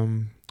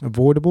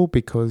 Avoidable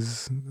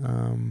because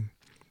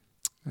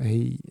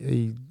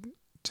he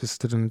just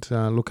didn't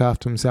look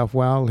after himself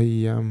well.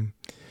 He in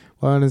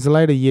his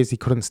later years he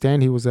couldn't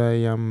stand. He was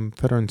a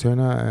fitter and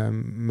turner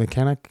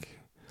mechanic,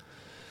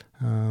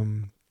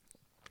 and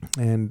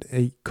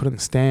he couldn't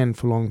stand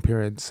for long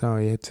periods. So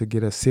he had to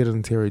get a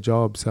sedentary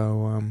job.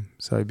 So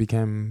he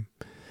became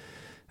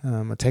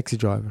a taxi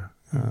driver,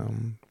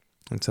 and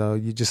so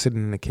you're just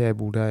sitting in a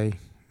cab all day,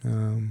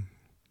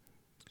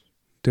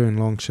 doing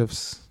long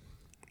shifts.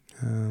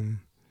 I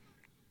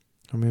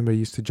remember he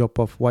used to drop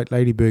off white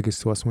lady burgers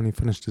to us when he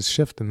finished his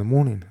shift in the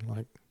morning.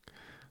 Like,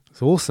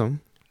 it's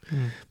awesome,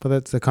 but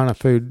that's the kind of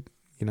food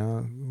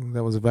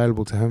that was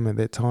available to him at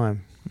that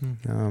time.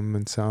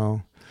 And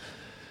so,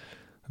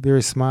 a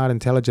very smart,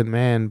 intelligent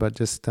man, but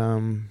just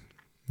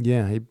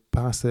he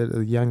passed at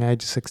a young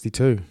age of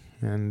 62.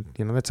 And,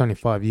 that's only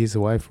 5 years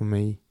away from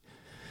me.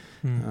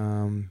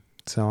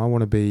 So I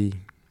want to be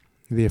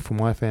there for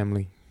my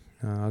family.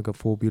 I've got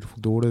 4 beautiful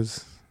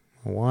daughters,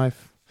 my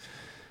wife,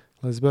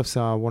 Elizabeth,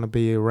 so I want to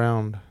be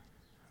around.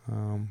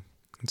 And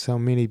so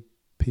many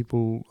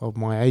people of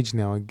my age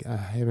now are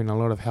having a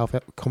lot of health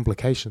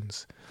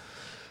complications.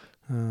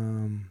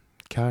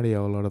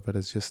 Cardio, a lot of it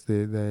is just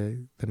they're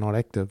not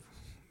active.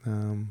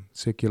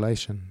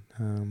 Circulation.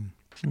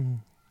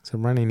 So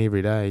running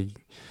every day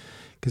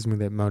gives me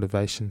that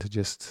motivation to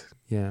just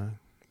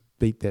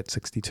beat that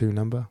 62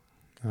 number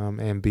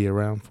and be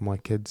around for my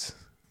kids,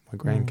 my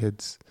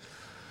grandkids.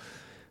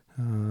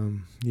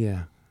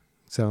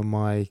 So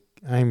my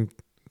aim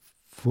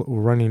for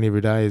running every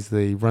day is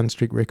the run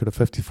streak record of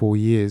 54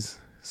 years.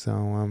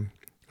 So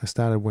I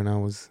started when I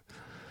was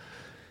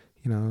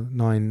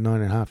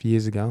 9.5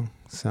 years ago.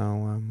 So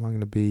I'm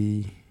going to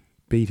be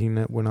beating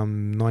it when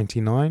I'm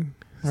 99.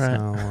 Right.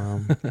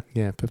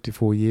 So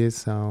 54 years.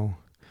 So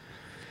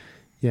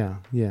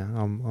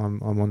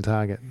I'm on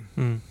target.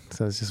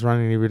 So it's just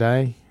running every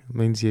day. It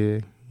means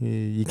you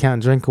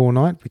can't drink all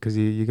night because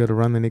you got to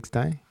run the next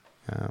day.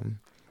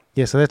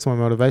 So that's my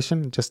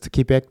motivation, just to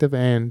keep active.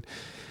 And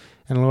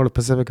a lot of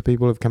Pacifica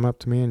people have come up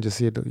to me and just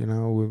said,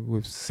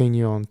 we've seen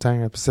you on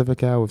Tanga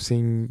Pacifica. We've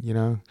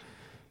seen,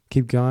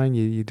 keep going.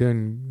 You're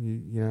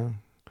doing,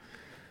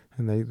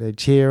 and they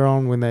cheer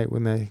on when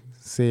they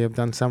see I've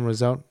done some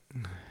result.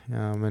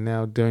 And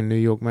now doing New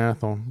York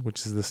Marathon,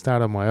 which is the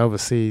start of my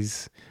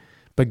overseas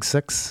Big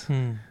Six.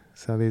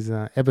 So there's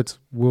Abbott's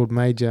World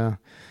Major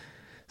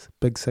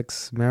Big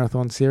Six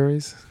Marathon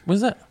Series.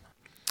 What's that?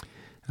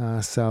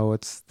 So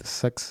it's the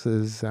 6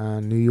 is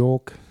New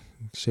York,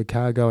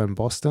 Chicago, and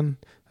Boston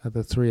are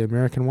the 3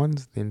 American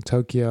ones. Then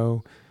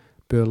Tokyo,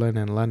 Berlin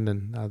and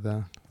London are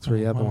the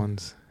three other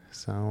ones.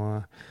 So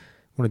I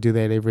want to do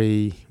that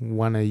every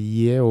one a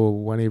year or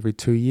one every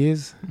 2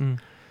 years. And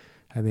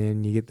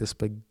then you get this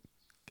big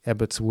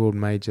Abbott's World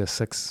Major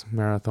 6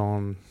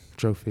 marathon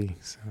trophy.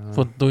 So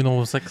For doing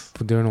all 6?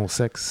 For doing all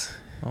 6.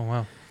 Oh,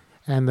 wow.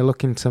 And they're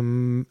looking to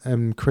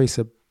increase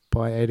it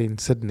by adding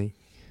Sydney.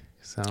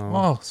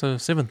 So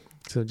 7.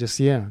 So just,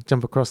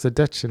 jump across the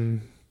ditch.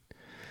 And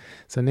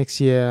so next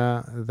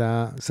year,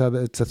 it's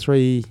a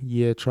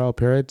 3-year trial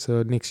period.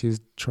 So next year's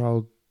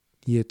trial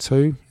year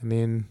 2. And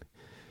then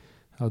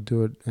I'll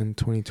do it in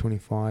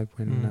 2025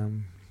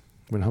 when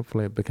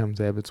hopefully it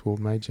becomes Abbott's World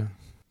Major.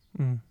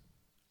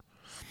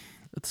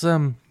 It's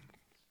good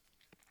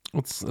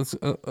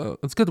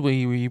where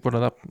you brought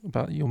it up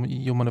about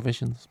your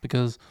motivations,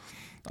 because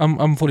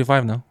I'm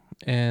 45 now,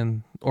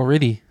 and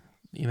already,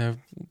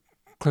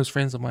 close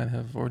friends of mine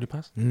have already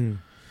passed.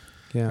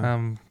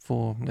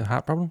 For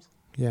heart problems.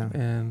 Yeah.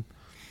 And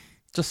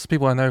just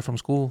people I know from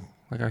school,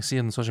 like I see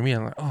on social media,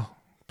 I'm like, oh,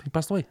 he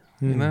passed away.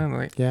 It's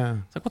like,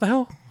 what the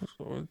hell?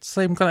 It's the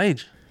same kind of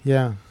age.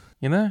 Yeah.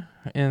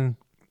 And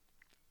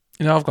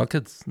I've got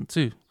kids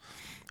too,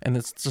 and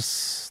it's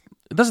just,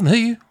 it doesn't hit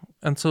you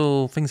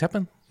until things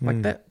happen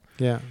like that.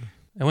 Yeah.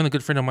 And when a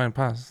good friend of mine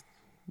passed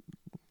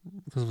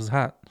because of his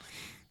heart,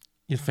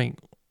 you think,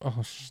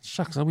 oh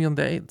shucks, are we on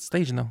that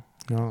stage now?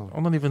 No.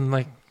 I'm not even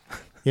like,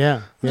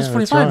 I'm just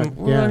 45. Right.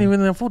 We're not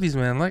even in our 40s,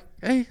 man. Like,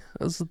 hey,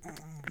 this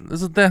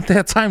is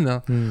that time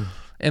now.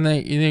 And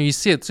then, you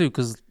see it too,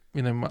 because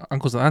my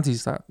uncles and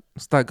aunties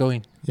start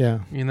going. Yeah.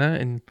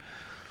 And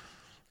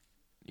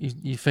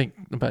you think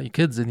about your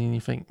kids, and then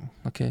you think,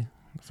 okay,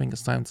 I think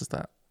it's time to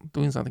start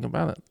doing something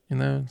about it.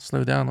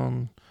 Slow down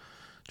on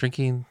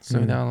drinking,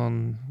 slow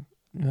down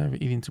on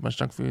eating too much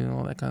junk food and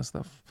all that kind of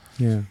stuff.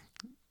 Yeah.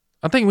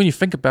 I think when you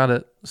think about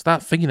it,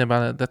 start thinking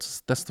about it.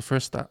 That's the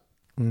first step.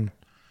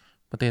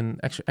 But then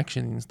actual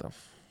action and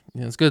stuff.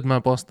 It's good. My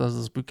boss does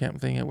this boot camp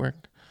thing at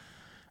work.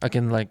 I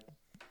can like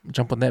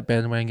jump on that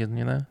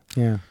bandwagon,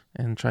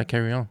 and try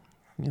carry on,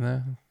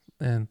 and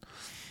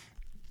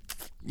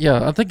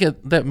I think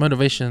that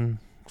motivation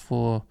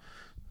for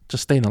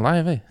just staying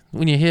alive,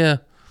 when you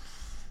hear,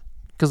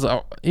 because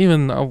I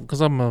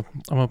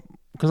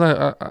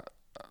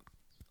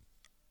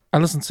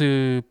listen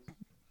to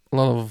a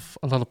lot of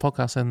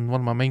podcasts, and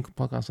one of my main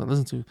podcasts I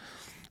listen to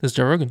is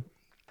Joe Rogan,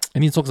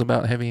 and he talks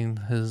about having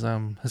his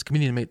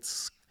community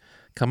mates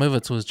come over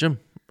to his gym,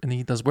 and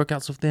he does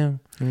workouts with them,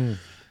 and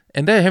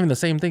they're having the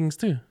same things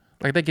too.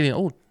 Like, they're getting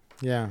old.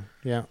 Yeah,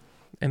 yeah.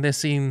 And they're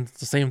seeing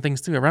the same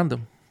things too around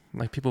them,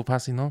 like people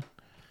passing on.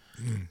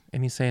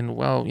 And he's saying,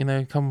 well,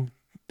 come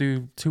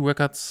do 2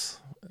 workouts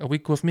a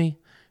week with me.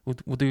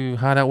 We'll do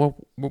hard out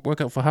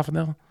workout for half an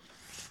hour.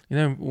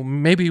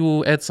 Maybe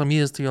we'll add some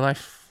years to your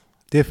life.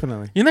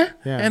 Definitely. Yeah.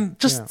 And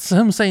just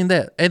him saying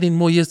that, adding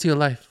more years to your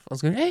life, I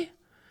was going, hey,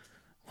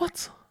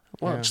 what?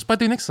 Well, just by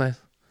doing exercise.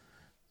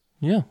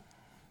 Yeah.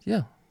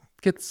 Yeah.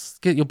 Get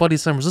your body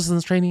some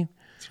resistance training.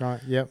 That's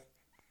right. Yep.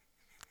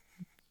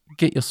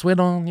 Get your sweat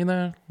on,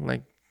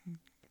 like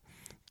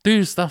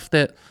do stuff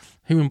that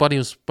human body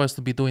was supposed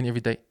to be doing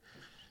every day.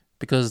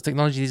 Because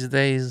technology these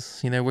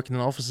days, working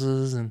in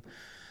offices and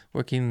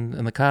working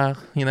in the car,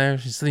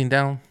 just sitting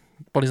down,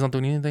 body's not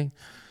doing anything.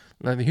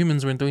 Like the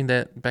humans weren't doing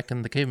that back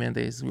in the caveman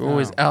days. We were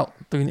always out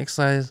doing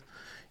exercise,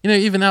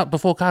 even out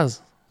before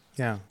cars.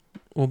 Yeah.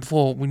 Or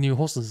before we knew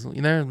horses,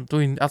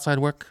 doing outside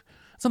work.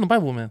 It's in the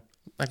Bible, man.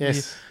 Like,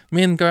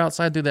 men go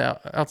outside, do their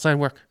outside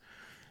work.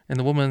 And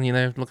the woman,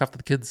 look after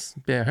the kids,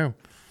 be at home.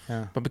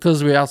 Yeah. But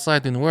because we're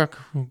outside doing the work,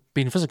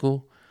 being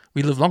physical,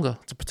 we live longer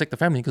to protect the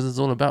family, because it's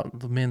all about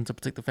the men to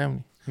protect the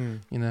family.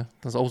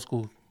 Those old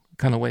school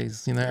kind of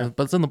ways, But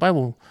it's in the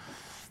Bible.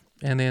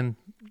 And then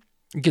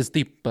it gets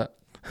deep, but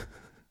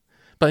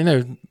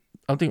I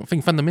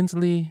think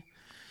fundamentally,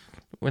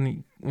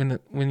 when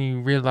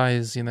you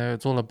realize,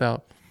 it's all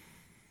about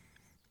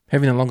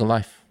having a longer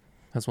life.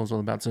 That's what it's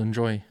all about, to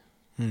enjoy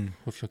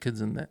with your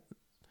kids, and that.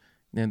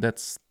 And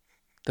that's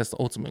the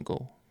ultimate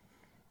goal,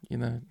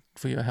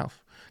 for your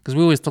health. Because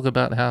we always talk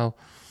about how,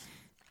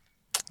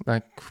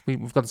 like,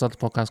 we've got this other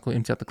podcast called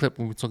Empty Out the Clip,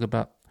 where we talk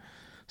about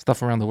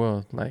stuff around the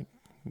world. Like,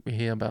 we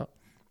hear about,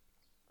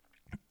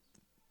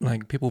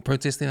 like, people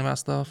protesting about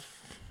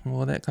stuff,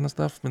 all that kind of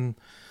stuff, and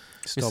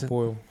stop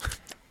oil,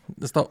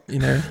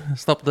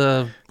 stop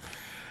the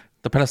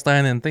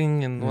Palestinian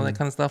thing and all that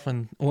kind of stuff,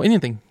 or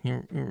anything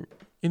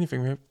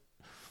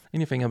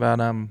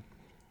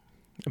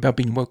about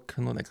being woke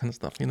and all that kind of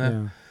stuff,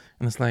 And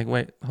it's like,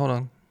 wait, hold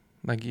on,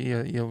 like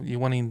you're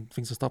wanting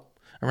things to stop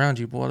around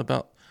you, but what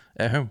about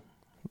at home?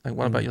 Like,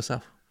 what about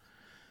yourself?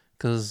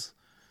 Because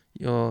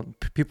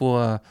people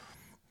are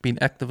being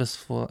activists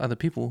for other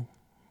people,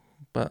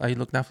 but are you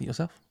looking after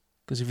yourself?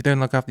 Because if you don't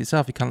look after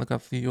yourself, you can't look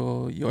after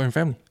your own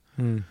family.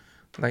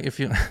 Like, if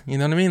you know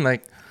what I mean?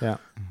 Like,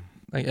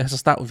 like, it has to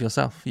start with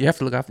yourself. You have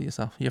to look after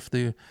yourself. You have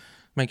to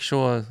make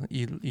sure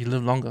you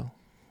live longer.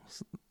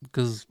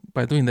 Because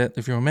by doing that,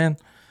 if you're a man,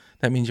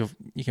 that means you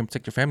can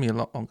protect your family a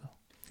lot longer.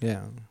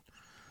 Yeah.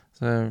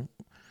 So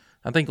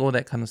I think all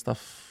that kind of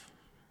stuff,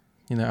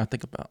 I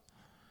think about.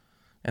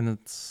 And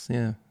it's,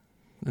 and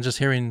just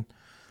hearing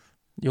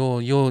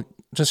your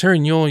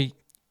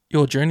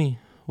journey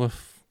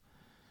with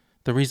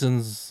the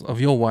reasons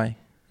of your why.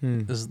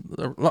 There's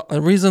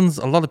reasons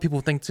a lot of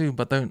people think too,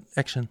 but don't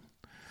action.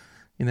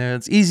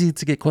 It's easy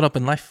to get caught up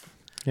in life,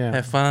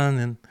 have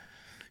fun,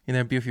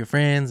 and be with your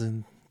friends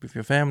and with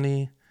your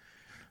family,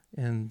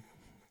 and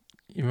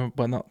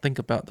but not think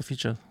about the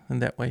future in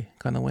that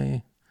kind of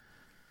way.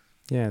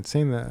 Yeah,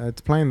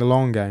 it's playing the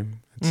long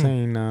game. It's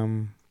saying,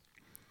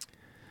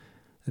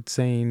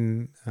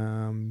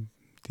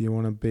 do you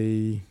want to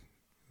be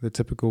the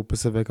typical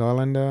Pacific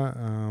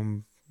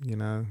Islander?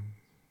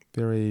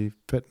 Very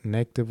fit and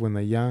active when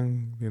they're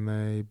young, then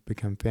they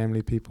become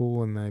family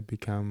people and they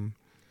become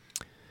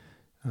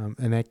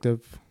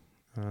inactive.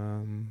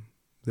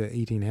 Their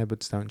eating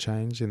habits don't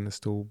change and they're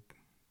still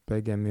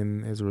big, and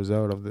then as a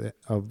result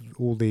of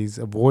all these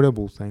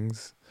avoidable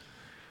things,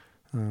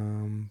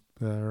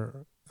 they're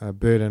a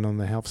burden on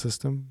the health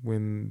system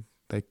when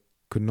they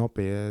could not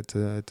be. It's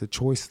a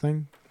choice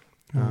thing,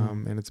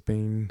 and it's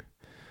been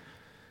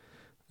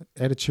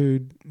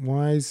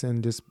attitude-wise,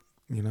 and just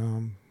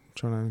I'm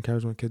trying to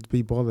encourage my kids,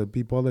 be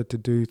bothered to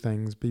do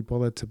things, be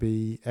bothered to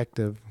be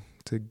active,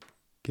 to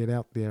get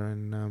out there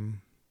and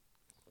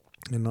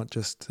not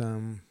just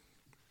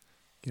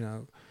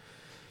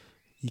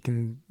you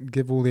can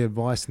give all the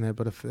advice in that,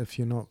 but if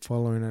you're not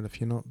following it, if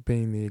you're not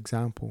being the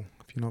example,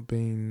 if you're not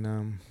being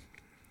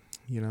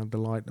the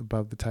light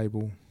above the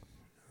table,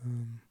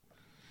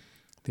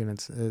 then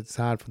it's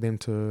hard for them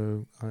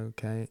to,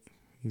 okay,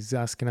 he's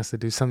asking us to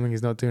do something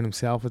he's not doing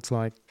himself. It's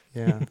like,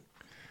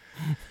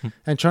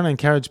 and trying to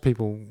encourage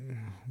people,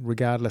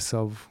 regardless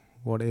of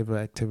whatever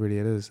activity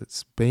it is,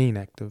 it's being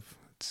active.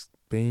 It's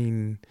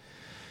being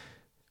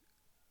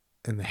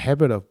in the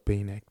habit of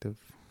being active,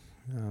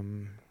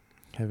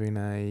 having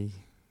a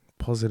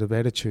positive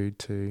attitude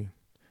to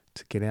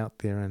get out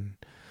there and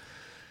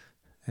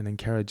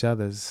encourage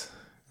others.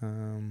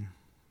 I'm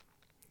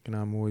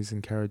always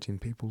encouraging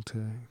people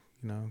to,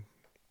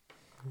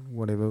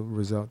 whatever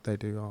result they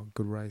do,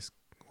 good race,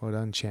 well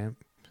done,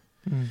 champ.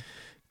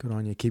 Good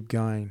on you, keep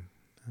going.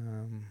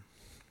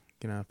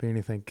 If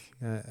anything,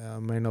 I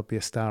may not be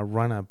a star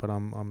runner, but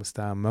I'm a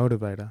star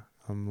motivator.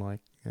 I'm like,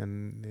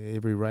 in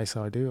every race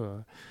I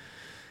do,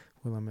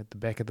 whether I'm at the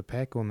back of the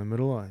pack or in the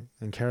middle, I'm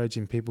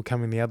encouraging people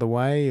coming the other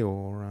way,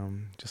 or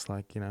just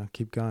like,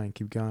 keep going.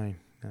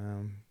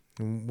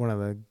 And one of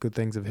the good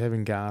things of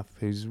having Garth,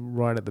 who's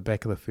right at the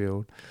back of the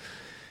field,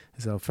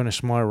 is I'll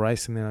finish my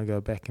race and then I go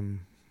back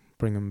and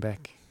bring him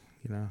back.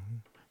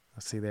 I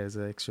see that as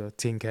an extra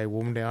 10k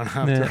warm down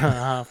after a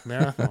half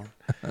marathon.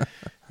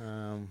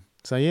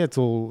 So it's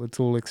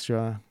all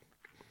extra.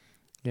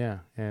 Yeah,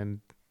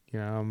 and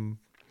I'm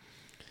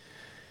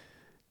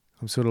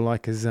sort of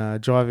like his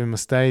driving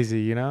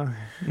Mastasi,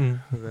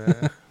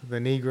 the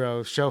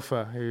Negro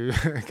chauffeur who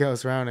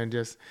goes around and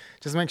just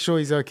make sure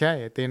he's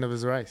okay at the end of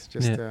his race.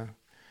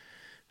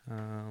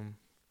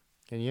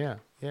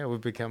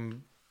 We've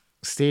become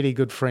steady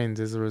good friends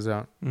as a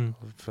result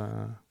of.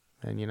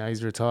 And,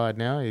 he's retired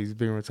now. He's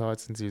been retired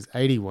since he was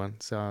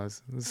 81, so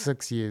it's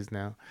 6 years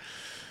now.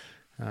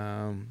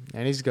 And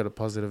he's got a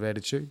positive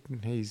attitude.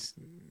 He's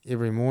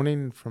every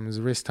morning from his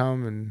rest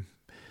home in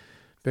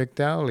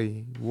Birkdale,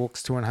 he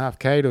walks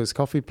 2.5k to his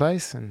coffee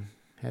place and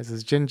has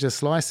his ginger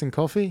slice and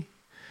coffee.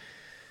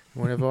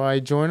 Whenever I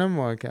join him,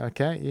 like,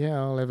 okay,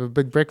 I'll have a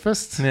big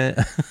breakfast.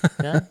 Yeah.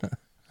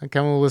 I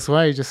come all this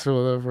way just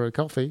for a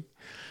coffee.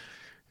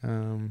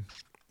 So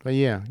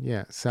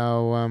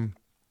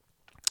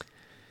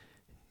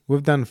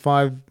we've done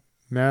 5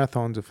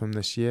 marathons with him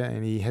this year,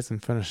 and he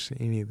hasn't finished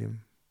any of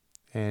them.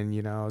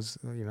 And I was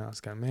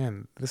going,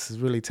 man, this is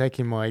really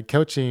taking my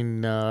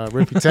coaching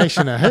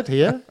reputation a hit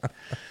here.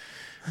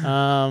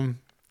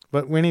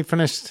 But when he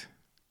finished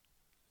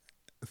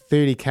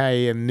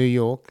 30k in New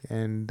York,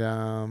 and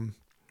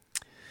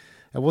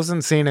it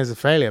wasn't seen as a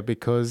failure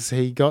because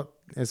he got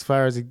as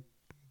far as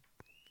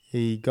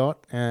he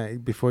got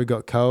before he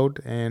got cold,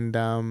 and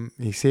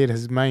he said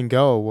his main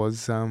goal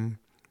was to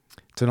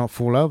not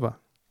fall over.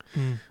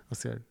 I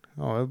said,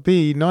 it'd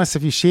be nice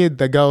if you shared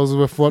the goals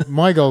with what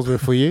my goals were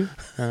for you.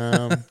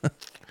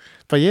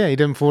 But he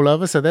didn't fall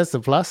over, so that's the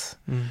plus.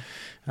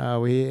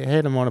 We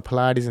had him on a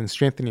Pilates and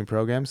strengthening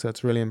program, so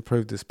it's really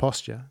improved his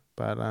posture.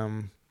 But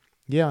I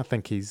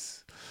think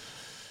he's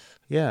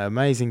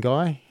amazing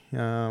guy.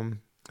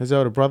 His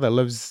older brother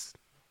lives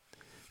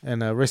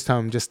in a rest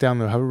home just down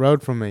the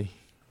road from me.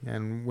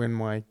 And when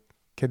my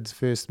kids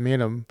first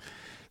met him,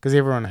 because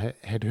everyone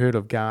had heard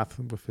of Garth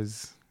with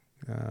his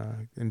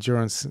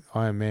endurance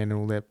Ironman and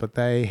all that, but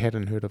they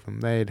hadn't heard of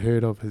him. They had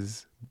heard of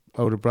his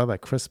older brother,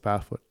 Chris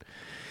Barfoot.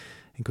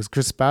 Because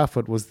Chris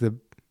Barfoot was the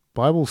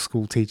Bible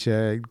school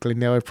teacher at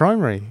Glendale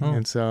Primary.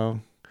 And so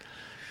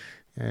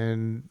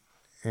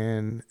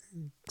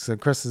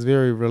Chris is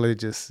very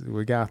religious,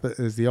 where Garth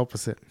is the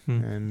opposite.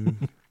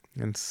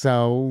 And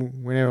so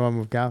whenever I'm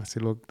with Garth, I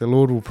said, look, the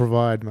Lord will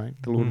provide, mate.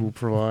 The Lord will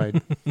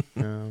provide.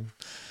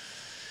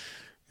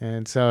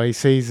 And so he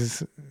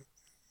sees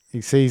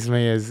he sees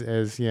me as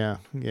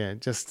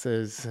just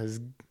as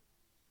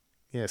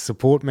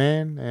support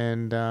man,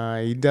 and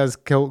he does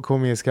call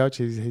me his coach.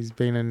 He's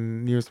been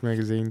in numerous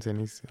magazines,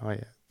 and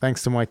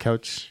thanks to my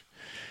coach.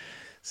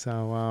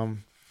 So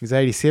he's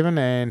 87,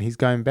 and he's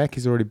going back.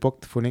 He's already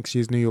booked for next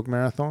year's New York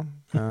Marathon.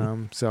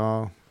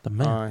 So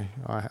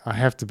I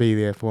have to be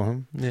there for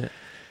him. Yeah.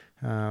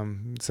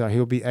 So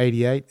he'll be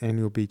 88, and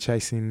he'll be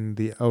chasing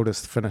the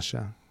oldest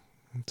finisher.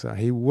 So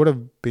he would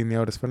have been the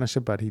oldest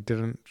finisher, but he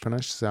didn't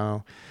finish.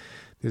 So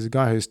there's a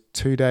guy who's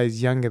 2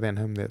 days younger than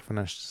him that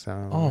finished.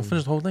 So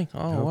finished the whole thing.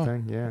 Oh, the whole wow.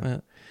 thing, yeah.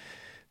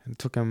 It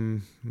took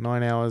him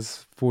 9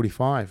 hours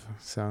 45.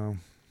 So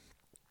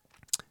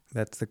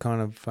that's the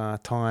kind of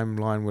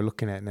timeline we're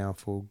looking at now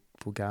for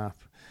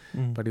Garth.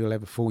 But he'll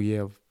have a full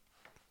year of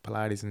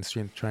Pilates and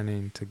strength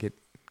training to get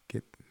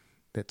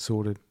that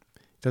sorted.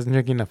 He doesn't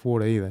drink enough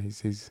water either.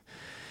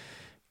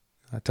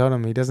 I told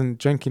him he doesn't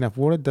drink enough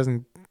water,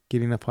 doesn't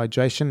get enough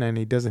hydration, and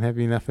he doesn't have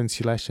enough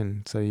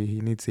insulation. So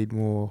he needs to eat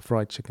more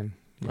fried chicken.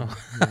 Yeah.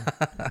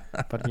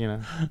 But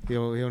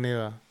he'll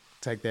never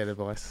take that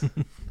advice.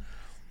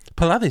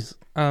 Pilates.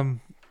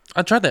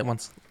 I tried that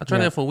once. I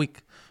tried that for a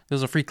week. There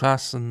was a free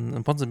class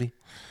in Ponsonby,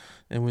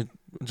 and we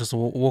just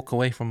walk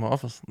away from my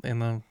office.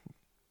 And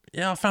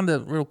I found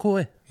it real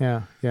cool.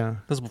 Yeah. This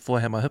was before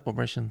I had my hip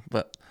operation,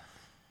 but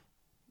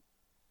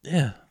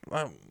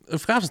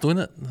if Garth's doing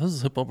it,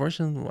 his hip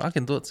operation, I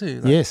can do it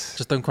too. Yes.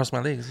 Just don't cross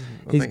my legs.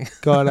 He's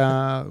got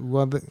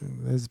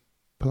his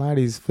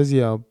Pilates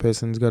physio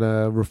person's got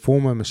a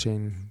reformer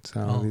machine,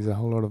 so there's a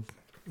whole lot of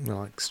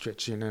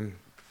stretching and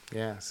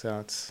so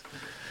it's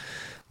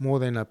more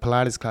than a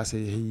Pilates class. He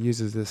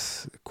uses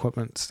this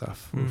equipment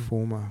stuff,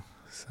 reformer.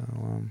 So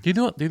do you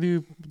do it? Do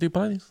you do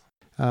Pilates?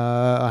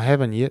 I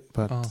haven't yet,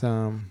 but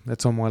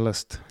that's on my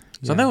list.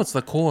 So now it's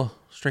the core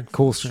strength.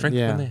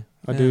 Yeah.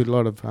 I do a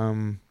lot of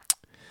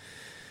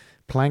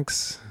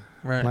planks.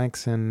 Right.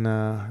 Planks, and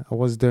I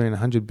was doing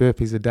 100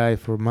 burpees a day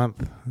for a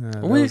month.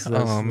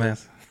 Man.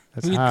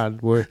 That's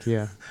hard work,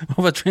 yeah. What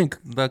about during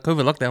the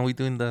COVID lockdown? We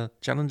doing the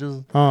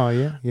challenges? Oh,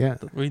 yeah.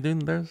 Were you doing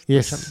those?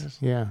 Yes,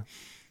 yeah.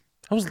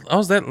 How was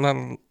that?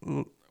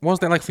 What was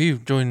that like for you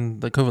during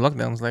the COVID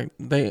lockdowns? Like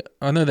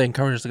I know they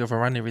encourage us to go for a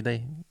run every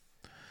day.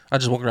 I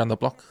just walk around the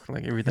block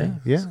like every day.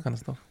 Yeah. Kind of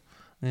stuff.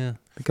 Yeah.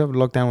 The COVID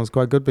lockdown was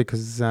quite good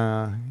because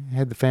I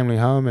had the family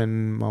home,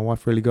 and my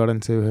wife really got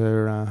into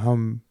her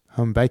home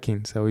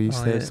baking. So we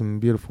used to have some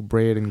beautiful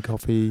bread and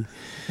coffee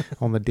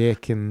on the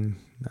deck, and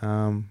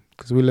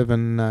because we live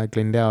in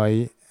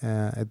Glendowie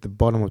at the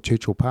bottom of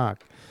Churchill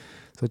Park.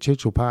 So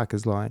Churchill Park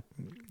is like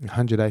a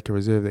 100-acre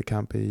reserve that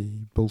can't be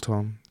built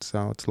on.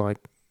 So it's like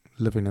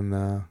living in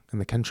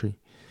the country.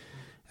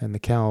 And the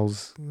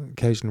cows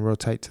occasionally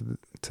rotate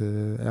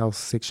to our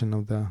section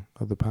of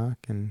the park,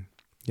 and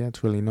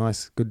it's really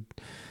nice. Good.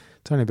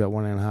 It's only about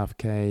 1.5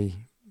 km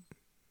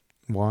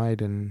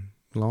wide and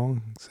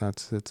long, so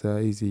it's a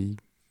easy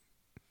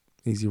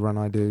run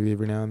I do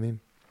every now and then.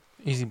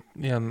 Easy,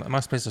 a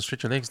nice place to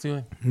stretch your legs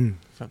too,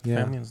 for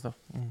family and stuff.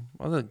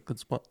 Well, that's a good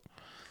spot.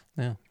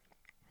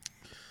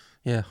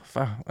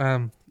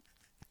 Far.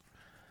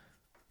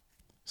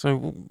 So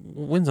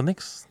when's the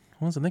next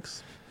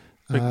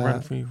big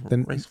run for you?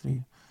 Race for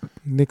you?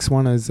 Next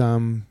one is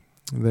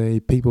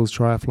the People's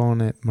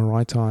Triathlon at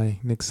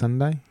Maraetai next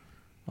Sunday.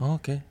 Oh,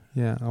 okay.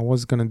 Yeah, I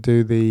was going to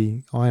do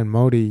the Iron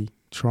Māori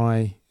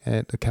try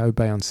at the Coe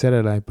Bay on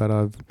Saturday, but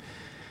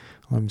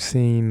I'm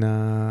seeing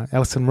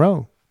Alison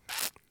Rowe.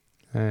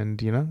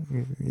 And,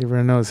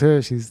 everyone knows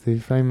her. She's the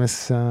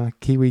famous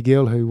Kiwi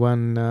girl who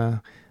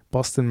won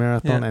Boston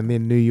Marathon and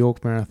then New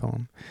York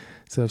Marathon.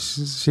 So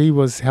she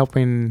was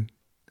helping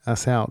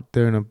us out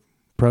doing a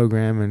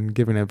program and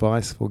giving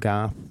advice for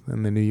Garth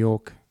in the New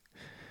York.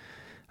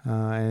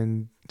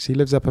 And she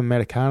lives up in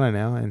Matakana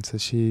now, and so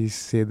she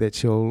said that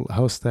she'll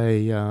host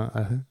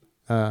a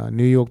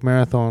New York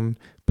Marathon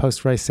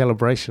post-race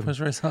celebration.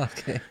 Post-race,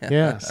 okay.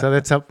 Yeah, so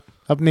that's up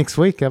next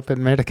week up at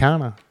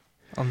Matakana.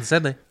 On the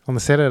Saturday? On the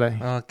Saturday.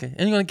 Oh, okay.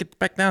 And you're going to get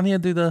back down here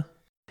and do the...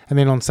 And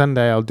then on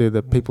Sunday, I'll do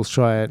the People's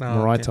Try at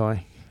Maraetai.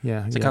 Okay.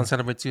 Yeah. So you can't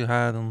celebrate too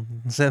hard on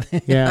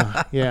Saturday?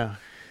 Yeah.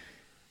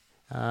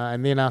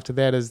 And then after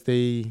that is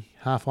the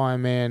Half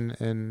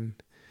Ironman in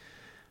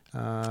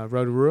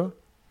Rotorua.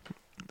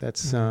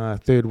 That's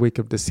third week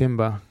of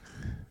December.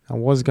 I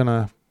was going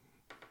to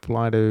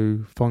fly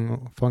to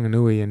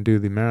Whanganui and do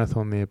the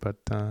marathon there, but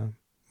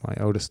my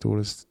oldest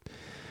daughter's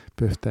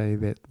birthday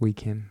that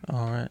weekend.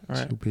 Oh, right.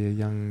 She'll be a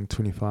young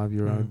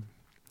 25-year-old.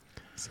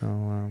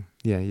 So,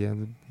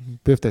 the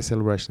birthday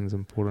celebration is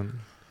important.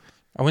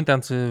 I went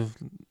down to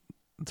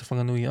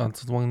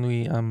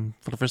Whanganui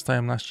for the first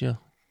time last year.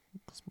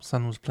 My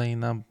son was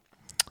playing in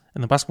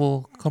the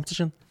basketball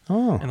competition.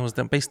 Oh. And it was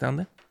based down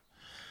there.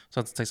 So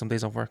I had to take some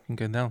days off work and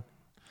go down.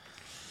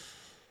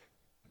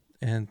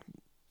 And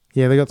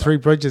yeah, they got 3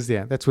 bridges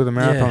there. That's where the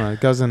marathon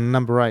it goes in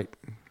number 8.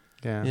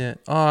 Yeah. Yeah.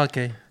 Oh,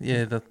 okay.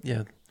 Yeah.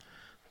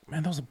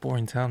 Man, that was a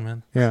boring town,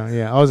 man.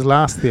 Yeah. I was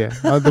last there.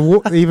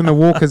 Even the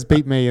walkers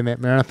beat me in that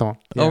marathon.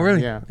 Yeah, oh,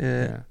 really?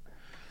 Yeah.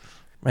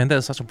 Man,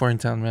 that's such a boring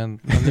town, man.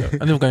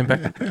 I'm never going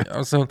back.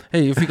 So,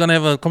 hey, if you're going to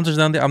have a competition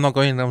down there, I'm not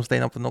going. I'm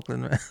staying up in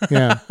Auckland, man.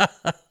 Yeah.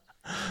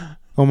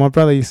 Well, my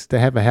brother used to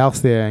have a house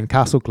there in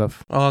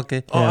Castlecliff. Oh,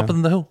 okay. Oh, up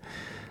in the hill.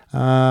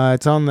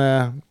 It's on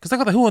the... Because they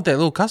got the hill with that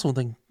little castle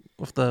thing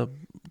with the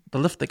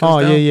lift that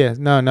goes down. Oh, yeah.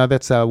 No,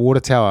 that's a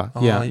water tower.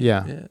 Oh,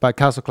 yeah. But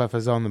Castlecliff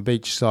is on the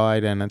beach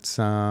side, and it's...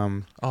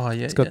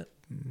 It's got...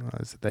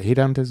 Is it the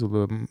headhunters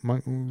or the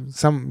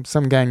some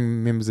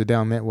gang members are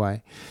down that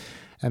way,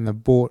 and they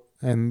bought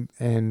and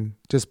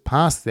just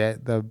past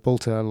that they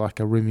built a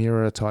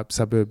Remuera type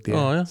suburb there.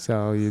 Oh, yeah.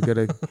 So you got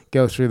to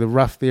go through the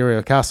rough area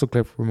of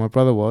Castlecliff where my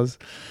brother was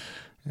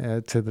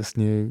to this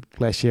new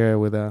flash area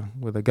with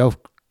a golf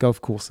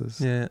courses.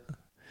 Yeah.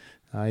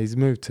 He's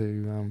moved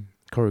to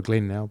Coral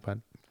Glen now, but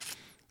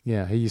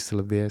yeah, he used to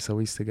live there, so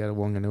we used to go to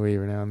Wanganui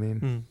every now and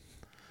then. Mm.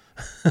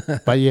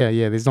 But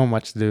yeah, there's not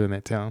much to do in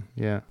that town.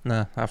 Yeah.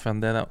 Nah, I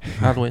found that out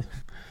hard way.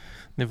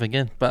 Never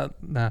again.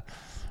 But nah.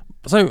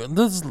 So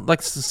this is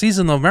like the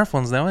season of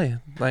marathons now, eh?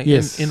 Like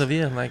yes. end of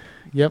year, like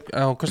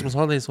our Christmas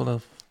holidays, sort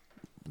of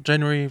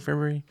January,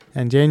 February.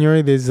 And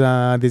January there's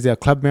our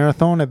club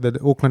marathon at the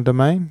Auckland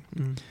Domain.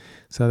 Mm.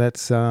 So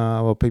that's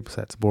people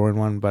say it's a boring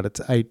one, but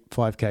it's 8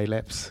 5k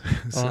laps.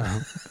 So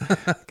I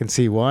can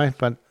see why.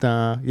 But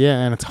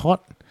and it's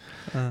hot.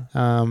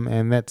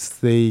 And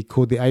that's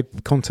called the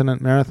 8th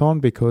Continent Marathon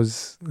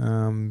because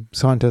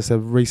scientists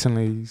have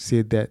recently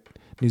said that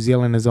New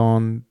Zealand is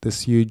on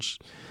this huge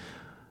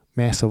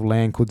mass of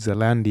land called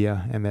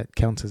Zealandia, and that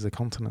counts as a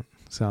continent.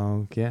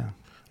 So yeah.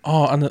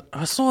 Oh, and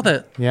I saw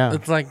that. Yeah.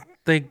 It's like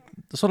they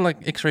sort of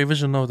like X-ray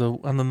vision of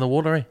under the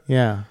water. Eh?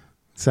 Yeah.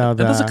 So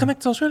does it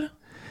connect to Australia?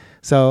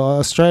 So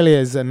Australia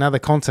is another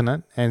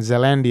continent, and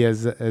Zealandia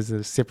is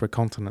a separate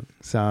continent.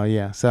 So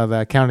yeah, so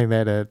they're counting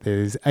that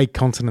there's 8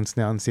 continents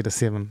now instead of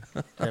 7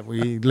 that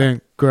we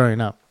learnt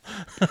growing up.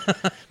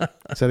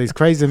 So these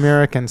crazy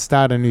Americans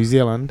start in New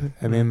Zealand,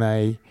 and then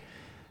they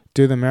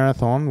do the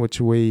marathon, which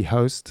we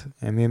host,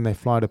 and then they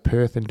fly to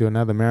Perth and do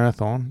another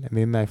marathon, and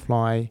then they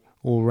fly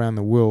all around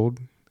the world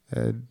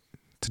to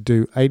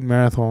do 8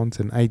 marathons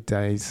in 8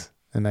 days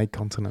in 8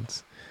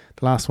 continents.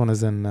 The last one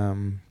is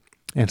in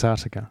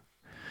Antarctica.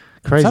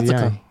 Crazy,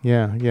 Antarctica?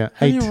 Yeah.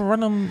 How 8. do you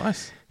run on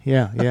ice?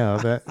 Yeah.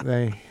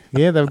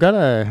 They've got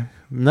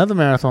another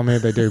marathon there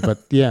they do, but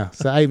yeah,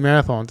 so 8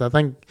 marathons. I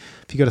think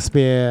if you got to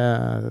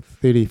spare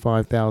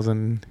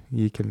 35,000,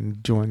 you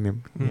can join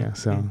them. Yeah,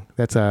 so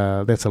that's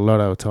a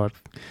lotto type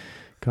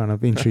kind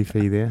of entry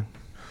fee there.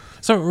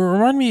 So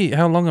remind me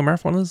how long a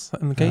marathon is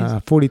in the K's?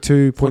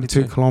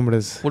 42.2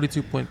 kilometers.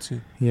 42.2.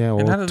 Yeah,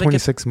 or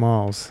 26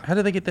 miles. How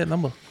did they get that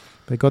number?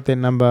 They got that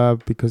number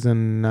because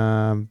in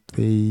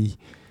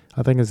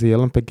I think it's the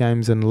Olympic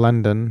Games in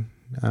London.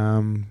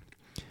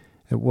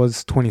 It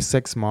was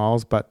 26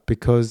 miles, but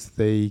because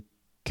the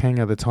king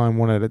at the time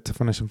wanted it to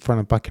finish in front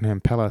of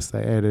Buckingham Palace,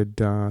 they added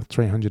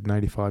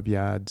 385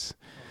 yards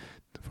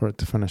for it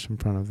to finish in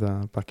front of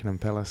Buckingham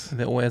Palace. And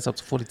that all adds up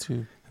to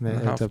 42. And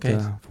that adds up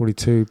to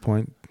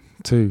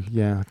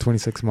 42.2,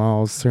 26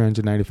 miles,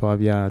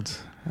 385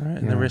 yards. All right,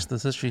 and the rest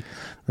is history.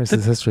 Rest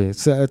is history.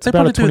 It's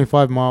about a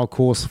 25-mile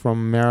course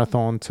from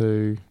Marathon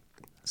to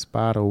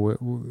Sparta.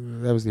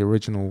 That was the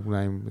original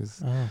name.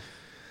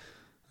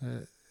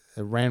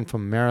 It ran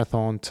from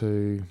Marathon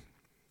to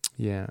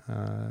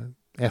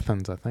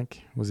Athens, I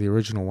think, was the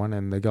original one,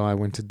 and the guy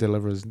went to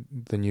deliver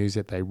the news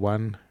that they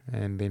won,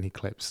 and then he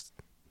collapsed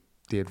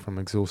dead from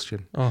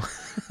exhaustion. Oh,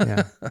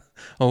 yeah.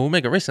 We'll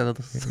make a race out of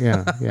this.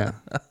 Yeah.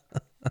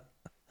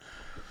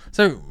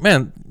 So,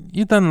 man,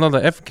 you've done a lot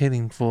of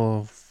advocating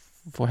for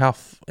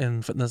health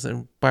and fitness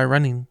and by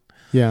running.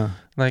 Yeah.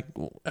 Like,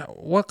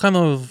 what kind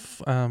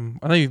of... I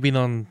know you've been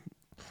on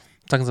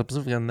Tongues of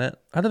Pacific and that.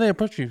 How did they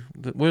approach you?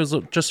 Was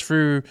it just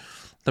through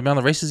the amount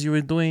of races you were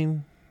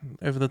doing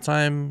over the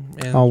time?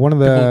 And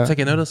people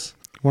taking notice?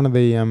 One of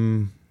the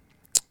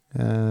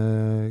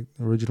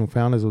original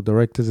founders or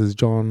directors is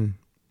John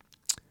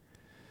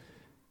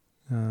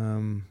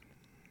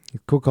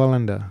Cook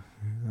Islander.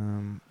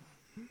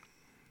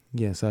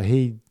 So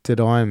he did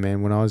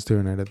Ironman when I was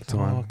doing it at the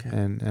time. Oh, okay.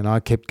 And I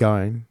kept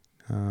going.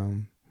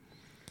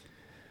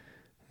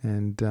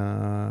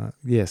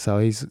 So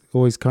he's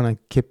always kind of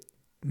kept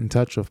in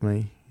touch with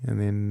me. And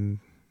then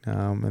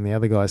and the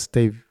other guy,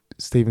 Stephen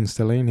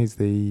Stelline, he's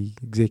the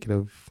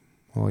executive,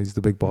 he's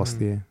the big boss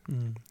there.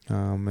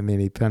 And then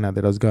he found out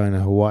that I was going to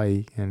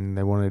Hawaii and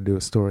they wanted to do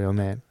a story on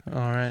that.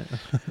 All right.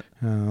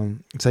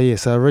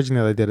 So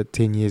originally they did it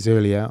 10 years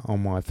earlier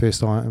on my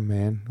first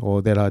Ironman,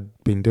 or that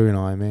I'd been doing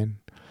Ironman.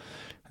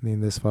 And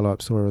then this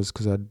follow-up story was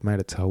because I'd made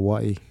it to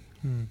Hawaii.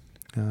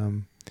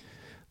 The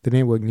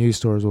network news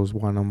stories was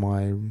one on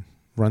my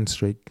run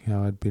streak,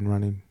 how I'd been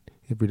running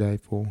every day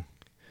for, I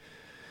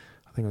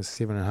think it was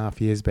 7.5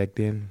 years back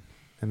then.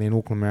 And then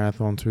Auckland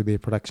Marathon, through their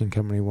production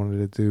company, wanted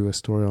to do a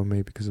story on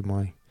me because of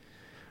my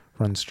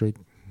run streak.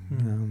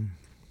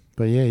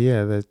 But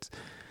it's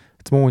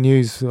more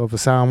news of a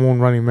Samoan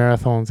running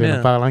marathons than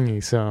a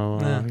Palangi. So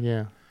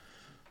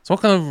So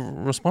what kind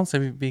of response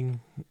have you been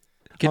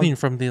getting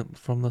from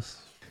this?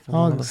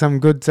 Oh, some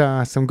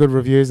good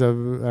reviews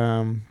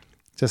of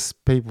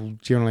just people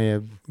generally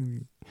have.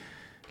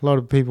 A lot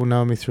of people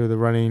know me through the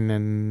running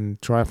and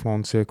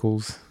triathlon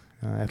circles,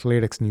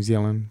 Athletics New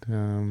Zealand.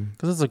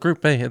 Because it's a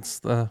group, eh?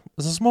 It's a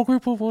small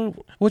group of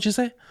what'd you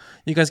say?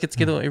 You guys get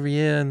together every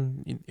year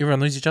and everyone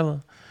knows each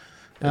other,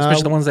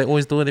 especially the ones that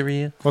always do it every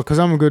year. Well, because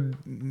I'm a good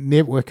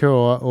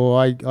networker, or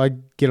I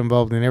get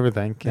involved in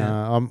everything.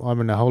 Yeah.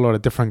 I'm in a whole lot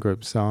of different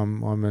groups.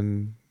 I'm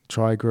in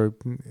Tri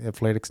Group,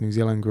 Athletics New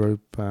Zealand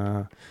group,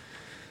 the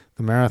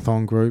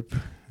Marathon group.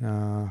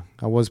 I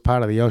was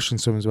part of the ocean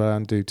swimmers, but I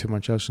don't do too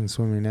much ocean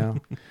swimming now.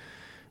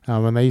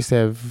 And they used to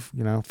have,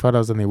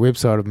 photos on their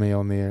website of me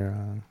on there.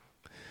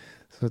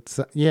 So it's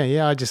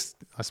I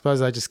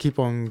suppose I just keep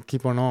on.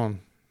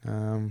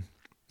 And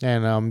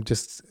I'm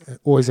just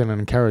always an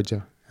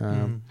encourager.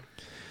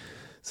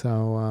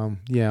 So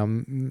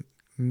I'm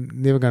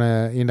never going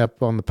to end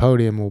up on the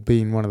podium or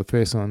being one of the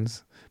first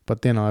ones.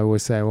 But then I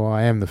always say, well,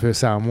 I am the first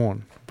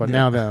Samoan. But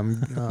now that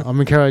I'm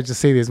encouraged to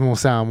see there's more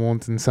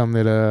Samoans and some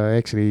that are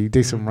actually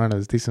decent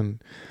runners,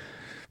 decent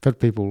fit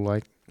people.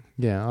 I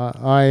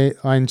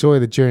enjoy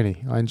the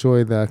journey. I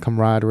enjoy the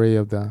camaraderie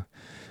of the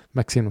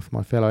mixing with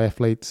my fellow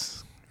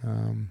athletes.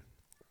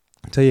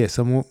 So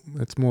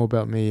it's more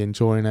about me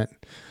enjoying it,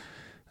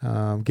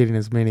 getting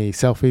as many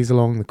selfies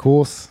along the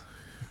course,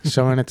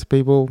 showing it to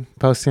people,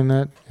 posting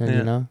it,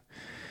 and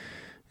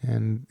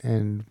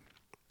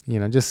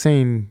just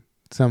seeing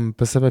some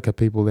Pacifica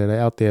people that are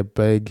out there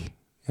big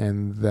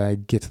and they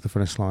get to the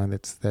finish line.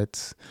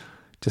 That's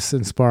just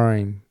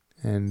inspiring.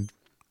 And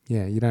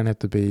you don't have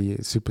to be a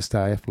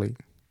superstar athlete.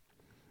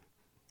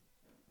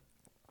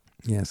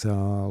 Yeah, so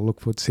I'll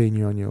look forward to seeing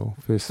you on your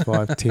first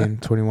 5, 10,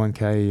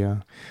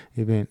 21K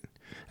event.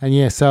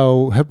 And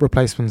so hip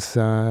replacements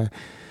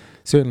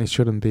certainly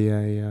shouldn't be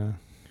a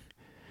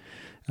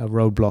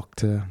roadblock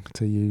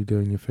to you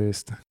doing your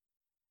first.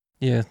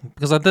 Yeah,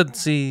 because I did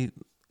see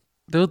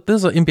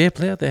there's an NBA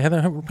player that had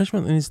a hip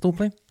replacement and he's still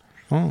playing.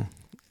 Oh.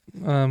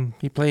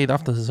 He played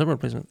after his hip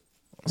replacement.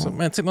 So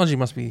man, technology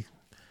must be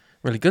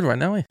really good right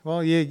now, eh?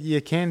 Well,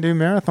 you can do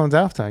marathons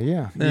after,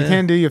 yeah. You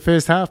can do your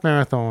first half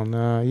marathon,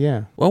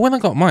 yeah. Well, when I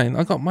got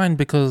mine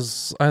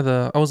because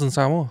either I was in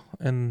Samoa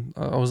and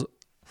I was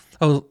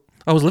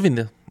living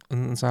there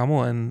in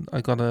Samoa and I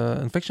got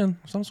an infection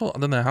of some sort. I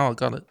don't know how I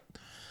got it.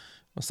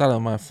 I started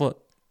on my foot.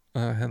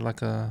 I had I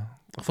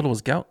thought it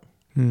was gout,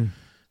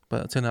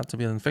 but it turned out to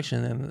be an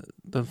infection, and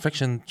the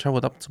infection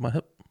traveled up to my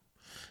hip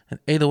and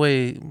ate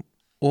away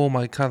all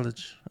my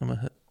cartilage in my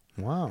hip.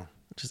 Wow.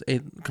 Just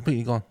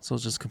completely gone. So it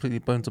was just completely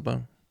bone to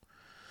bone.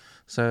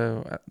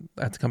 So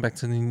I had to come back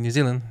to New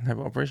Zealand and have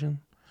an operation.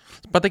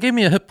 But they gave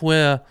me a hip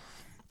where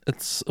I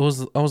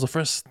was the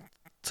first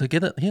to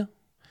get it here.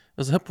 It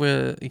was a hip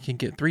where you can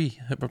get 3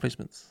 hip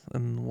replacements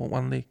in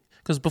one leg.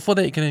 Because before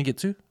that you can only get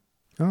 2.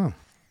 Oh.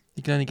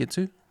 You can only get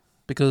 2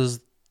 because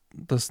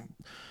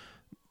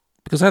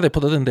how they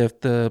put it in, they have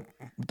to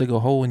dig a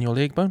hole in your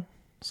leg bone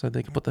so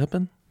they can put the hip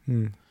in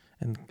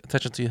and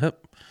attach it to your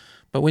hip.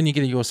 But when you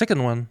get your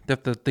second one, they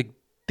have to dig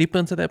deeper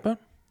into that bone.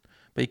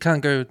 But you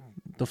can't go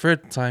the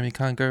third time. You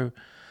can't go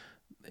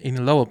any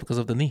lower because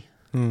of the knee.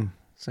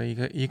 So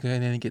you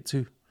can only get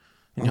 2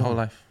 in your whole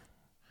life.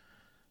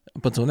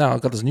 But until now, I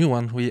got this new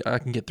one where I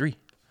can get 3.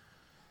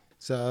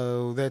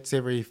 So that's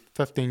every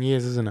 15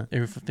 years, isn't it?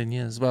 Every 15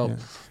 years. Well,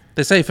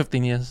 they say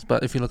 15 years,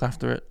 but if you look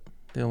after it,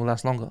 it will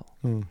last longer.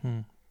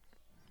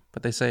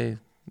 But they say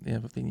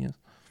 15 years.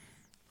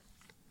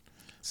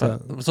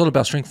 So it's all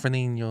about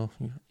strengthening your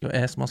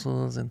ass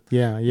muscles and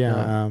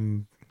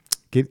getting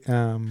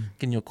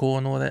your core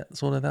and all that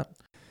sorted out.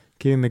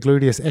 Getting the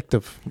gluteus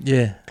active.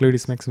 Yeah.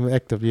 Gluteus maximus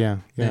active. Yeah.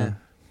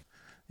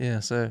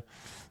 So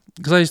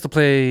because I used to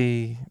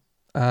play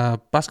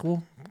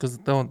basketball because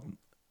that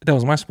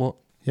was my sport.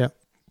 Yeah.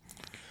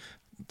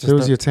 Who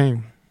was your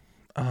team?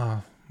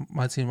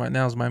 My team right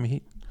now is Miami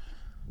Heat.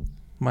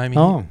 Miami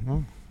Heat.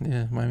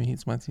 Yeah, Miami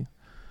Heat's my team.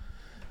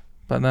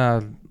 But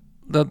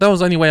that was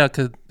the only way I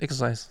could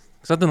exercise.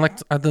 Because I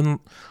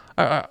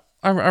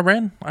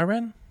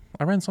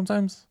ran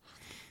sometimes.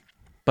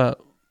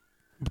 But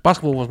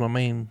basketball was my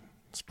main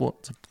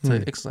sport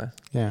to exercise.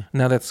 Yeah.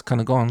 Now that's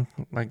kind of gone.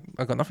 I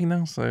got nothing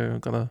now, so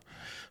I've got to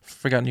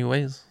figure out new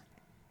ways.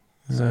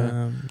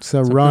 So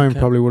rowing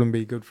probably wouldn't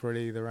be good for it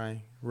either, eh?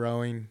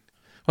 Rowing.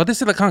 Well, they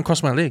said I can't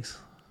cross my legs.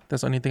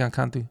 That's the only thing I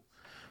can't do.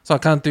 So I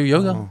can't do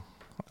yoga.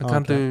 I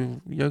can't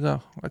do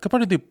yoga. I could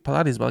probably do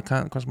Pilates, but I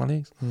can't cross my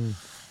legs.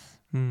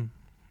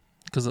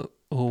 Because it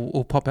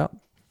will pop out.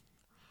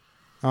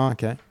 Oh,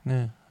 okay.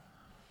 Yeah.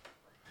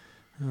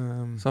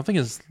 So I think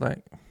it's I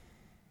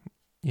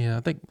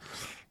think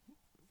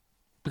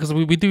because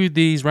we do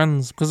these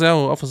runs because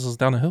our office is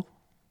down a hill.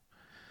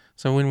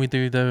 So when we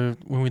do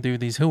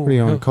these hill, are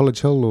you on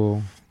College Hill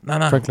or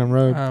Franklin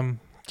Road?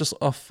 Just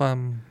off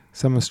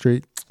Summer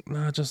Street.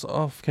 No, just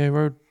off K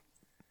Road.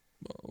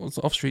 What's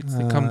the off streets?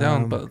 They come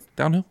down, but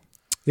downhill.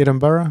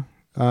 Edinburgh,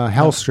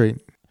 Hell Street.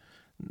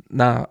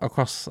 Nah,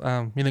 across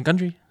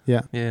Gundry.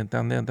 Yeah,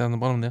 down there, down the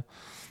bottom there.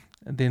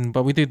 And then,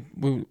 but we do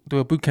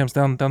our boot camps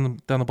down the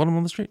bottom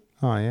of the street,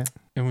 Oh, yeah.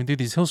 and we do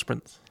these hill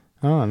sprints.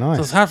 Oh, nice.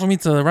 So it's hard for me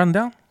to run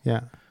down.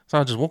 Yeah. So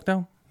I just walk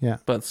down. Yeah.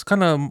 But it's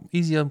kind of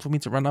easier for me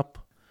to run up.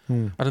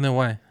 Mm. I don't know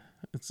why.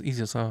 It's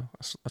easier, so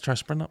I try to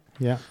sprint up.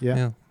 Yeah.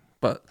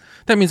 But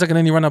that means I can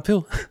only run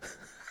uphill.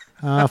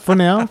 For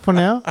now.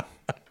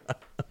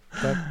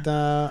 But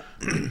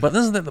but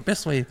isn't that the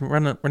best way,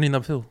 running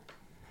uphill?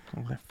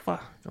 I'm like,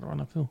 fuck, gotta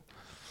run uphill.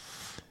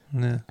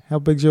 Yeah. how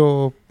big's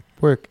your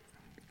work?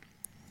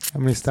 How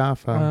many staff?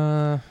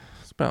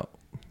 It's about,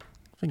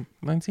 I think,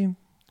 19,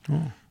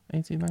 Oh.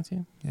 18,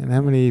 19. And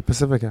how many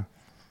Pacifica?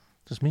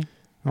 Just me.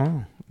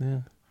 Oh,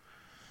 Yeah.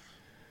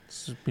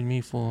 It's just been me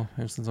ever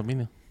since I've been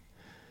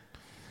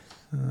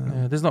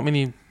here. There's not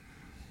many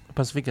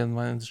Pacifica in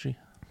my industry.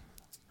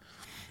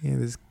 yeah.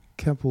 There's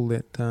a couple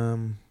that.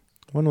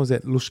 One was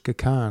at Lushka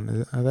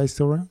Khan. Are they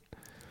still around?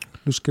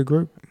 Lushka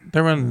Group.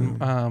 They run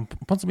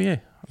Ponsonby,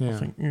 I Yeah.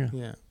 think. Yeah.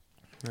 Yeah.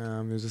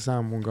 There's a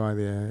Samoan guy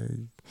there.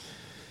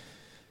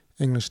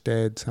 English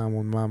dad,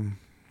 Samoan mum.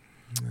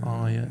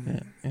 Oh, yeah.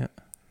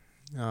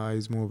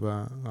 He's more of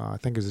a. I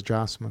think he's a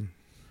draftsman.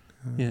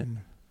 Yeah.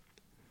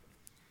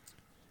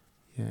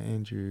 Yeah,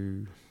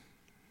 Andrew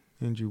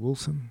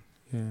Wilson.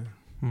 Yeah.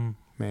 Mm.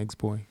 Mag's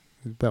boy.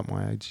 He's about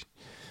my age.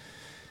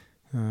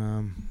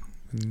 And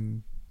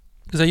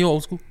Is that your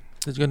old school?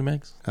 Did you go to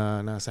Mags?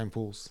 no, St.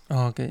 Paul's.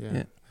 Oh,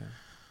 okay.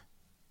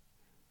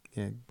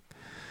 Yeah.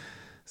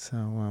 So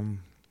when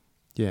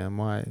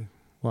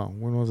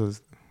was it?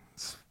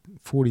 It's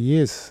 40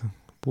 years.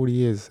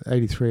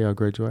 83 I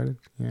graduated.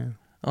 Yeah.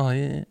 Oh,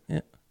 yeah.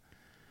 And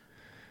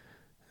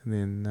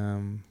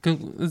then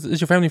 'Cause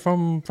is your family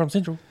from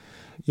Central?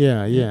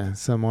 yeah.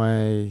 So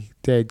my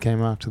dad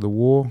came after the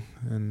war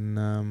and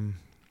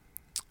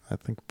I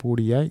think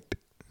 48.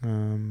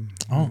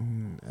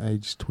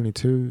 Age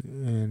 22,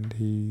 and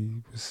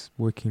he was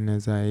working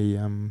as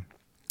a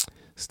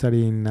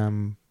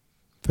studying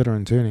fitter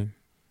and turning.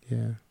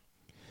 Yeah.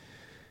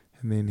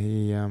 And then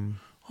he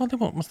There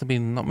must have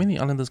been not many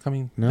islanders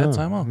coming No, that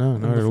time, huh? no,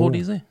 in not the at all.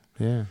 40s, eh?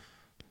 Yeah.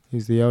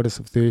 He's the eldest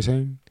of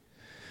 13.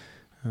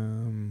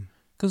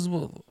 Because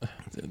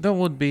that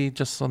would be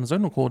just on his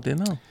own accord there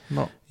now.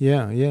 Not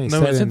Yeah. He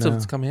no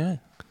incentive to come here.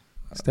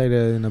 stayed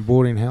in a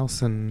boarding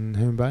house in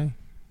Herne Bay.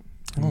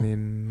 And Oh.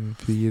 then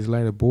a few years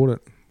later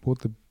bought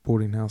the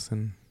boarding house,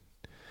 and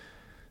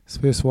his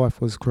first wife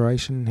was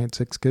Croatian, had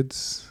 6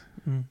 kids,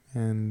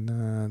 and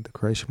the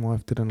Croatian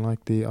wife didn't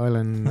like the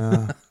island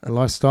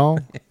lifestyle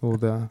or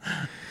the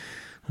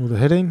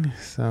hitting,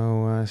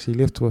 so she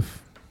left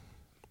with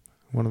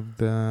one of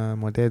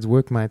my dad's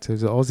workmates,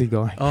 who's an Aussie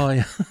guy. Oh,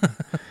 yeah.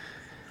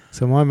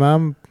 So my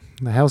mum,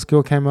 the house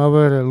girl, came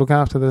over to look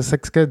after the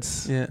 6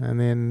 kids, Yeah. and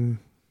then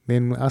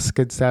us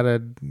kids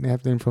started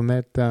happening from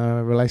that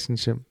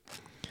relationship.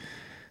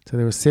 So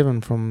there were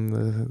 7 from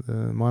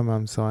my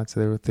mum's side, so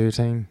there were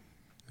 13.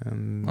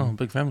 And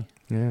Big family.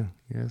 yeah,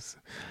 yes.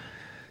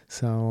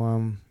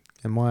 So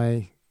and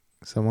my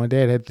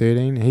dad had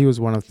 13. He was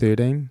one of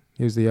 13.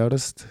 He was the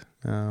eldest,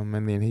 and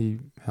then he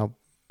helped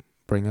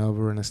bring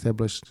over and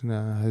establish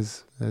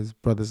his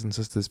brothers and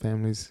sisters'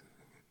 families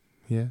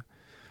here.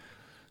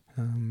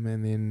 And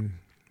then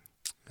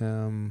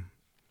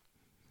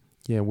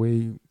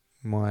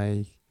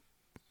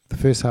the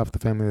first half of the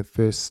family, the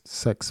first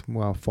 6,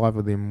 5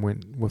 of them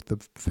went with the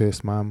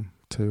first mum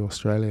to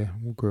Australia.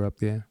 We grew up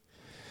there.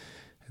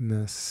 And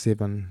the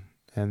 7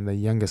 and the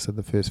youngest of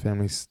the first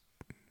families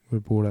were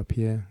brought up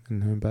here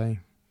in Herne Bay.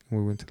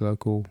 We went to the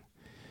local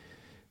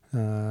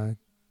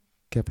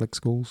Catholic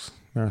schools,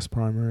 Marist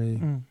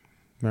Primary,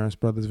 Marist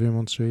Brothers,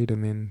 Vermont Street,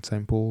 and then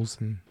St. Paul's,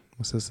 and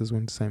my sisters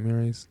went to St.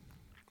 Mary's.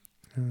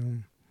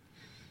 And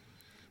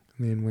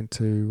then went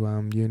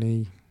to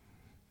uni,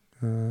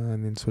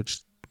 and then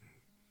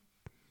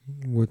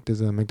worked as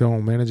a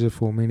McDonald's manager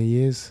for many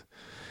years.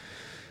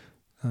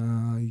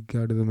 You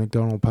go to the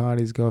McDonald's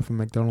parties, go for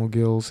McDonald's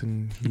girls,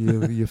 and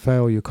you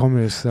fail your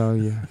commerce, so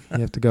you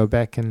have to go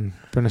back and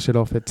finish it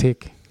off at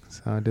Tech.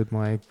 So I did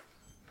my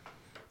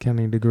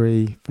accounting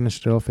degree,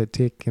 finished it off at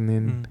Tech, and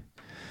then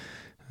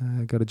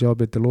got a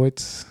job at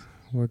Deloitte's,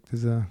 worked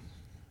as a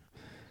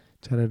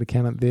chartered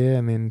accountant there,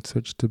 and then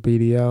switched to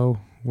BDO,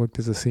 worked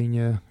as a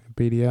senior at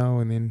BDO,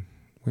 and then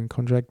went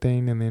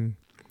contracting, and then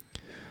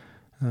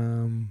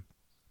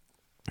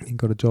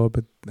got a job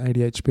at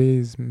ADHB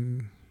as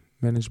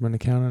management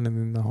accountant, and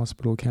then the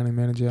hospital accounting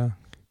manager.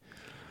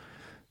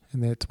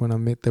 And that's when I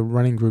met the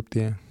running group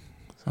there.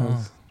 So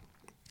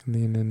and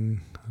then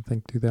in, I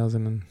think,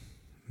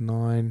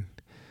 2009,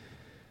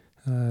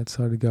 I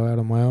decided to go out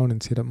on my own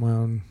and set up my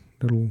own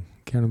little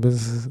accounting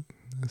business.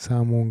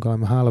 Samoan guy,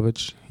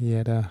 Mihalovic, he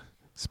had a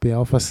spare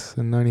office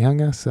in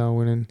Onehunga, so I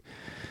went and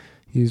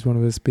used one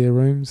of his spare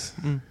rooms.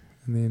 And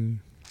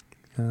then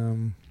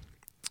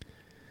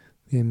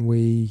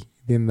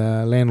then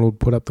the landlord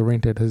put up the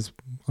rent at his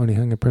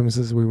Onehunga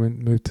premises. We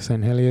moved to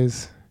St.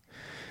 Heliers,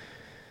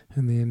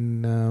 and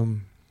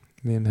then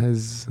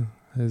his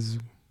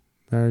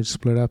marriage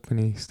split up, and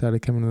he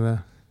started coming to the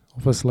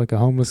office like a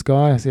homeless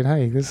guy. I said,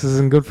 "Hey, this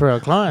isn't good for our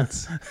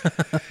clients."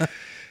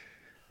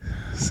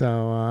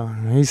 So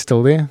he's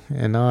still there,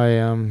 and I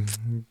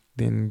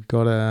then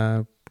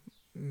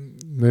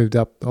moved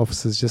up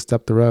offices just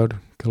up the road,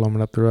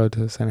 kilometre up the road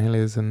to St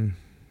Heliers, and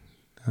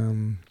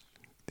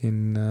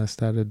then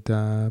started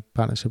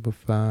partnership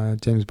with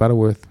James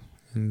Butterworth,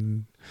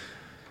 and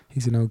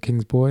he's an old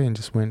Kings boy, and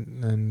just went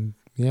and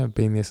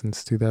been there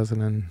since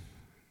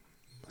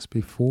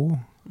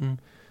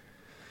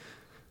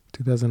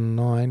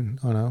 2009.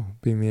 I know,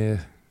 been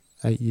there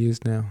 8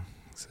 years now.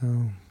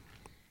 So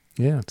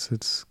it's a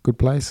good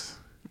place.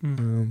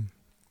 And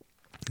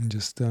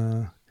just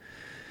my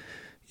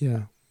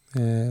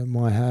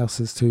house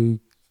is 2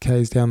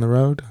 k's down the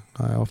road.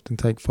 I often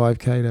take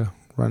 5k to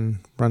run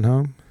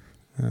home.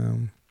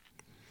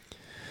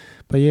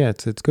 But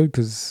it's good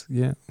because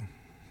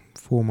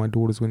 4 of my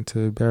daughters went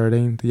to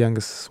Barradine. The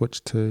youngest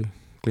switched to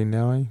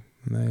Glendowie,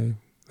 and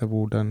they've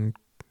all done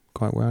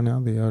quite well now.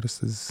 The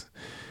eldest is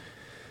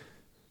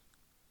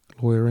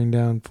lawyering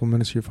down for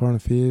Ministry of Foreign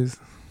Affairs.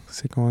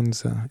 Second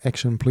one's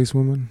action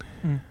policewoman.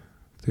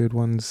 Third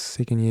one's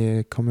second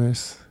year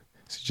commerce.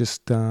 She's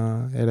just at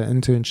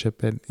an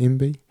internship at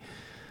MB.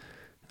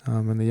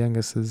 And the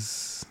youngest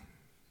is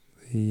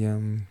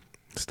the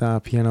star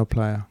piano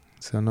player.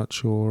 So I'm not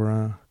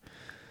sure.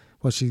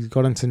 She's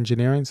got into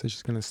engineering, so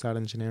she's going to start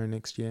engineering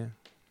next year.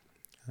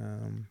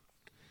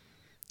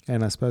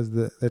 And I suppose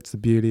that's the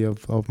beauty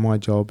of my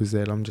job, is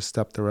that I'm just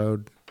up the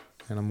road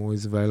and I'm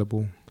always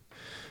available.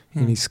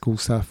 Any school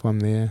stuff, I'm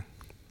there.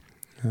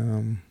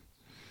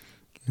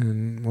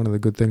 And one of the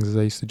good things is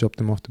I used to drop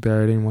them off to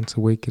Barradine once a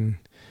week and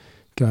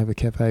go have a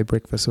cafe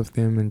breakfast with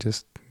them and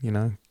just,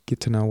 get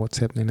to know what's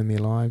happening in their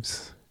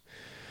lives.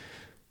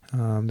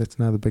 That's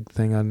another big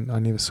thing. I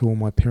never saw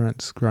my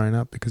parents growing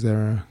up because they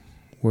were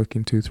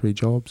working 2-3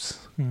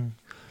 jobs.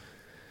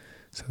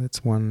 So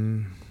that's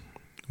one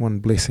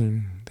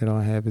blessing that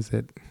I have, is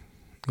that,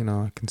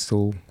 I can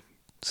still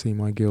see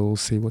my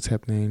girls, see what's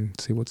happening,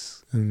 see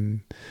what's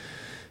happening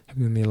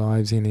in their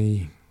lives.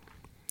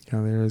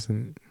 There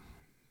isn't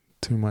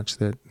too much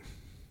that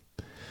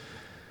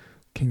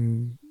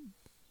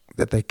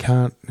they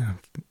can't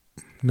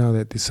know,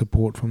 that there's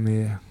support from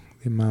their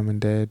mum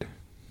and dad.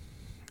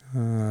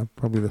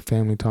 Probably the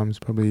family time is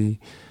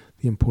probably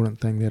the important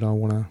thing that I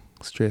want to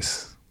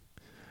stress.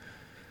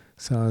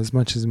 So as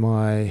much as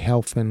my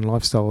health and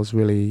lifestyle is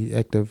really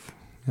active,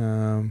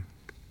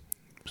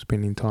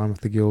 spending time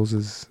with the girls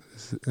is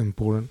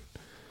important.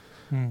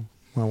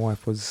 My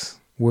wife was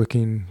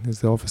working as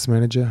the office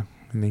manager,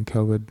 and then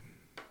COVID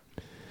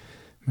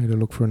made her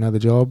look for another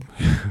job.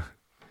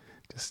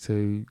 Just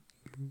to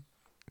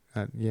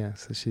so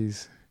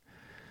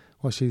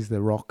she's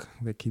the rock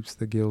that keeps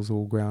the girls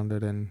all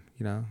grounded, and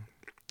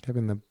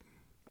having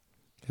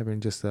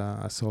just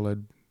a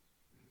solid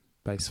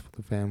base for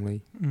the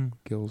family.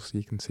 Girls,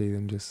 you can see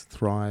them just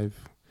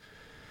thrive.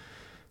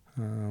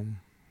 I'm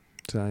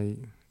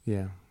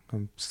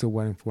still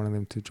waiting for one of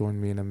them to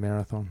join me in a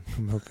marathon.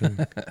 I'm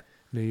hoping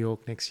New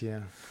York next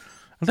year.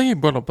 I think you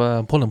brought up an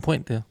important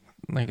point there.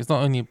 Like, it's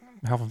not only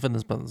health and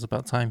fitness, but it's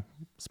about time,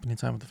 spending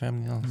time with the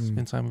family,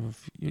 spending time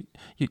with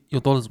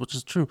your daughters, which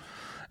is true.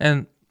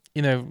 And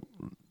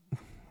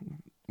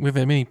we've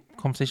had many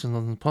conversations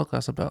on the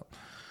podcast about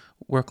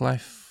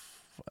work-life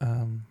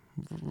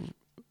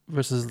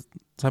versus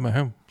time at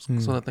home,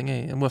 sort of thing.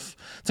 And with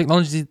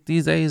technology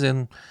these days,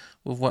 and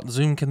with what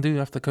Zoom can do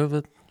after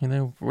COVID,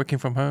 working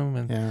from home,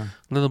 and a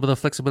little bit of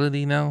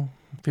flexibility now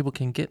people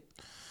can get.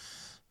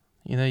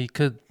 You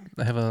could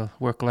have a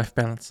work-life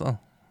balance,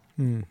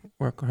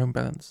 work-home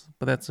balance,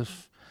 but that's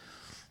if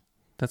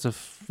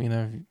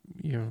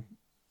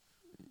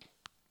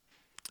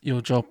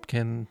your job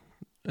can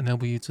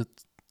enable you to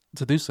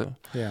do so.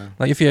 Yeah.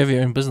 Like if you have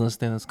your own business,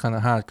 then it's kind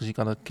of hard because you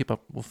got to keep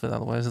up with it.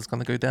 Otherwise, it's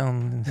going to go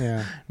down.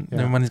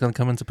 No money's going to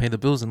come in to pay the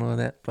bills and all of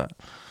that. But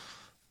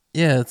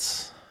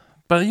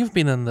but you've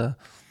been in the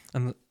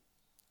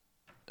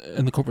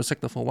corporate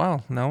sector for a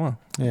while now.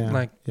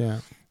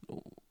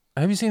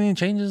 Have you seen any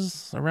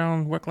changes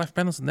around work-life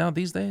balance now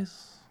these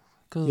days?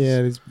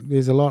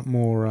 There's a lot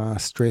more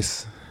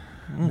stress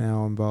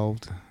now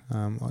involved.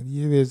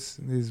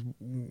 There's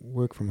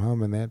work from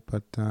home and that,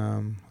 but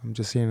I'm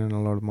just seeing in a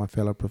lot of my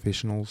fellow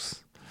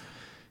professionals,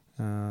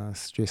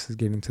 stress is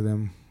getting to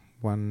them.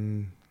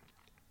 One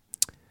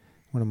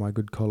of my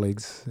good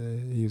colleagues,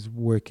 he was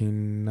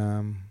working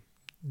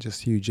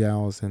just huge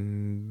hours,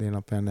 and then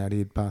I found out he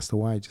had passed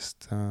away,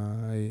 just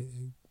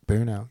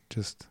burnout.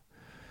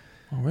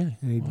 Oh, really?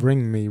 And he'd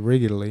ring me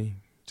regularly,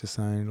 just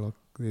saying, look,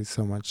 there's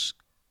so much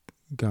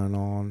going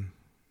on.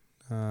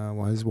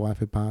 His wife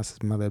had passed,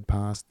 his mother had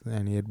passed,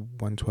 and he had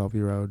one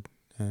 12-year-old,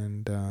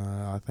 and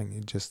I think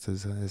it just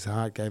his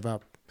heart gave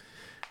up.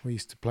 We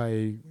used to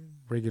play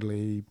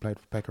regularly. He played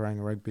for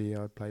Pakuranga Rugby.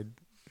 I played.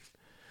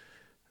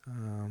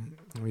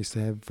 We used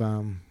to have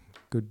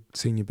good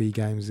senior B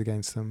games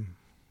against him.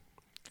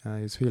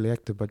 He was fairly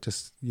active, but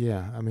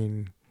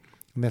and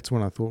that's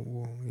when I thought,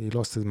 well, he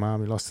lost his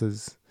mum, he lost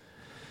his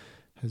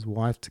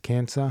wife to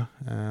cancer.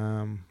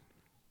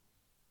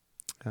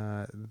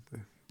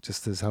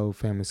 Just his whole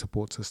family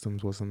support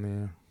systems wasn't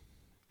there.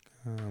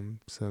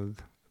 So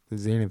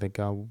there's anything,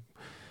 I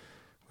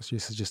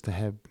suggest is just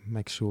to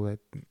make sure that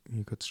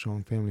you've got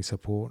strong family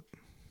support.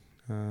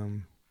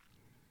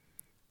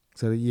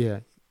 So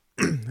yeah,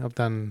 I've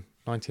done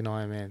 19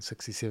 Ironman,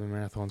 67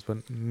 marathons,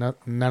 but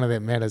none of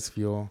that matters if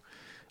you're.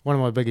 One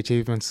of my big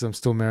achievements is I'm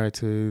still married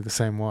to the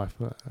same wife.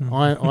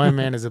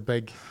 Ironman is a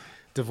big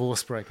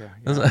divorce breaker,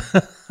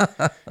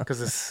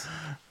 because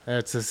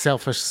it's a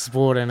selfish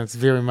sport and it's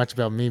very much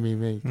about me,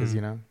 because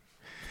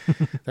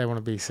they want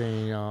to be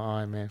seeing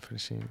Ironman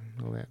finishing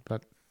and all that.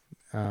 But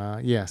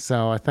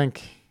so I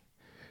think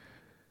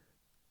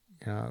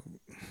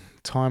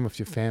time with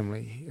your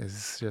family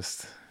is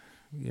just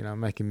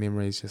making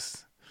memories,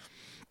 just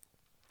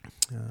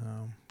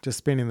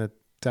spending the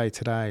day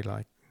today,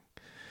 like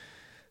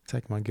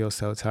take my girls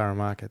to Otara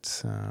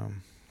markets,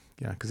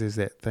 because there's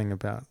that thing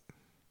about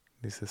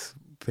there's this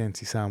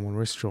fancy Samoan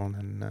restaurant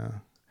in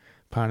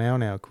Parnell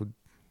now called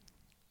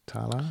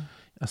Tala.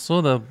 I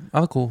saw the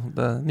article,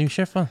 the new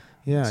chef,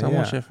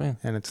 Samoan chef,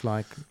 and it's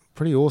like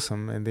pretty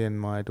awesome. And then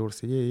my daughter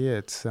said,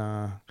 it's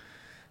a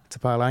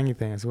Palangi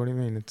thing. I said, what do you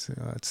mean? It's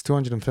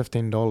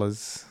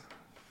 $215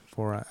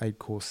 for an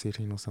 8-course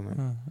setting or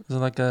something. Is it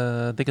like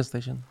a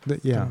degustation?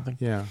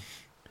 Yeah.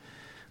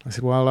 I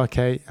said, well,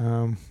 okay,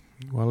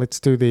 let's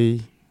do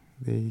the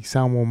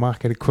Samoan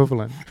market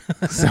equivalent.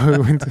 So we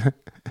went to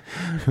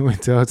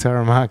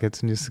Otara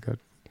markets and just got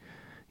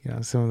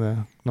some of the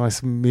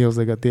nice meals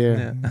they got there.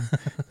 Yeah.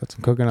 Got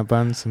some coconut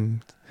buns,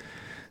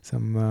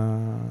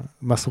 some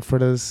mussel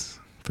fritters,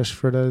 fish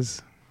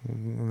fritters,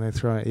 and they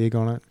throw an egg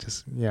on it.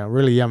 Just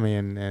really yummy,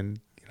 and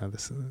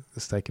the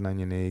steak and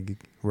onion egg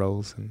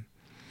rolls, and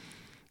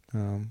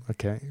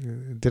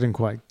it didn't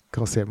quite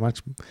cost that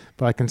much,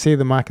 but I can see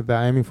the market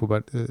they're aiming for.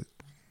 But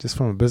just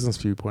from a business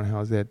viewpoint, how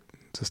is that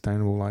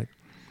sustainable? Like,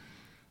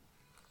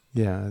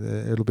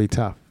 it'll be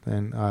tough,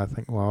 and I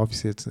think,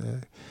 obviously it's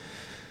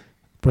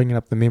bringing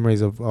up the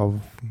memories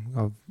of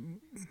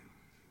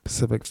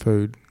Pacific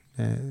food,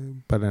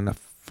 but in a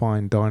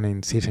fine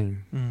dining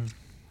setting.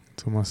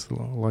 It's almost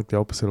like the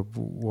opposite of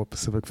what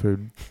Pacific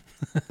food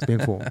is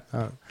meant for.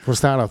 For a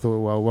start, I thought,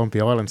 it won't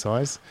be island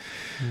size,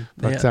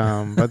 but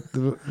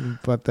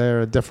but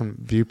they're a different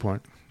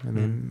viewpoint. And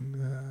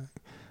then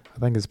I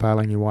think as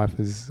Palangi wife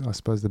is, I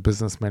suppose, the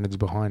business manager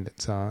behind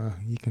it, so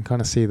you can kind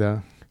of see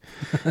the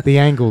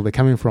angle they're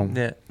coming from.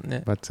 Yeah.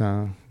 But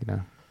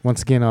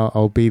once again,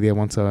 I'll be there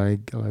once I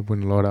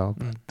win a lotto,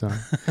 but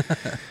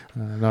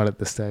not at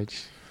this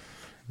stage.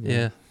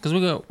 Yeah, because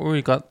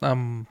we got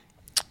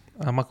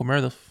Michael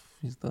Meredith.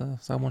 He's the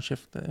Samoan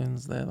chef that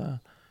owns that.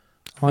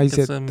 He's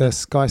at the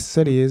Sky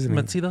City, isn't he?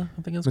 Matsita,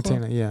 I think it's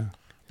called. Yeah.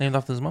 Named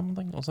after his mum, I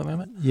think, or something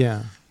like that.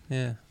 Yeah.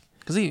 Yeah.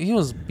 Because he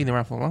was been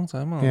around for a long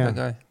time, that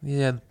guy. He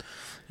had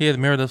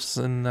Meredith's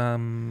in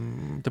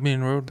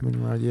Dominion Road.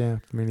 Dominion Road, yeah,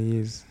 for many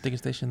years.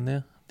 Degustation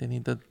there. Then he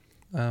did,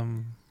 I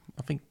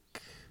think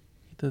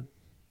he did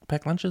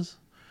pack lunches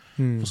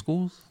for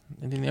schools.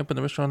 And then he opened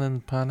a restaurant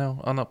in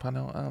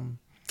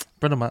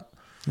Britomart.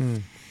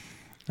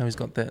 Now he's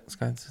got that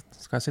Sky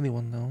City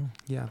one now.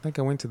 Yeah, I think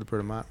I went to the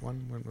Britomart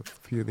one. Went with a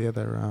few of the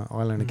other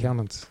island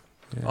accountants.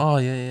 Yeah. Oh,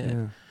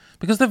 yeah.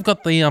 Because they've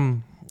got the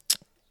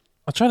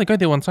I tried to go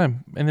there one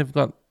time, and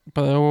but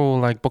they're all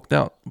like booked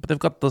out. But they've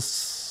got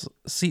this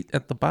seat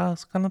at the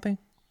bars kind of thing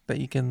that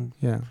you can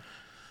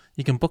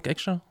book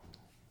extra.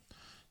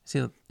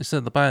 You sit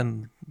at the bar,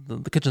 and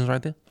the kitchen's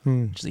right there.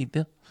 Just eat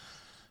there,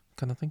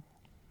 kind of thing.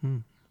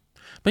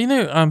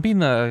 But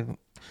being a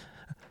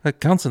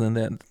counselor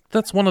in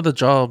that's one of the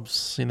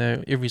jobs.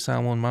 Every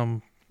Samoan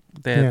mum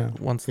dad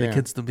wants their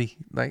kids to be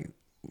like.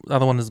 The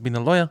other one has been a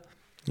lawyer.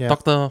 Yeah.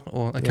 Doctor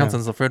or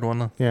accountant's the third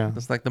one. Yeah.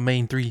 It's like the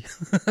main three.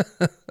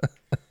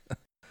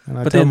 And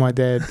I told my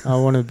dad I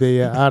want to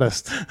be an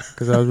artist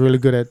because I was really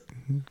good at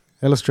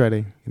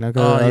illustrating. Cause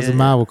I was a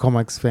Marvel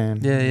Comics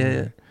fan.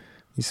 Yeah.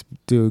 Used to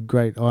do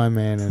great Iron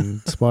Man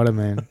and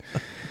Spider-Man.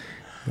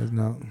 Does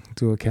not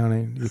do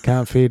accounting. You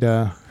can't feed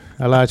a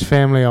large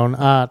family on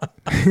art.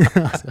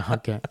 I said,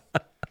 okay.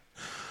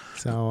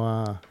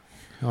 So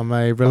I'm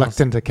a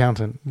reluctant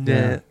accountant.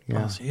 Yeah.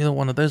 Oh, so you're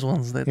one of those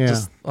ones that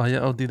just,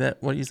 I'll do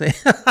that. What do you say?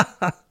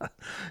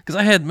 Because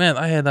I had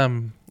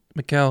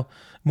MICHAEL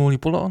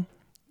Stowers on,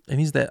 and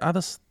he's that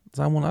artist,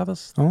 Samoan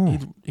artist. Oh.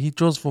 He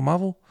draws for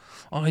Marvel.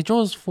 Oh, he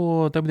draws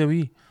for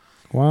WWE.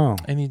 Wow.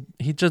 And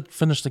he just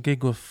finished a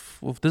gig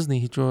with Disney.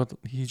 He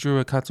drew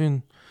a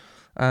cartoon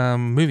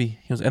movie.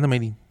 He was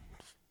animating.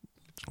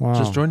 Wow.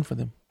 Just drawing for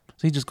them.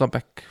 So he just got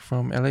back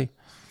from LA.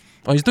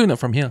 Oh, he's doing it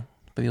from here,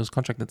 but he was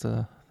contracted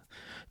to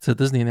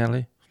Disney in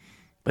LA.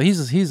 But he's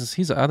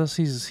an artist.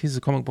 He's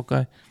a comic book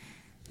guy.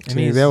 And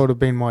gee, that would have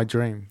been my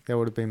dream. That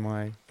would have been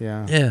my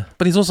Yeah,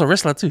 but he's also a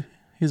wrestler too.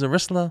 He's a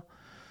wrestler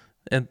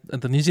at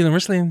the New Zealand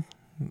Wrestling.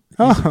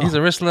 He's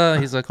a wrestler.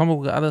 He's a comic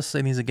book artist,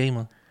 and he's a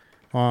gamer.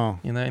 Wow.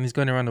 And he's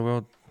going around the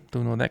world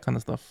doing all that kind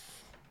of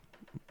stuff.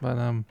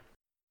 But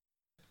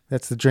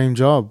that's the dream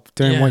job,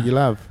 doing what you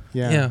love.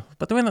 Yeah. Yeah,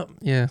 but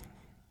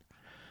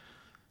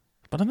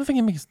but I don't think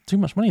he makes too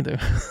much money though.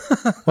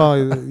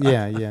 Well,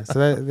 yeah.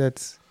 So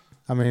that's.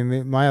 I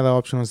mean, my other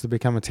option was to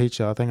become a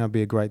teacher. I think I'd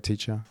be a great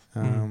teacher.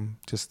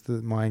 Just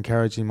my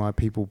encouraging my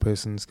people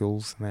person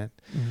skills and that.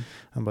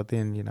 But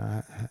then, you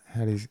know,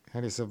 how do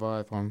you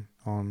survive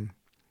on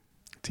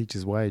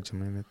teacher's wage? I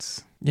mean,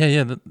 it's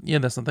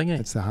that's the thing.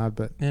 it's the hard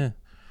bit. Yeah,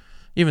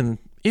 even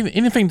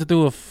anything to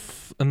do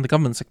with in the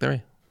government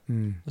sector,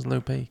 there's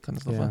low pay kind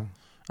of stuff.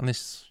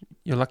 Unless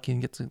you're lucky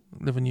and get to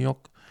live in New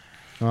York.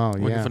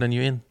 Working for the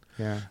UN.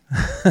 Yeah.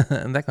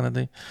 And that kind of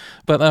thing.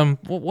 But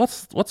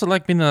what's it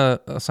like being a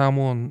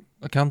Samoan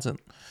accountant?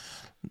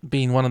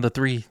 Being one of the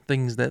three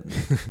things that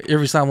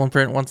every Samoan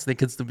parent wants their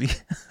kids to be.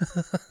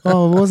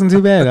 Oh, it wasn't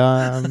too bad.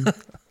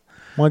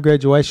 My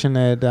graduation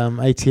at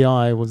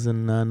ATI was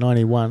in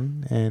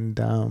 91, and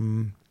I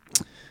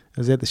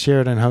was at the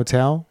Sheraton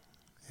Hotel,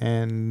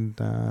 and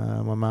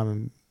my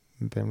mum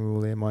and family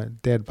were there. My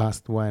dad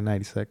passed away in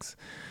 86.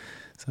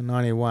 So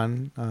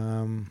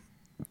 91,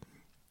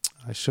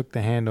 I shook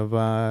the hand of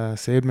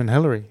Sir Edmund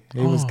Hillary. He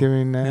was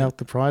giving out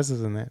the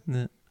prizes and that,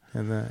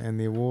 and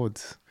the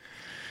awards.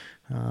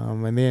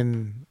 And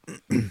then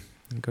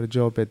I got a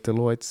job at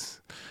Deloitte's,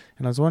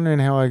 and I was wondering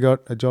how I got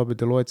a job at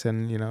Deloitte's,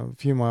 and you know, a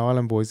few of my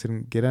island boys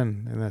didn't get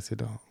in, and I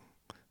said, "Oh,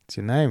 what's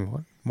your name?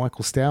 What?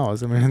 Michael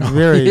Stowers." I mean, it's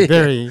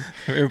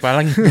very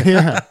bilingual.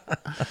 Yeah.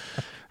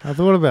 I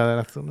thought about it.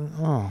 I thought,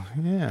 oh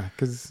yeah,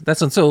 because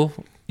that's until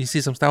you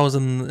see some Stowers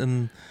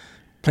in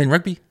playing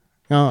rugby.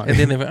 Oh, and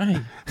then they went, hey,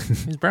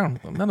 he's brown,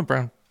 another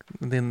brown.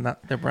 And then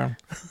they're brown.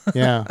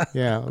 Yeah.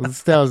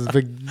 That was a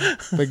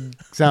big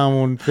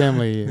Samoan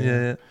family.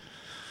 Yeah.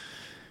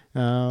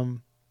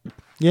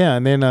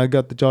 And then I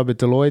got the job at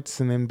Deloitte's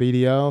and then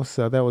BDO.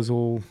 So that was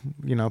all,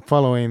 you know,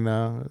 following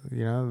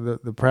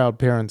the proud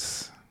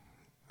parents.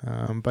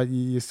 But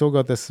you still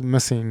got this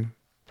missing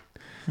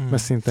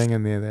thing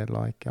in there that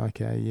like,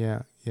 okay,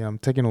 yeah, I'm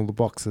ticking all the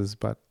boxes,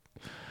 but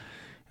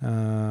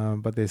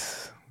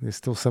there's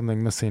still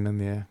something missing in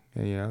there.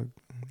 You know,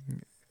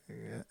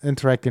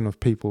 interacting with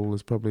people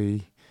is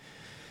probably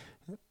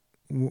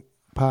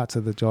parts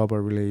of the job I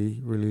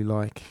really, really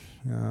like.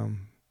 You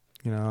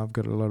know, I've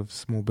got a lot of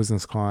small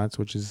business clients,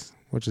 which is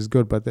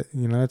good, but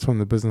that's from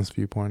the business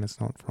viewpoint. It's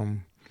not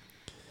from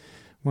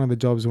one of the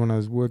jobs when I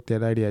worked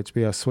at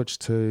ADHB. I switched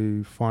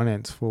to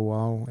finance for a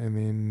while, and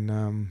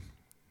then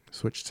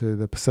switched to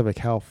the Pacific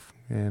Health,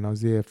 and I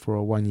was there for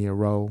a 1-year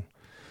role.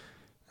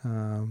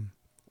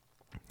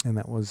 And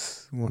that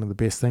was one of the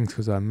best things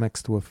because I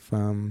mixed with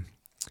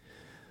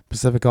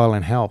Pacific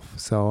Island Health.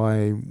 So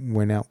I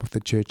went out with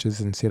the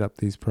churches and set up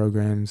these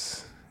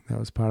programs. That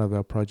was part of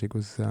our project,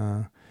 was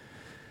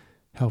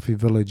Healthy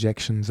Village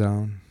Action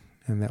Zone,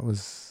 and that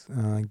was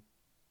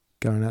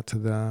going out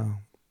to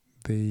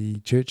the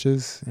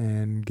churches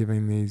and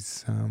giving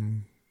these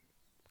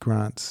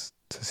grants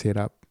to set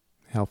up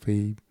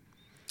healthy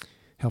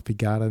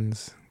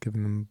gardens,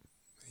 giving them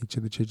each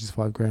of the churches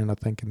 $5,000, I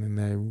think, and then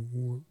they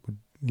would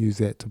use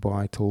that to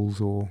buy tools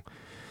or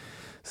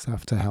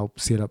stuff to help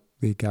set up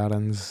their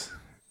gardens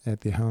at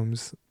their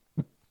homes.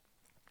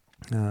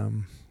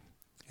 And,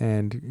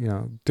 you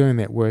know, doing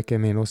that work,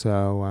 and then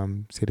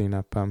also setting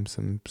up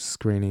some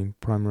screening,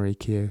 primary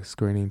care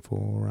screening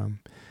for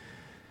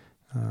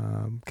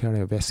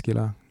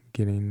cardiovascular,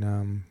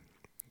 getting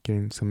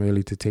some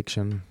early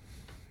detection.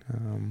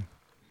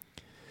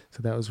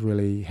 So that was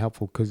really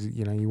helpful because,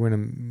 you know, you went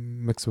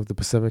and mixed with the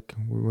Pacific.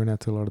 We went out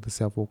to a lot of the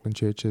South Auckland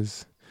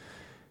churches.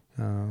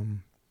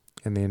 And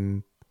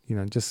then, you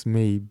know, just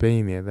me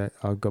being there, that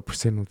I got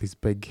presented with this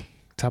big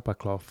tapa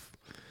cloth.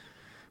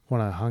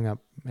 One I hung up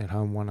at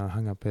home, one I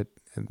hung up at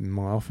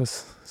my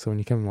office. So when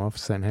you come to my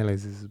office, St.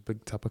 Helens, there's a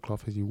big tapa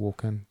cloth as you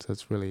walk in. So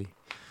it's really,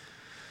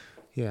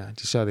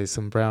 just show there's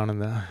some brown in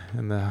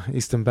the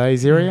Eastern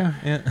Bays area.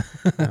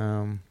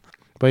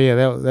 But yeah,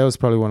 that was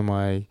probably one of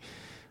my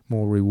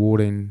more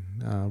rewarding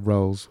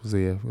roles. Was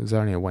there? It was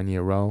only a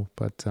 1-year role,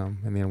 but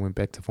and then I went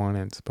back to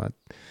finance. But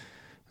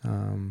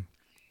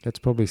that's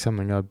probably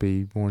something I'd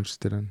be more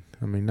interested in.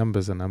 I mean,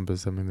 numbers are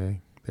numbers. I mean,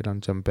 they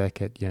don't jump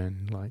back at you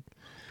and like.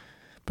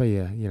 But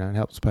yeah, you know, it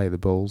helps pay the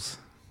bills.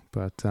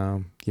 But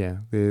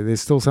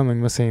there's still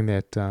something missing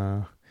that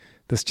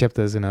this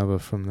chapter isn't over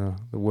from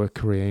the work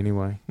career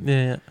anyway.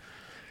 Yeah.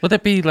 Would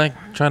that be like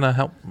trying to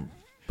help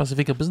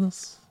Pacifica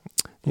business?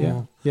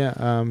 Yeah.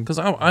 Because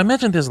I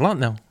imagine there's a lot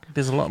now.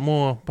 There's a lot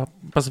more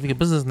Pacifica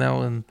business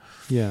now and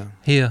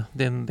here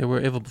than there were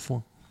ever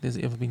before. There's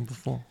ever been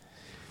before.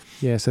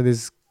 Yeah, so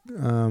there's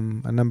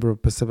a number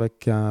of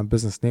Pacific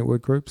business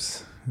network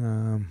groups.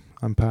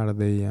 I'm part of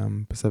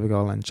the Pacific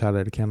Island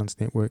Chartered Accountants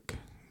Network,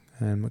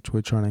 and which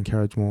we're trying to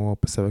encourage more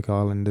Pacific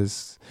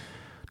Islanders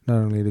not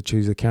only to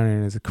choose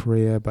accounting as a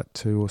career, but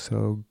to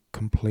also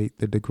complete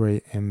the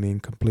degree and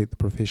then complete the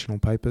professional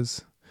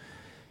papers.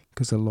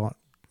 Because a lot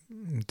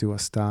do a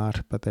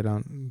start, but they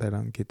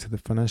don't get to the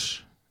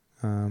finish.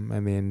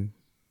 And then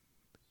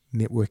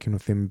networking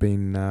with them,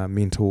 being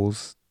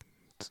mentors.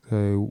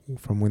 So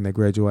from when they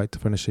graduate to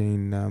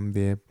finishing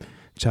their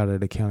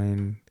chartered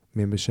accounting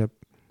membership,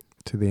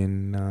 to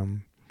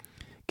then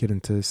get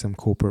into some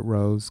corporate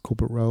roles,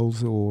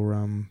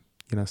 or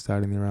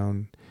starting their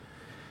own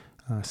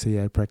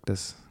CA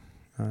practice.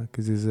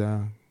 because there's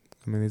a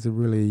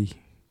really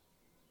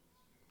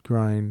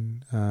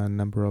growing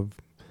number of.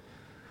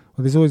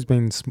 Well, there's always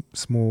been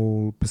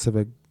small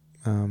Pacific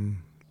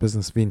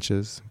business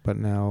ventures, but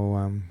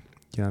now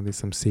there's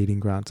some seeding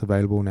grants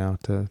available now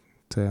to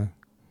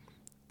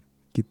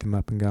get them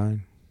up and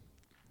going.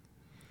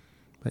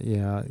 But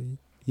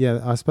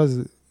I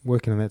suppose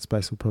working in that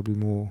space would probably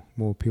more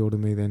appeal to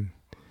me than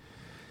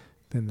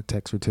the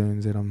tax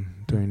returns that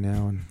I'm doing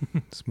now and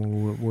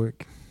small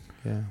work.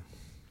 Yeah.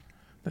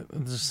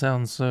 It just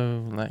sounds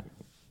so like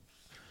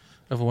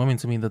overwhelming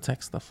to me, the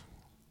tax stuff.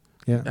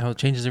 Yeah. How it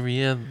changes every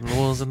year,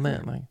 laws and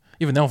that. Like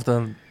even now with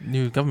the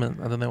new government,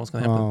 I don't know what's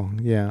going to happen. Oh,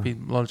 yeah. Be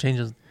a lot of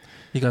changes.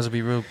 You guys will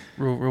be real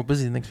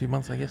busy the next few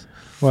months, I guess.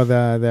 Well,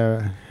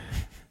 they're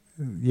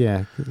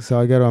yeah. So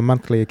I go to a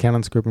monthly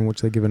accountants group in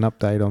which they give an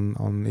update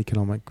on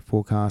economic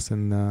forecasts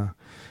and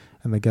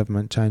the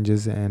government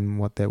changes and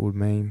what that would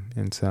mean.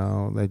 And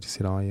so they just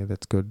said, oh yeah,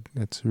 that's good.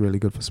 It's really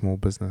good for small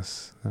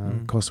business.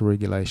 Cost of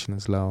regulation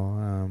is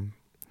lower.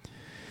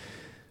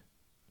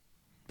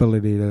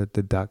 Ability to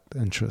deduct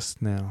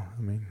interest now.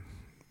 I mean,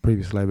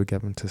 previous Labor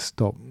government to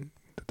stop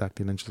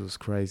deducting interest was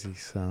crazy.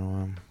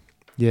 So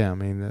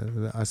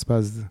I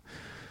suppose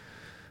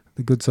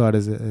the good side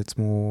is it's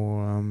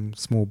more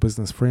small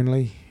business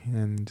friendly,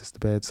 and just the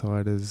bad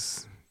side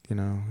is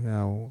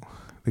they're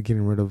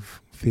getting rid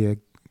of fair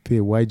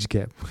wage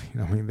gap.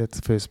 That's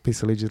the first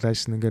piece of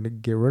legislation they're going to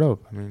get rid of.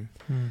 I mean,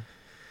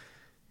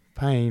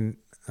 paying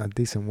a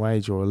decent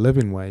wage or a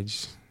living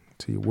wage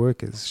to your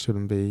workers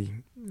shouldn't be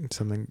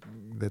something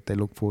that they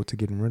look forward to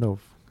getting rid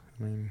of.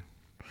 I mean,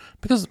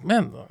 because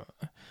man,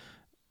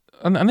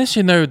 unless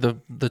you know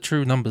the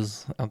true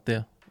numbers out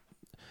there,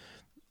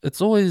 it's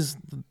always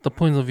the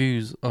point of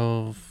views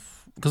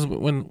of, because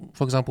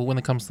for example, when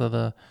it comes to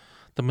the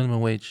minimum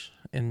wage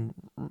and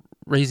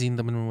raising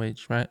the minimum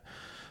wage, right?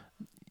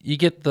 You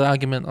get the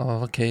argument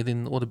of, okay,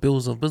 then all the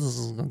bills of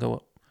businesses are going to go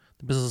up.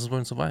 The businesses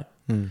won't survive.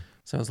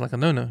 So it's like a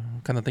no-no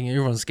kind of thing.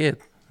 Everyone's scared.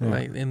 Yeah.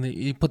 Like, and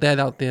you put that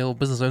out there, or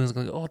business owners are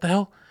going to go, oh, what the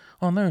hell?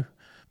 Oh, no.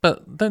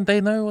 But don't they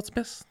know what's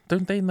best?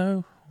 Don't they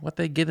know what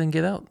they get in,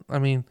 get out? I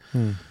mean,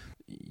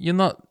 you're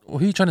not, who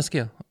are you trying to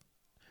scare?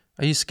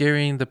 Are you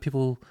scaring the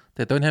people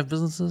that don't have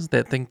businesses,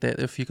 that think that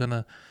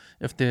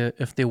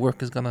if their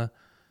work is gonna,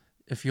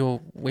 if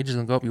your wages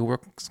gonna go up, your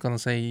work's gonna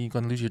say you're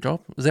gonna lose your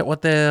job? Is that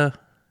what they're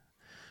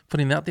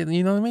putting out there?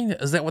 You know what I mean?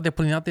 Is that what they're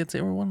putting out there to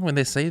everyone when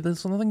they say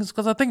this sort of things?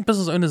 Because I think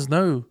business owners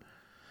know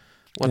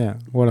what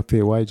are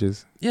fair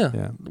wages.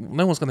 Yeah.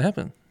 Know what's gonna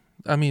happen.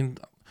 I mean,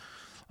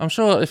 I'm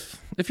sure if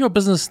you're a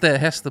business that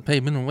has to pay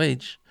minimum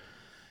wage,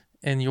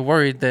 and you're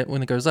worried that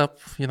when it goes up,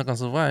 you're not gonna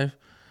survive,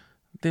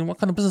 then what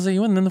kind of business are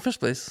you in the first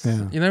place?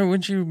 Yeah.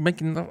 Weren't you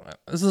making?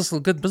 Is this a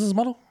good business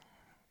model?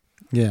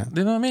 Yeah.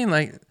 Do you know what I mean?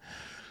 Like,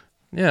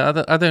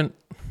 yeah, I don't.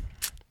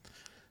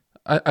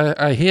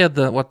 I hear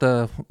what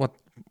the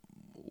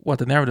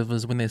narrative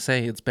is when they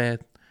say it's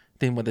bad.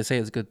 Then what they say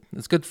is good.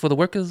 It's good for the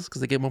workers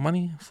because they get more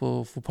money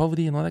for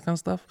poverty and all that kind of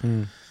stuff.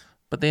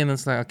 But then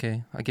it's like,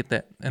 okay, I get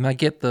that, and I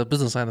get the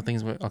business side of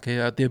things.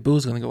 Where their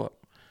bills gonna go up.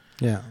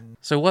 Yeah.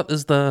 So what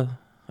is that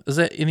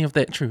any of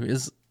that true?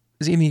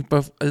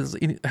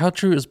 How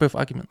true is both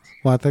arguments?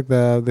 Well, I think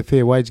the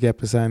fair wage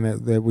gap is saying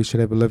that we should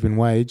have a living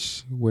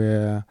wage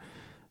where,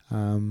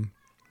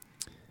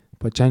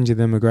 by changing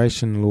the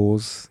immigration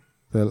laws,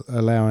 they're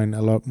allowing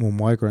a lot more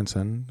migrants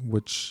in,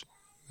 which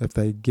if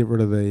they get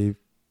rid of the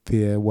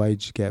fair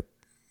wage gap,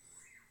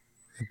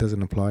 it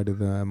doesn't apply to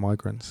the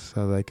migrants.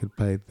 So they could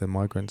pay the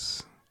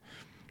migrants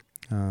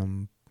a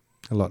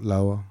lot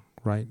lower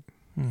rate.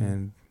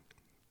 And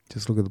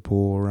just look at the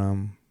poor.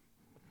 A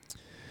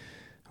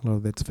lot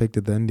of that's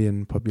affected the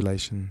Indian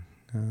population.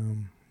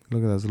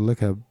 Look at those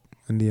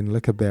Indian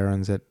liquor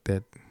barons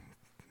that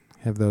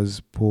have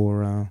those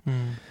poor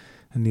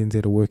Indians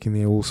that are working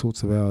there all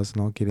sorts of hours,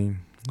 not getting,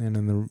 and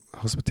in the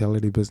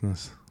hospitality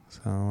business.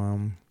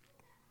 So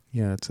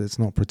it's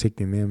not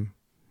protecting them.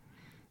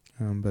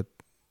 But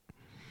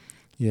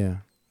yeah,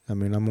 I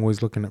mean, I'm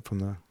always looking at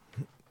from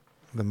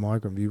the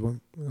migrant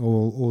view,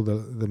 or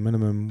the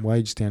minimum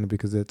wage standard,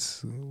 because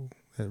it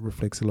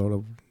reflects a lot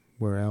of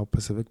where our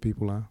Pacific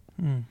people are.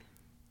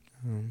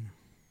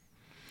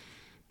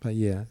 But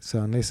yeah,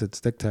 so unless it's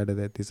dictated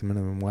that there's a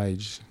minimum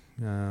wage,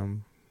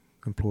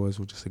 employers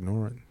will just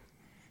ignore it.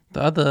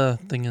 The other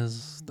thing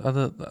is,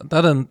 the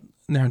other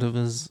narrative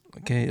is,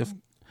 okay, if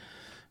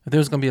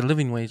there's going to be a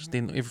living wage,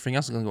 then everything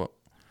else is going to go up.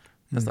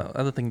 That's the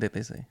other thing that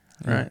they say,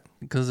 right?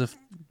 Because if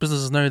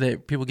businesses know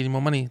that people are getting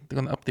more money, they're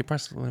going to up their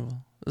price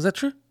level. Is that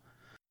true?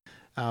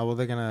 Well,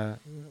 they're going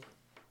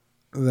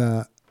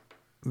to...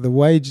 The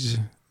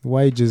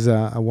wages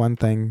are one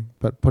thing,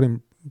 but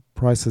putting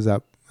prices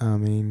up, I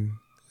mean,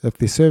 if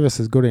their service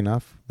is good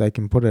enough, they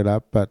can put it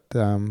up, but,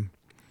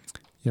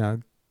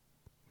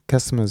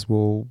 customers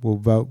will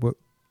vote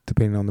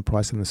depending on the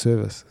price and the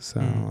service.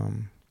 So,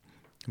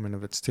 I mean,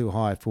 if it's too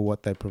high for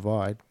what they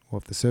provide, or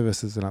if the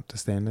service isn't up to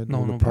standard,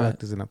 or the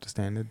product isn't up to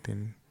standard,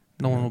 then...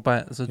 No one will buy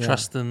it. So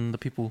trust in the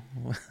people.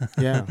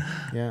 Yeah.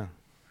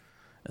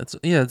 It's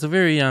a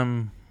very...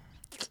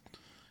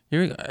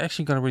 You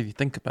actually got to really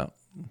think about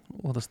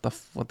all the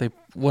stuff, what they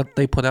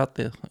put out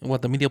there,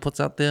 what the media puts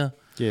out there.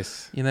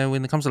 Yes. You know,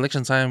 when it comes to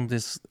election time,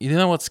 you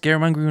know what's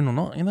scaremongering or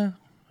not, you know?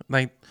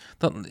 Like,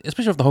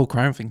 especially with the whole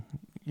crime thing.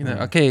 You know,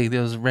 okay,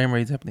 there's ram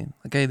raids happening.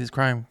 Okay, there's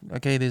crime.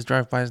 Okay, there's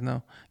drive-bys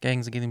now.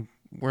 Gangs are getting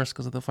worse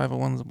because of the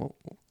 501s,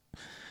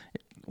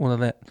 all of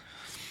that.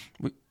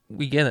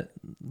 We get it,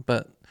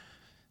 but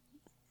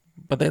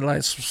they're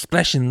like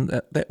splashing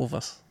that with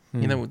us.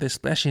 You know, they're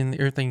splashing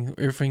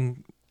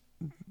everything.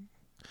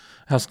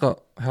 How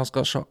Scott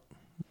shot.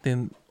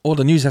 Then all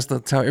the news has to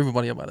tell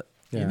everybody about it.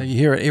 Yeah. You know, you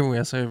hear it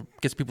everywhere, so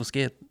it gets people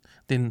scared.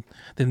 Then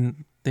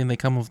they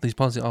come with these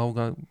policies.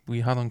 Oh, we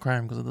hard on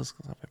crime because of this.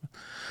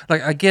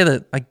 Like I get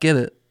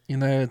it. You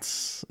know,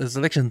 it's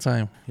election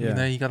time. Yeah. You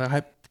know, you gotta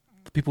hype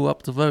people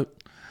up to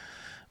vote.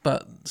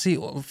 But see,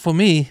 for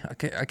me,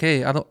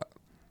 okay, I don't.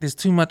 There's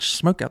too much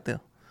smoke out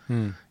there.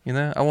 You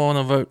know, I want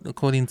to vote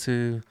according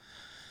to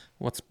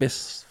what's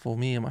best for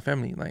me and my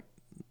family. Like,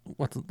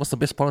 what's the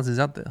best policies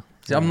out there?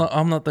 See, I'm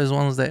not those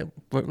ones that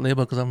vote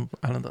Labour because I'm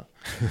Islander.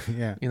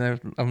 Yeah. You know,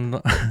 I'm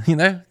not. You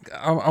know,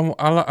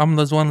 I'm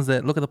those ones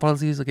that look at the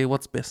policies. Okay,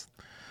 what's best?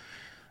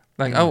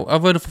 Like I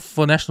voted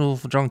for National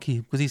for John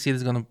Key because he said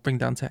he's gonna bring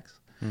down tax,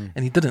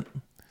 and he didn't.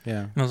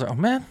 Yeah. And I was like, oh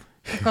man,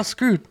 I got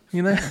screwed.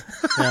 You know,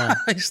 Yeah.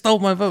 he stole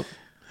my vote.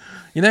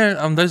 You know,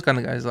 I'm those kind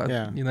of guys. Like,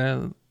 you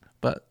know,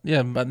 but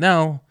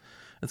now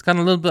it's kind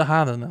of a little bit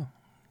harder now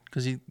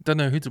because you don't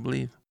know who to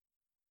believe.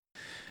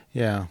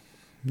 Yeah.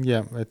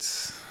 Yeah.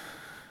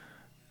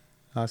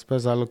 I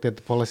suppose I looked at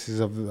the policies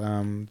of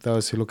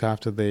those who look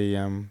after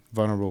the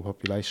vulnerable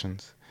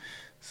populations.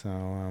 So,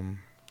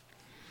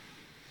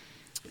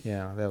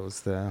 that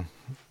was the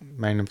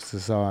main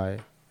emphasis I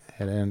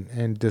had,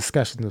 and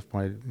discussions with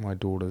my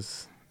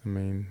daughters. I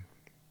mean,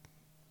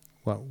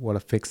 what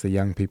affects the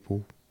young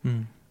people. You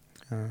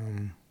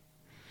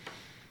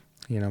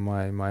know,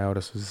 my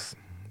eldest was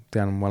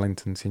down in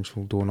Wellington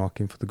Central door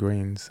knocking for the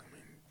Greens. I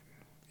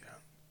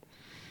mean,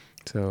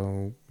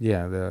 so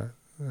the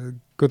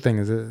good thing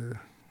is that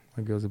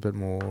my girl's a bit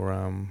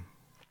more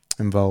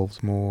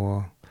involved,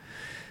 more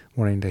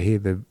wanting to hear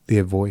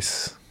their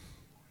voice.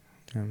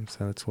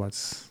 So that's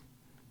what's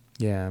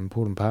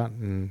important part,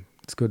 and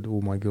it's good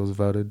all my girls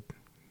voted.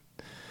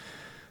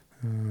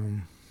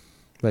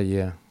 But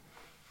yeah.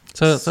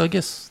 So I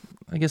guess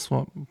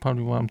what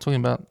I'm talking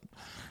about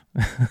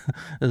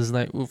is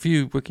like with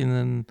you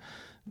working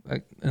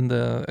in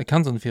the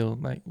accounting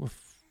field, like with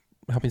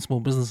helping small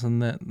business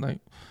and that, like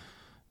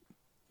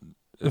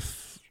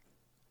if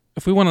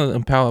we want to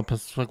empower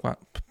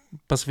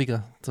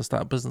Pacifica to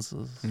start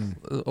businesses,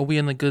 are we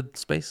in a good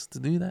space to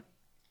do that?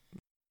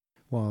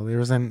 Well, there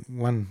isn't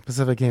one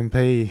Pacific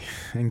MP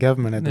in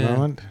government at the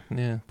moment.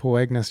 Yeah. Paul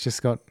Agnes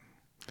just got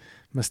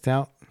missed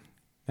out,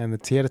 and the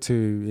Te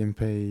Aratu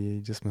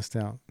MP just missed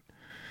out.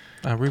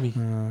 Ruby.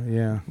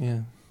 Yeah.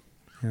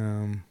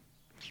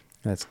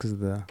 That's because of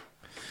the.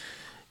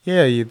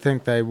 Yeah, you'd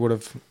think they would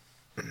have.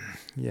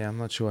 Yeah, I'm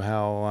not sure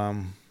how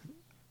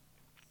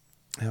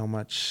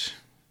much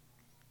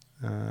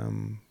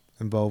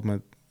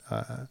involvement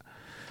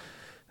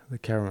the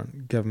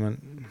current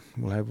government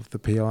will have with the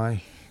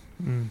PI.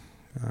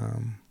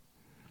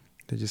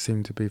 They just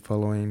seem to be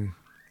following,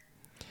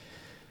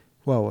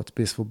 what's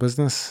best for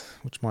business,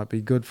 which might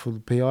be good for the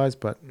PIs,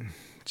 but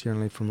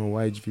generally from a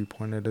wage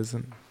viewpoint it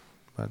isn't.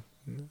 But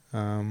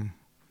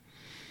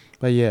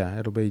yeah,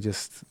 it'll be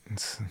just,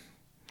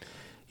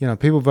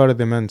 people voted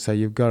them in, so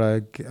you've got to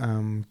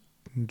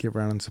get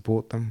around and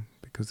support them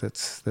because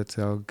that's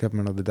our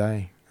government of the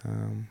day.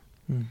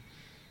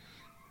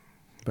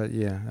 But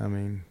yeah, I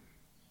mean,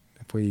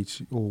 if we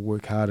each all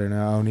work hard in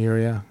our own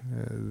area,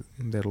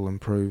 that'll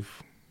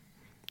improve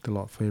a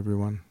lot for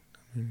everyone.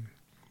 I mean,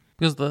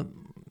 because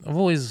I've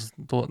always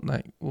thought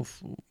like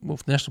with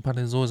the National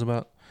Party, it's always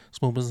about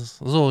small business.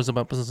 It's always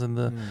about business in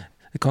the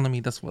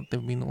economy. That's what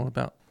they've been all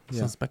about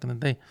since back in the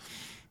day.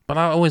 But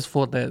I always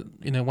thought that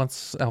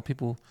once our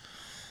people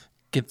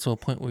get to a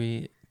point where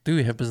we do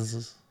have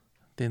businesses,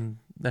 then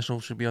National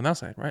should be on our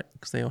side, right?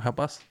 Because they'll help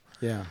us.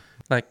 Yeah.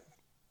 Like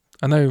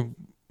I know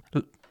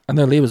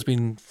Labour's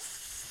been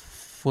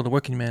for the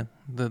working man.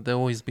 They've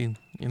always been,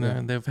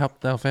 and they've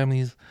helped our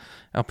families,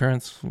 our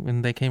parents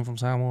when they came from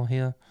Samoa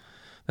here.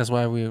 That's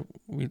why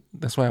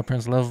that's why our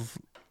parents love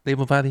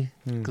Labour Party,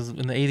 because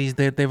in the 80s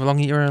they have a long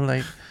era,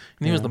 like,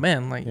 and he was the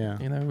man, like,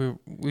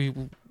 we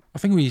I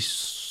think we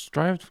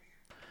strived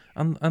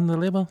under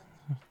Labour,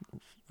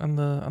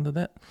 under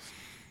that,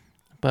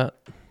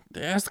 but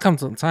there has to come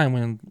to a time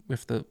when we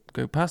have to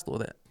go past all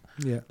that.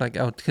 Yeah, like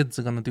our kids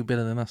are gonna do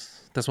better than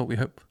us. That's what we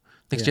hope.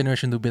 Next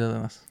generation do better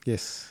than us.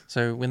 Yes.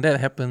 So when that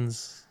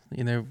happens,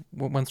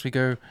 once we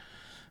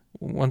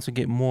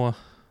get more,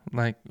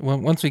 like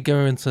once we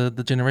go into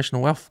the generational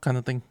wealth kind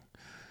of thing,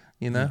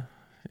 and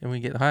we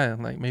get higher,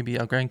 like maybe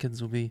our grandkids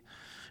will be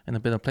in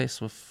a better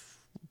place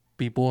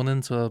be born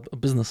into a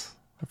business,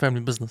 a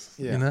family business,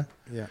 Yeah.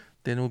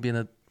 Then we'll be in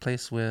a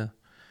place where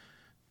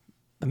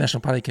the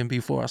National Party can be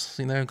for us,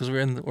 because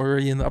we're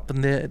already up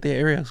in their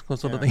area,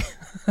 sort of thing.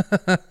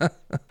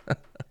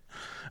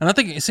 And I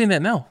think you're seeing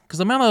that now because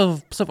the amount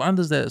of Pacific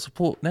Islanders that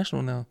support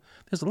National now,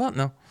 there's a lot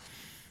now.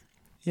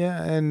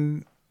 Yeah,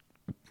 and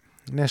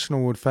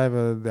National would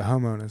favour the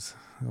homeowners,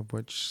 of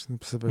which the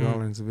Pacific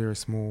Islands is a very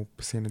small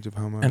percentage of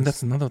homeowners. And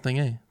that's another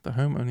thing, the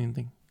home owning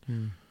thing.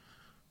 Mm.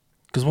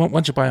 Because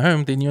once you buy a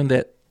home, then you're in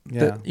that.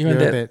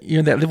 You're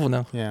in that level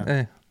now.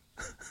 Yeah.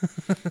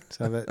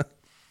 So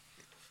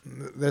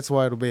that's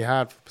why it'll be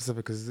hard for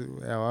Pacific because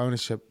our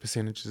ownership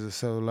percentages are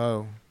so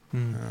low,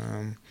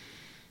 and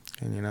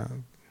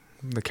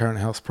the current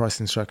house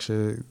pricing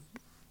structure.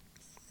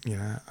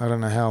 I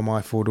don't know how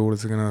my 4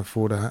 daughters are going to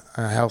afford a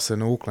house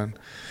in Auckland.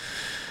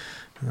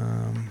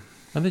 And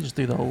they just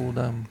do the old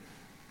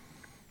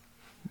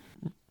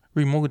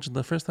remortgage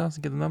the first house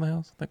and get another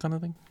house, that kind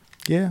of thing.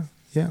 Yeah.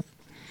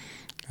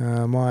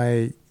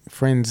 My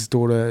friend's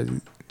daughter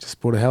just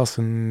bought a house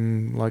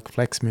in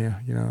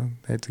Flaxmere.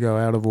 They had to go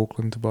out of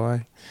Auckland to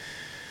buy.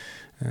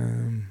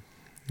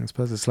 I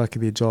suppose it's lucky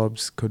their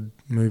jobs could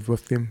move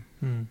with them.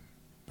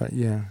 But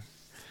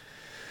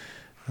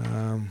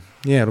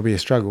it'll be a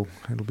struggle.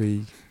 It'll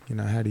be,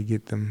 how do you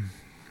get them?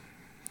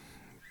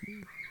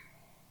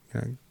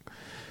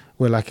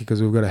 We're lucky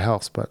because we've got a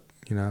house, but,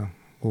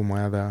 all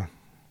my other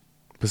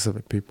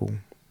Pacific people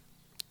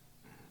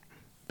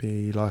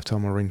be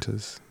lifetime or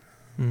renters.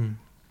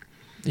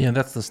 Yeah,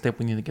 that's the step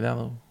we need to get out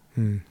of.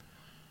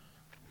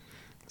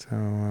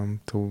 So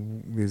till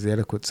there's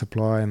adequate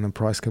supply and the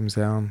price comes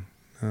down,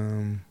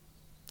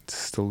 it's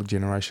still a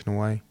generation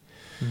away.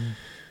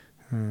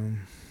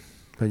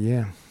 But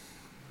yeah,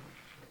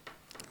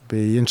 it'll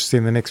be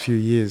interesting the next few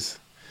years.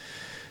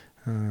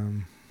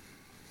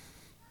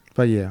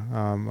 But yeah,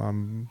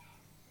 I'm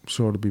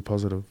sure it'll be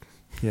positive.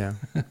 Yeah.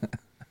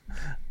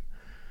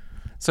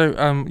 So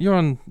you're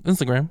on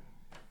Instagram.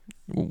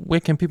 Where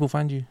can people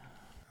find you?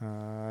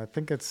 I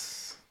think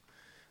it's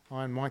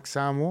Iron Mike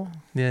Samoa.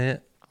 Yeah.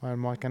 Iron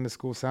Mike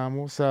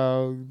 _Samoa.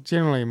 So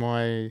generally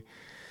my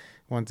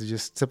ones are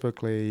just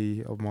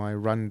typically of my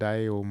run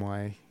day or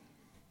my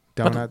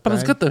donut day. But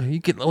it's good though. You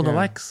get all the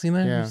likes,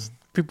 Yeah.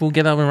 People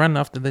get up and run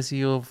after they see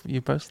your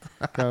post.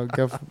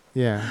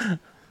 Yeah.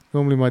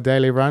 Normally my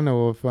daily run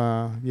or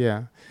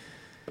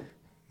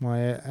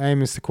my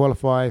aim is to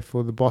qualify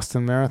for the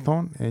Boston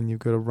Marathon, and you've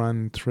got to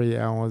run 3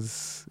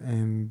 hours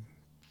and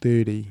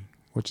 30,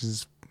 which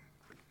is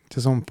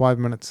just on 5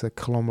 minutes a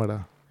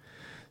kilometre.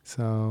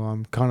 So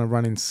I'm kind of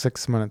running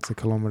 6 minutes a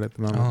kilometre at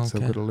the moment, so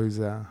I've got to lose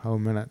a whole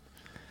minute.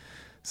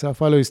 So if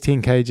I lose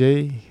 10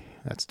 kg,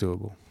 that's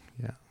doable.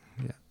 Yeah.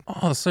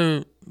 Oh,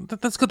 so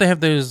that's good to have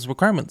those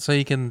requirements so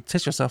you can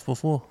test yourself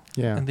before.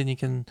 Yeah. And then you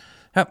can...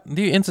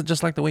 do you enter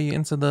just like the way you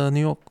enter the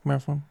New York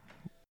Marathon?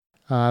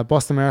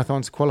 Boston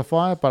Marathon's a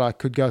qualifier, but I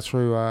could go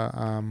through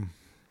a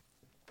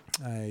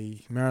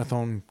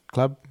marathon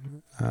club,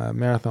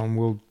 Marathon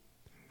World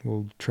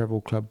Travel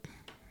Club.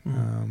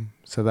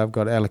 So they've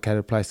got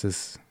allocated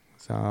places.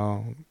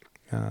 So,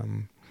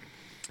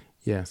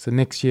 so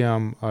next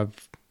year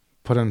I've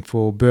put in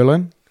for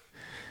Berlin.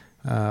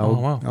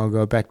 I'll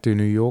go back to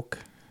New York.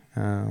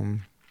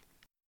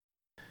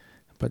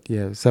 But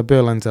yeah, so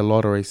Berlin's a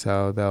lottery,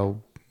 so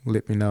they'll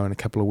let me know in a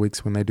couple of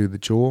weeks when they do the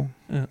jaw.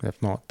 Yeah.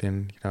 If not,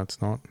 then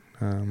it's not.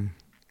 Then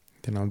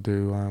I'll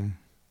do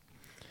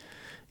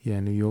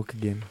New York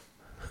again.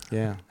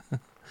 Yeah.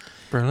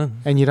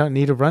 Berlin. And you don't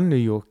need to run New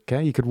York,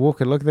 okay? You could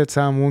walk it. Look at that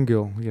Samoan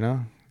girl,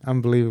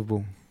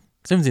 unbelievable.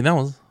 17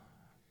 hours.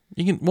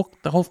 You can walk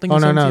the whole thing. Oh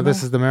no,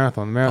 this is the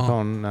marathon. The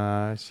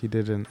marathon she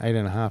did in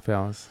 8.5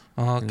 hours.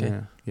 Oh,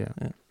 okay. Yeah.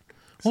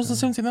 What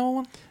was the 17-hour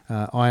one?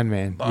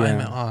 Ironman.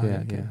 Ironman. Oh,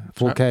 yeah. Okay.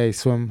 4K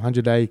swim,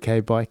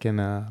 180K bike, and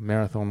a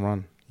marathon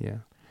run. Yeah.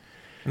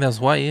 And that was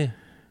Hawaii.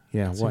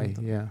 Yeah, Hawaii.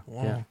 Yeah.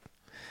 Wow. Yeah.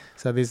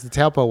 So there's the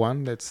Taupo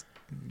one that's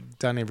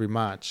done every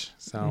March.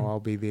 So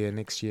I'll be there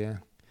next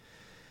year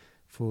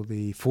for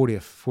the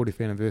 40th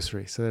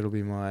anniversary. So that'll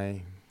be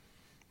my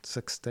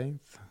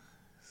 17th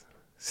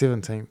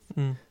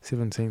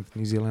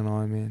New Zealand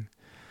Ironman.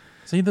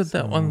 So you did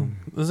that one.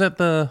 Is that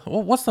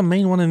what's the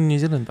main one in New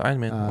Zealand?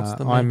 Ironman. What's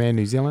the Ironman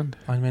New Zealand.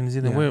 Ironman New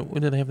Zealand. Yeah.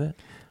 Where do they have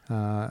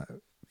that?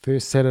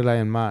 First Saturday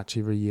in March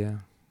every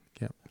year.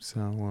 Yep. So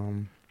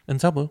in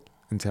Taupo.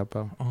 In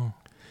Taupo. Oh.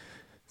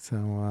 So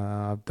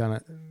I've done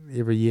it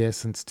every year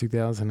since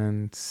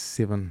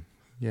 2007.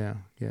 Yeah.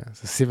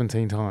 So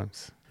 17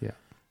 times. Yeah.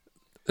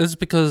 Is it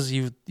because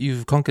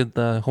you've conquered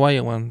the Hawaii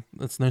one?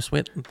 It's no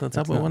sweat. The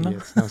Taupo one. Yeah,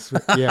 it's no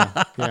sweat.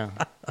 Yeah.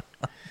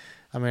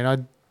 I mean, I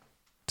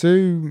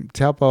do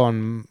Taupo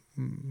on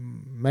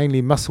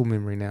mainly muscle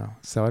memory now,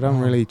 so I don't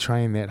really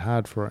train that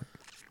hard for it.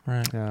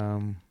 Right.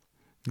 A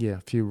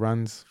few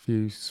runs, a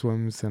few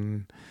swims,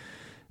 and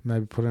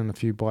maybe put in a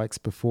few bikes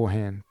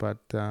beforehand. But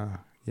I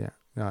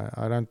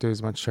don't do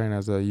as much training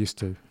as I used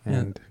to.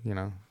 And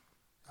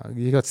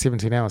you got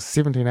 17 hours.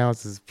 17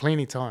 hours is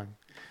plenty time.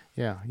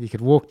 Yeah, you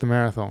could walk the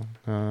marathon.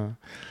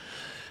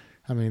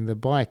 The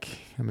bike.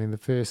 The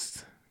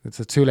first. It's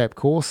a 2-lap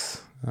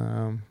course,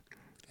 and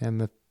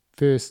the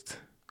first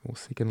or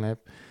second lap,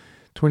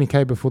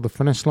 20k before the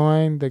finish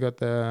line, they got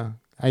the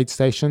aid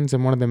stations,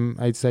 and one of them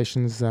aid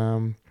stations,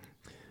 one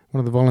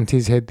of the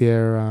volunteers had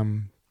their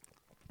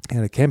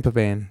had a camper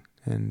van,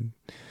 and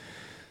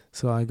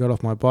so I got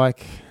off my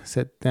bike,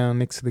 sat down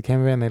next to the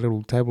camper van, that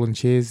little table and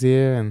chairs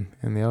there,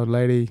 and the old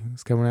lady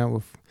was coming out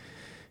with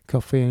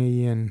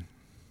coffee and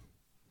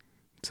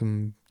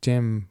some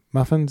jam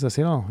muffins. I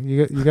said, "Oh,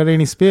 you got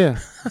any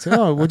spare?" I said,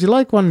 "Oh, would you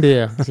like one,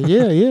 dear?" I said,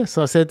 "Yeah."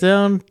 So I sat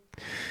down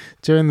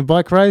during the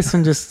bike race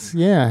and just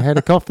had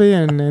a coffee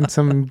and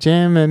some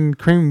jam and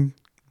cream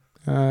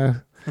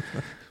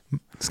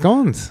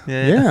scones.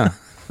 Yeah.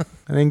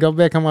 And then got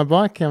back on my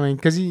bike. I mean,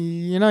 because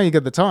you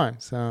got the time.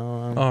 So.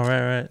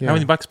 Right. Yeah. How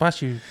many bucks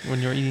passed you when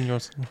you were eating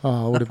yours?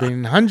 Oh, it would have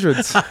been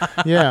hundreds.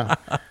 Yeah,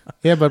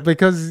 but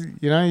because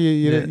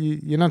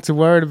you're not too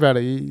worried about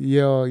it.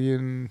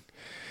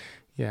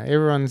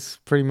 Everyone's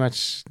pretty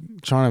much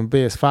trying to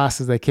be as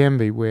fast as they can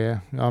be.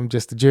 Where I'm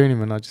just a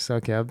journeyman.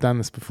 I've done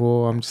this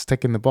before. I'm just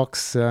ticking the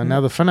box.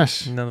 Another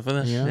finish.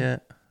 Yeah.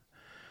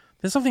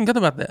 There's something good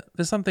about that.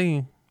 There's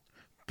something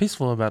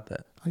peaceful about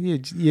that.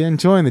 You're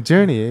enjoying the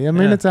journey. I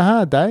mean, it's a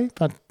hard day,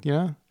 but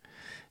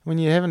when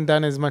you haven't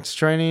done as much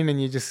training and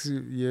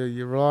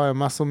you rely on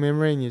muscle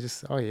memory and you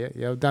just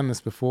I've done this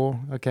before.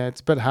 Okay,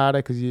 it's a bit harder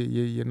because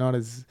you're not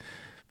as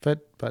fit,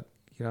 but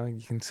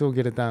you can still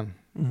get it done.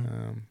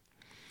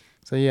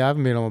 So I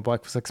haven't been on my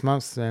bike for 6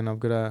 months, and I've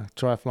got a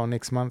triathlon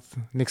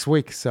next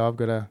week. So I've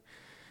got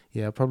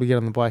I'll probably get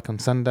on the bike on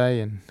Sunday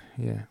and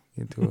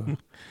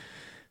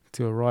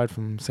do a ride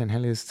from St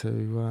Heliers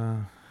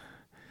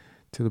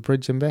to the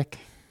bridge and back.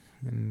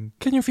 And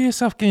can you feel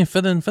yourself getting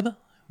fitter and fitter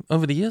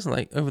over the years?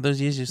 Like over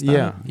those years you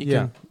started, you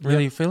can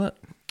really feel it?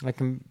 I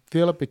can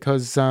feel it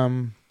because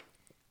I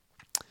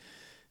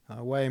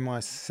weigh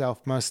myself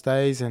most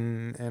days,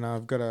 and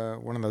I've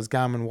got one of those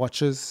Garmin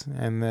watches,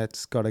 and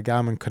that's got a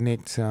Garmin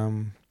Connect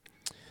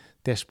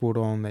dashboard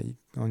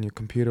on your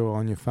computer or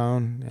on your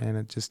phone, and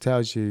it just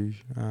tells you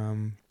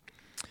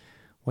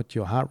what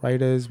your heart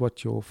rate is,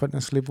 what your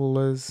fitness level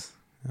is.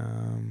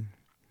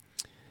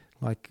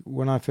 Like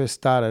when I first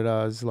started,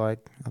 I was like,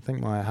 I think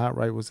my heart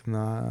rate was in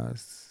the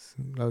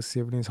low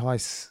 70s,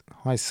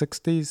 high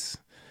 60s.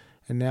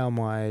 And now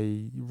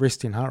my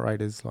resting heart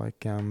rate is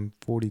like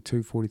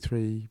 42,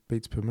 43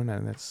 beats per minute.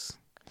 And that's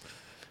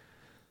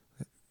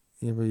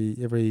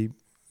every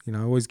I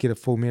always get a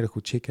full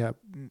medical checkup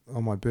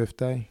on my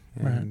birthday.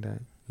 And,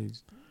 they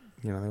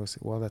will say,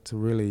 well, that's a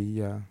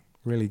really,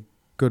 really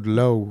good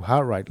low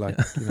heart rate. Like,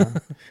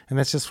 and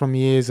that's just from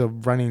years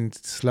of running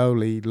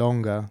slowly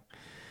longer.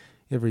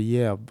 Every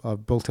year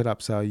I've built it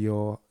up so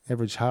your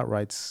average heart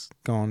rate's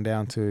gone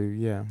down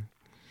to,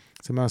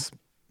 so most,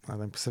 I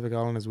think Pacific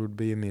Islanders would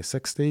be in their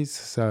 60s.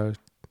 So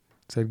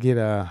to get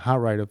a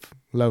heart rate of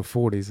low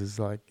 40s is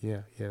like,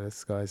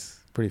 this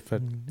guy's pretty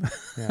fit.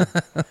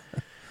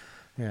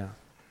 Yeah.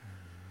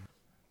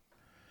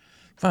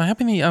 Fine, how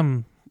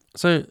many,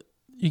 so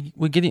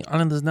we're getting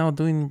Islanders now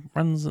doing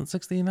runs at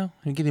 60 now?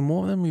 You're getting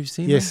more of them? You've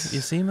seen them?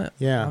 You've seen it?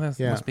 Yeah. That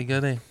must be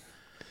good, eh?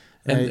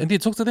 And do you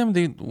talk to them?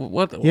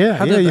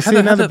 You see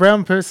another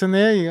brown person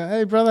there. You go,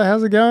 hey, brother,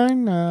 how's it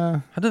going?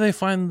 How do they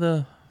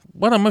find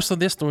what are most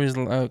of their stories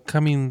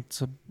coming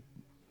to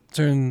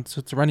turn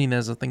to running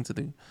as a thing to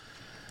do?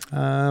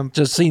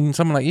 Just seeing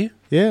someone like you?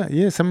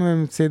 Yeah. Some of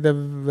them said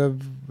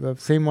they've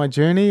seen my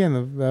journey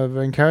and they've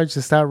encouraged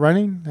to start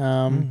running.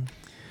 And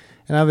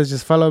others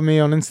just follow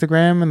me on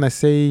Instagram and they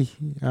see,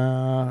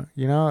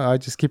 I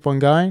just keep on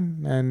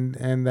going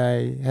and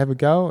they have a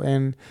go.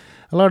 And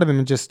a lot of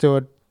them just do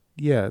it.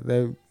 Yeah,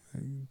 they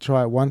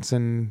try it once,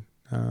 and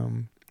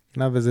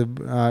others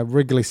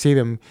regularly see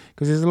them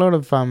because there's a lot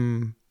of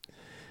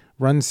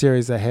run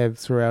series they have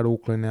throughout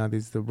Auckland now.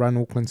 There's the Run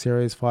Auckland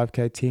series,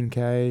 5K,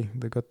 10K.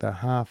 They've got the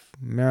half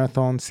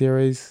marathon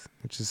series,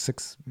 which is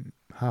 6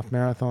 half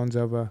marathons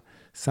over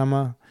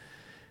summer,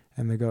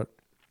 and they got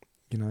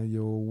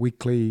your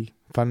weekly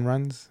fun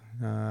runs.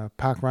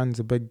 Park run's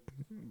a big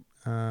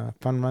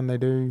fun run they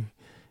do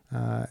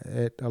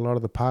at a lot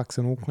of the parks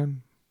in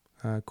Auckland.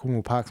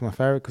 Cornwall Park's my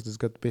favourite because it's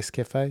got the best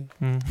cafe.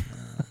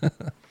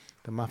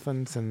 The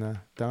muffins and the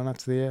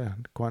donuts there,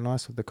 quite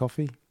nice with the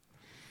coffee.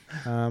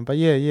 But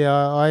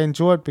I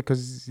enjoy it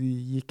because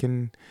you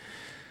can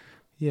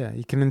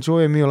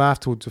enjoy a meal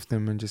afterwards with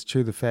them and just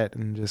chew the fat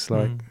and just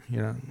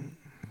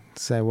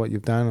say what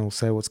you've done or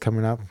say what's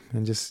coming up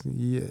and just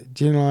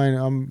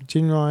I'm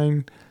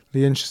genuinely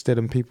interested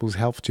in people's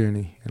health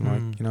journey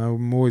and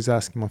I'm always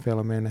asking my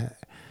fellow man,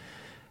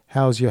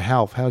 how's your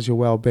health? How's your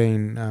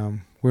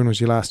well-being? When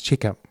was your last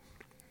checkup?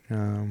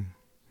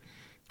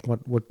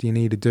 What do you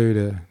need to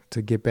do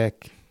to get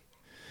back,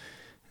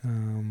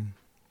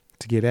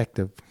 to get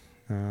active?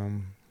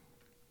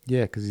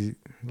 Because the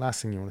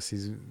last thing you want to see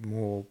is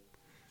more,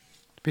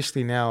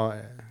 especially now,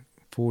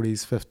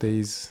 40s,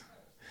 50s.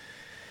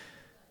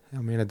 I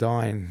mean, are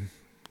dying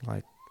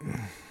like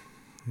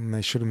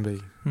they shouldn't be.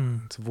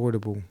 It's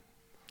avoidable.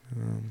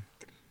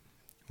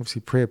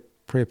 Obviously, prayer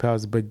power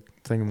is a big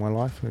thing in my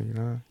life.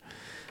 I'm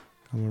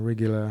a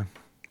regular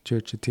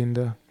church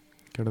attender,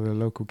 go to the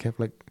local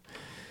Catholic,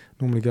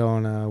 normally go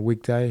on a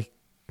weekday,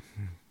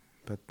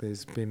 but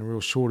there's been a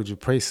real shortage of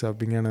priests. I've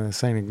been going to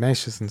St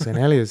Ignatius and St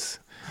Heliers,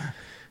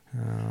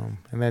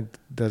 And that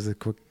does a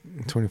quick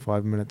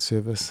 25-minute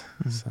service.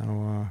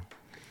 So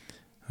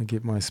I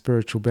get my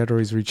spiritual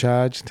batteries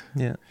recharged.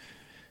 Yeah.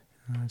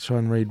 I try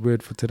and read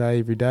Word for Today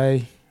every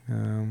day.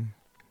 I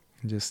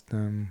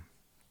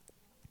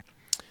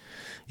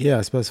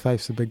suppose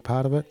faith's a big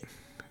part of it.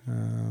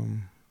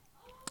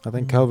 I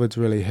think COVID's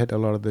really hit a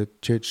lot of the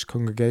church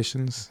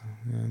congregations.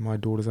 My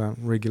daughters aren't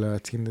regular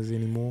attenders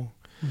anymore.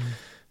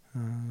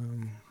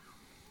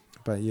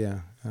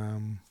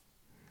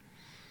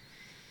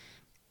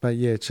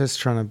 Just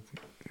trying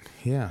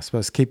to, I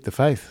suppose keep the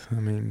faith. I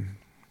mean,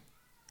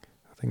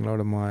 I think a lot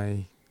of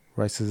my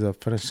races are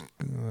finished.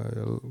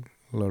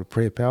 A lot of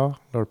prayer power,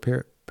 a lot of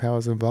prayer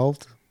powers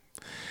involved.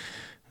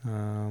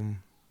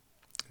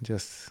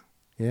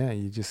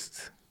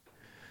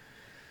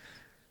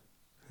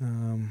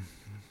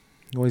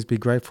 Always be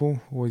grateful.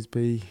 Always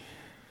be.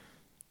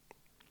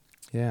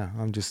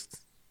 I'm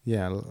just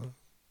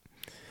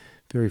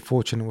very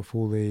fortunate with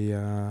all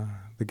the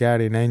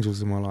guardian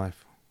angels in my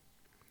life.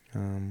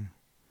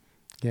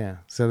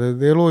 So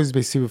there'll always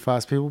be super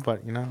fast people,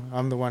 but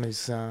I'm the one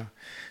who's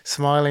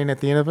smiling at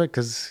the end of it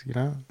because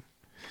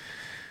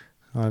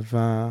I've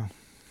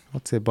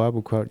what's that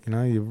Bible quote?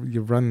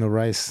 You've run the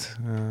race.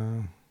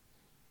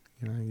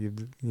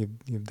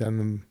 You've done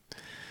them.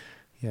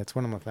 Yeah, it's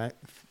one of my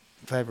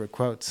favorite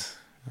quotes.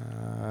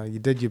 You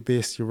did your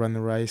best. You run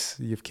the race.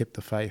 You've kept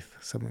the faith.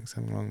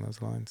 Something along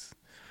those lines.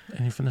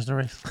 And you finished the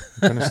race.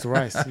 Finished the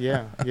race.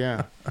 Yeah.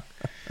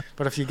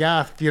 But if you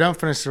don't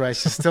finish the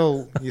race,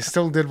 you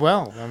still did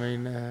well. I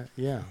mean,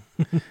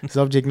 His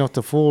object not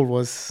to fall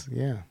was.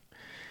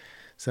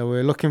 So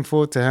we're looking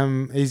forward to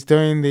him. He's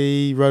doing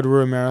the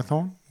Rotorua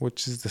Marathon,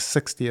 which is the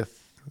 60th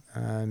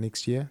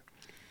next year.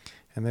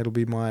 And that'll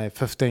be my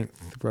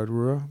 15th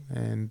Rotorua.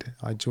 And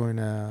I join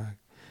a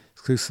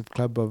exclusive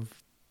club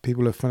of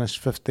people who've finished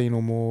 15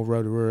 or more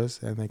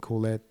Rotoruas, and they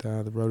call that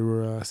the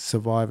Rotorua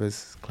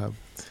Survivors Club.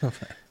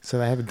 Okay. So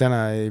they have a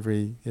dinner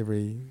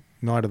every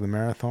night of the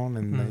marathon,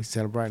 and they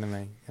celebrate,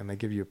 and they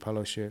give you a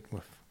polo shirt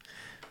with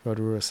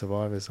Rotorua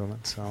Survivors on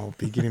it. So I'll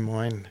be getting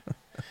mine.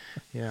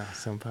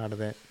 So I'm part of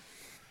that.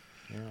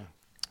 Yeah.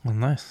 Well,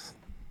 nice,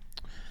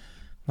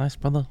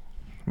 brother,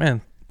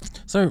 man.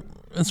 So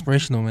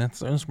inspirational, man.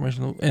 So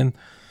inspirational, and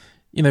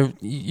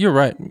you're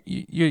right.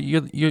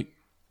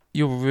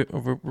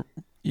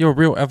 You're a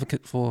real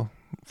advocate for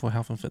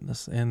health and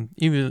fitness. And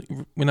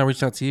even when I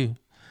reached out to you,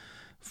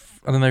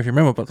 I don't know if you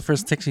remember, but the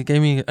first text you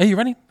gave me, "Are you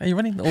running? Are you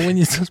running?" Or when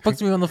you spoke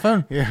to me on the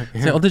phone,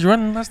 said, "Oh, did you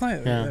run last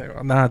night?"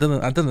 Yeah. No, I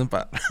didn't.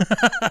 But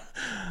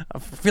I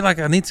feel like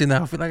I need to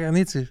now.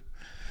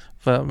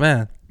 But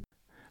man,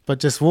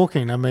 just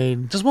walking. I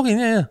mean, just walking.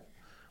 Yeah.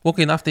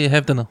 Walking after you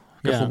have dinner.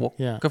 Go for a walk.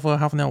 Yeah. Go for a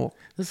half an hour walk.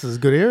 This is a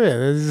good area.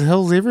 There's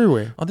hills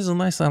everywhere. Oh, there's a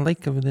nice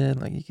lake over there.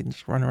 Like you can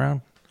just run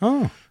around.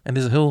 Oh. And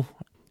there's a hill.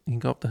 You can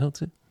go up the hill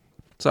too.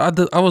 So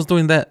I was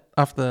doing that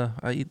after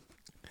I eat.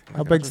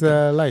 How big's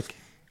the lake?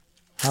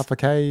 Half a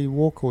K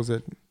walk, or is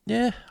it?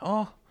 Yeah.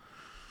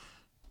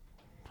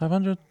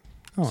 500,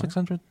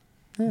 600.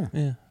 Yeah.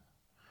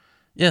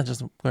 Yeah,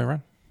 just go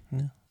around. Yeah.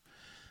 And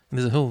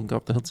there's a hill. Go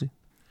up the hill too.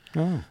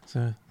 Oh.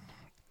 So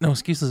no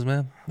excuses,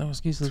 man. No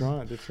excuses.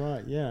 That's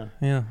right. Yeah.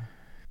 Yeah.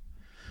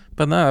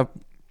 But no,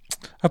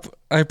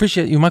 I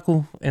appreciate you,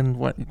 Michael, and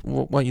what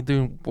you're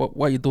doing.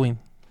 What you're doing,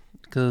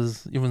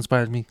 because you've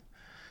inspired me.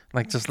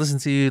 Like, just listen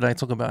to you, like,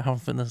 talk about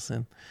health and fitness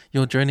and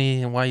your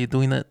journey and why you're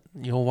doing it,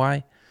 your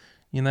why,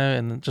 and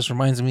it just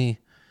reminds me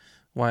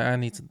why I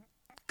need to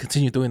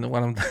continue doing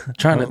what I'm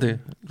trying to do.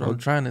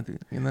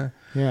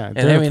 Yeah,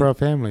 doing it for our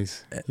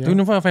families. Doing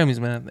it for our families,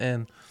 man.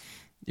 And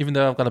even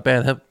though I've got a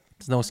bad hip,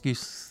 there's no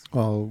excuse.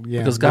 Oh, yeah.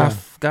 Because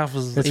Garth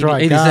was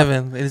 87 Garth,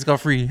 and he's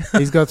got 3.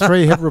 He's got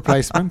 3 hip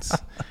replacements.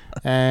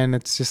 And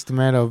it's just a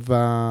matter of...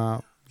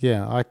 I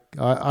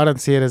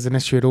don't see it as an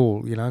issue at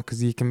all,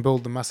 because you can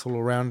build the muscle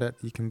around it.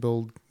 You can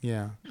build,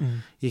 you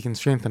can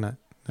strengthen it.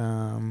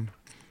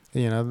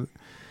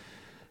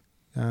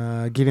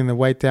 Getting the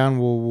weight down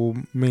will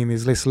mean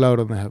there's less load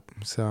on the hip.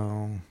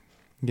 So,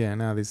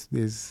 there's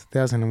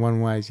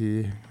 1,001 ways.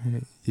 You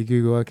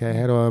Google, okay,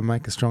 how do I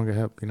make a stronger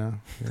hip? You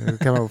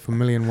come up with a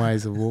million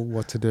ways of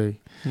what to do.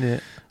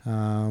 Yeah.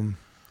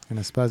 And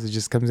I suppose it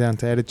just comes down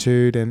to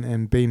attitude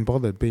and being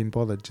bothered.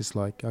 Just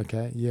like,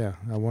 okay,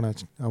 I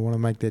want to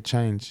make that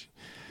change.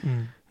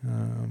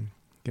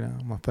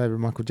 My favorite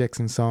Michael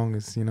Jackson song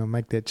is,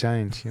 Make That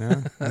Change.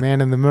 Man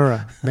in the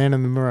Mirror.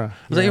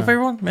 Was that your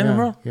favorite one? Man in the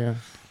Mirror. Yeah.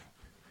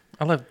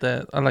 I like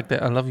that. I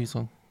Love You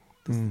song.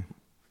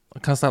 I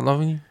Can't Stop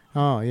Loving You.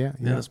 Oh yeah.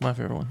 Yeah, that's my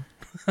favorite one.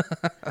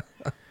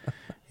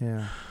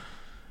 Yeah.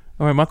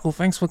 All right, Michael.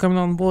 Thanks for coming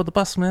on board the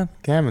bus, man.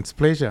 Cam, it's a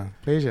pleasure.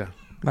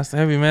 Nice to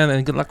have you, man,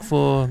 and good luck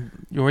for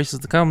your races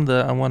to come.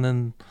 The one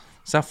in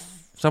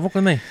South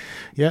Auckland, eh?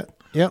 Yep.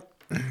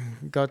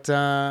 Got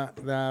the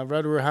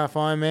Rotorua Half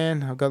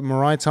Ironman. I've got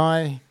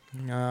Maraetai,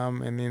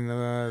 and then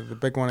the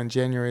big one in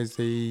January is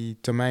the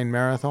Domain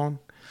Marathon,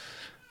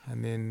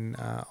 and then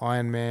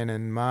Ironman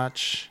in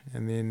March,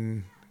 and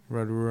then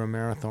Rotorua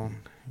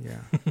Marathon.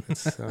 Yeah,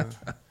 it's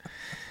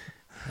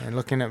And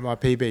looking at my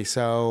PB,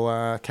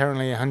 so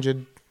currently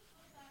 100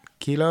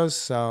 kilos.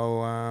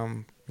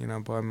 So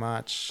by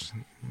March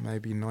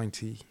maybe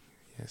 90.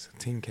 Yes,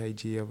 10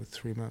 kg over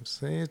 3 months.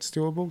 So it's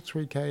doable.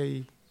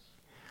 3k.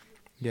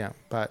 Yeah,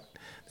 but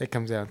that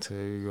comes down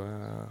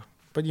to.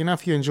 But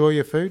if you enjoy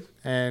your food,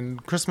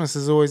 and Christmas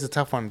is always a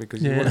tough one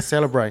because you want to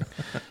celebrate.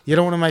 You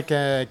don't want to make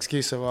an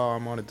excuse of,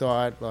 I'm on a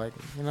diet. Like,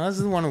 this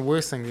is one of the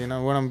worst things. When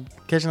I'm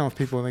catching up with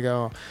people and they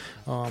go,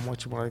 I'm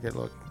watching what I get.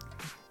 Look,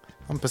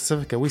 I'm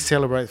Pacifica. We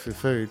celebrate for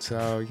food,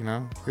 so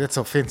that's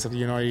offensive.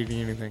 You're not eating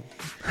anything.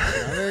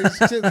 They're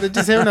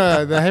just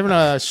having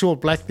a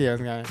short black there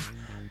and going,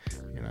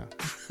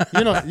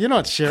 you're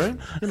not sharing.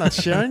 You're not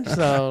sharing.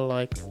 So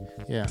like,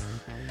 yeah.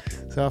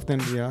 So often,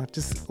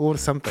 just order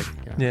something.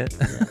 Yeah.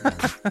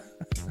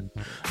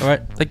 All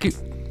right. Thank you.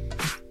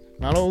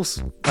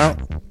 Malos. Out.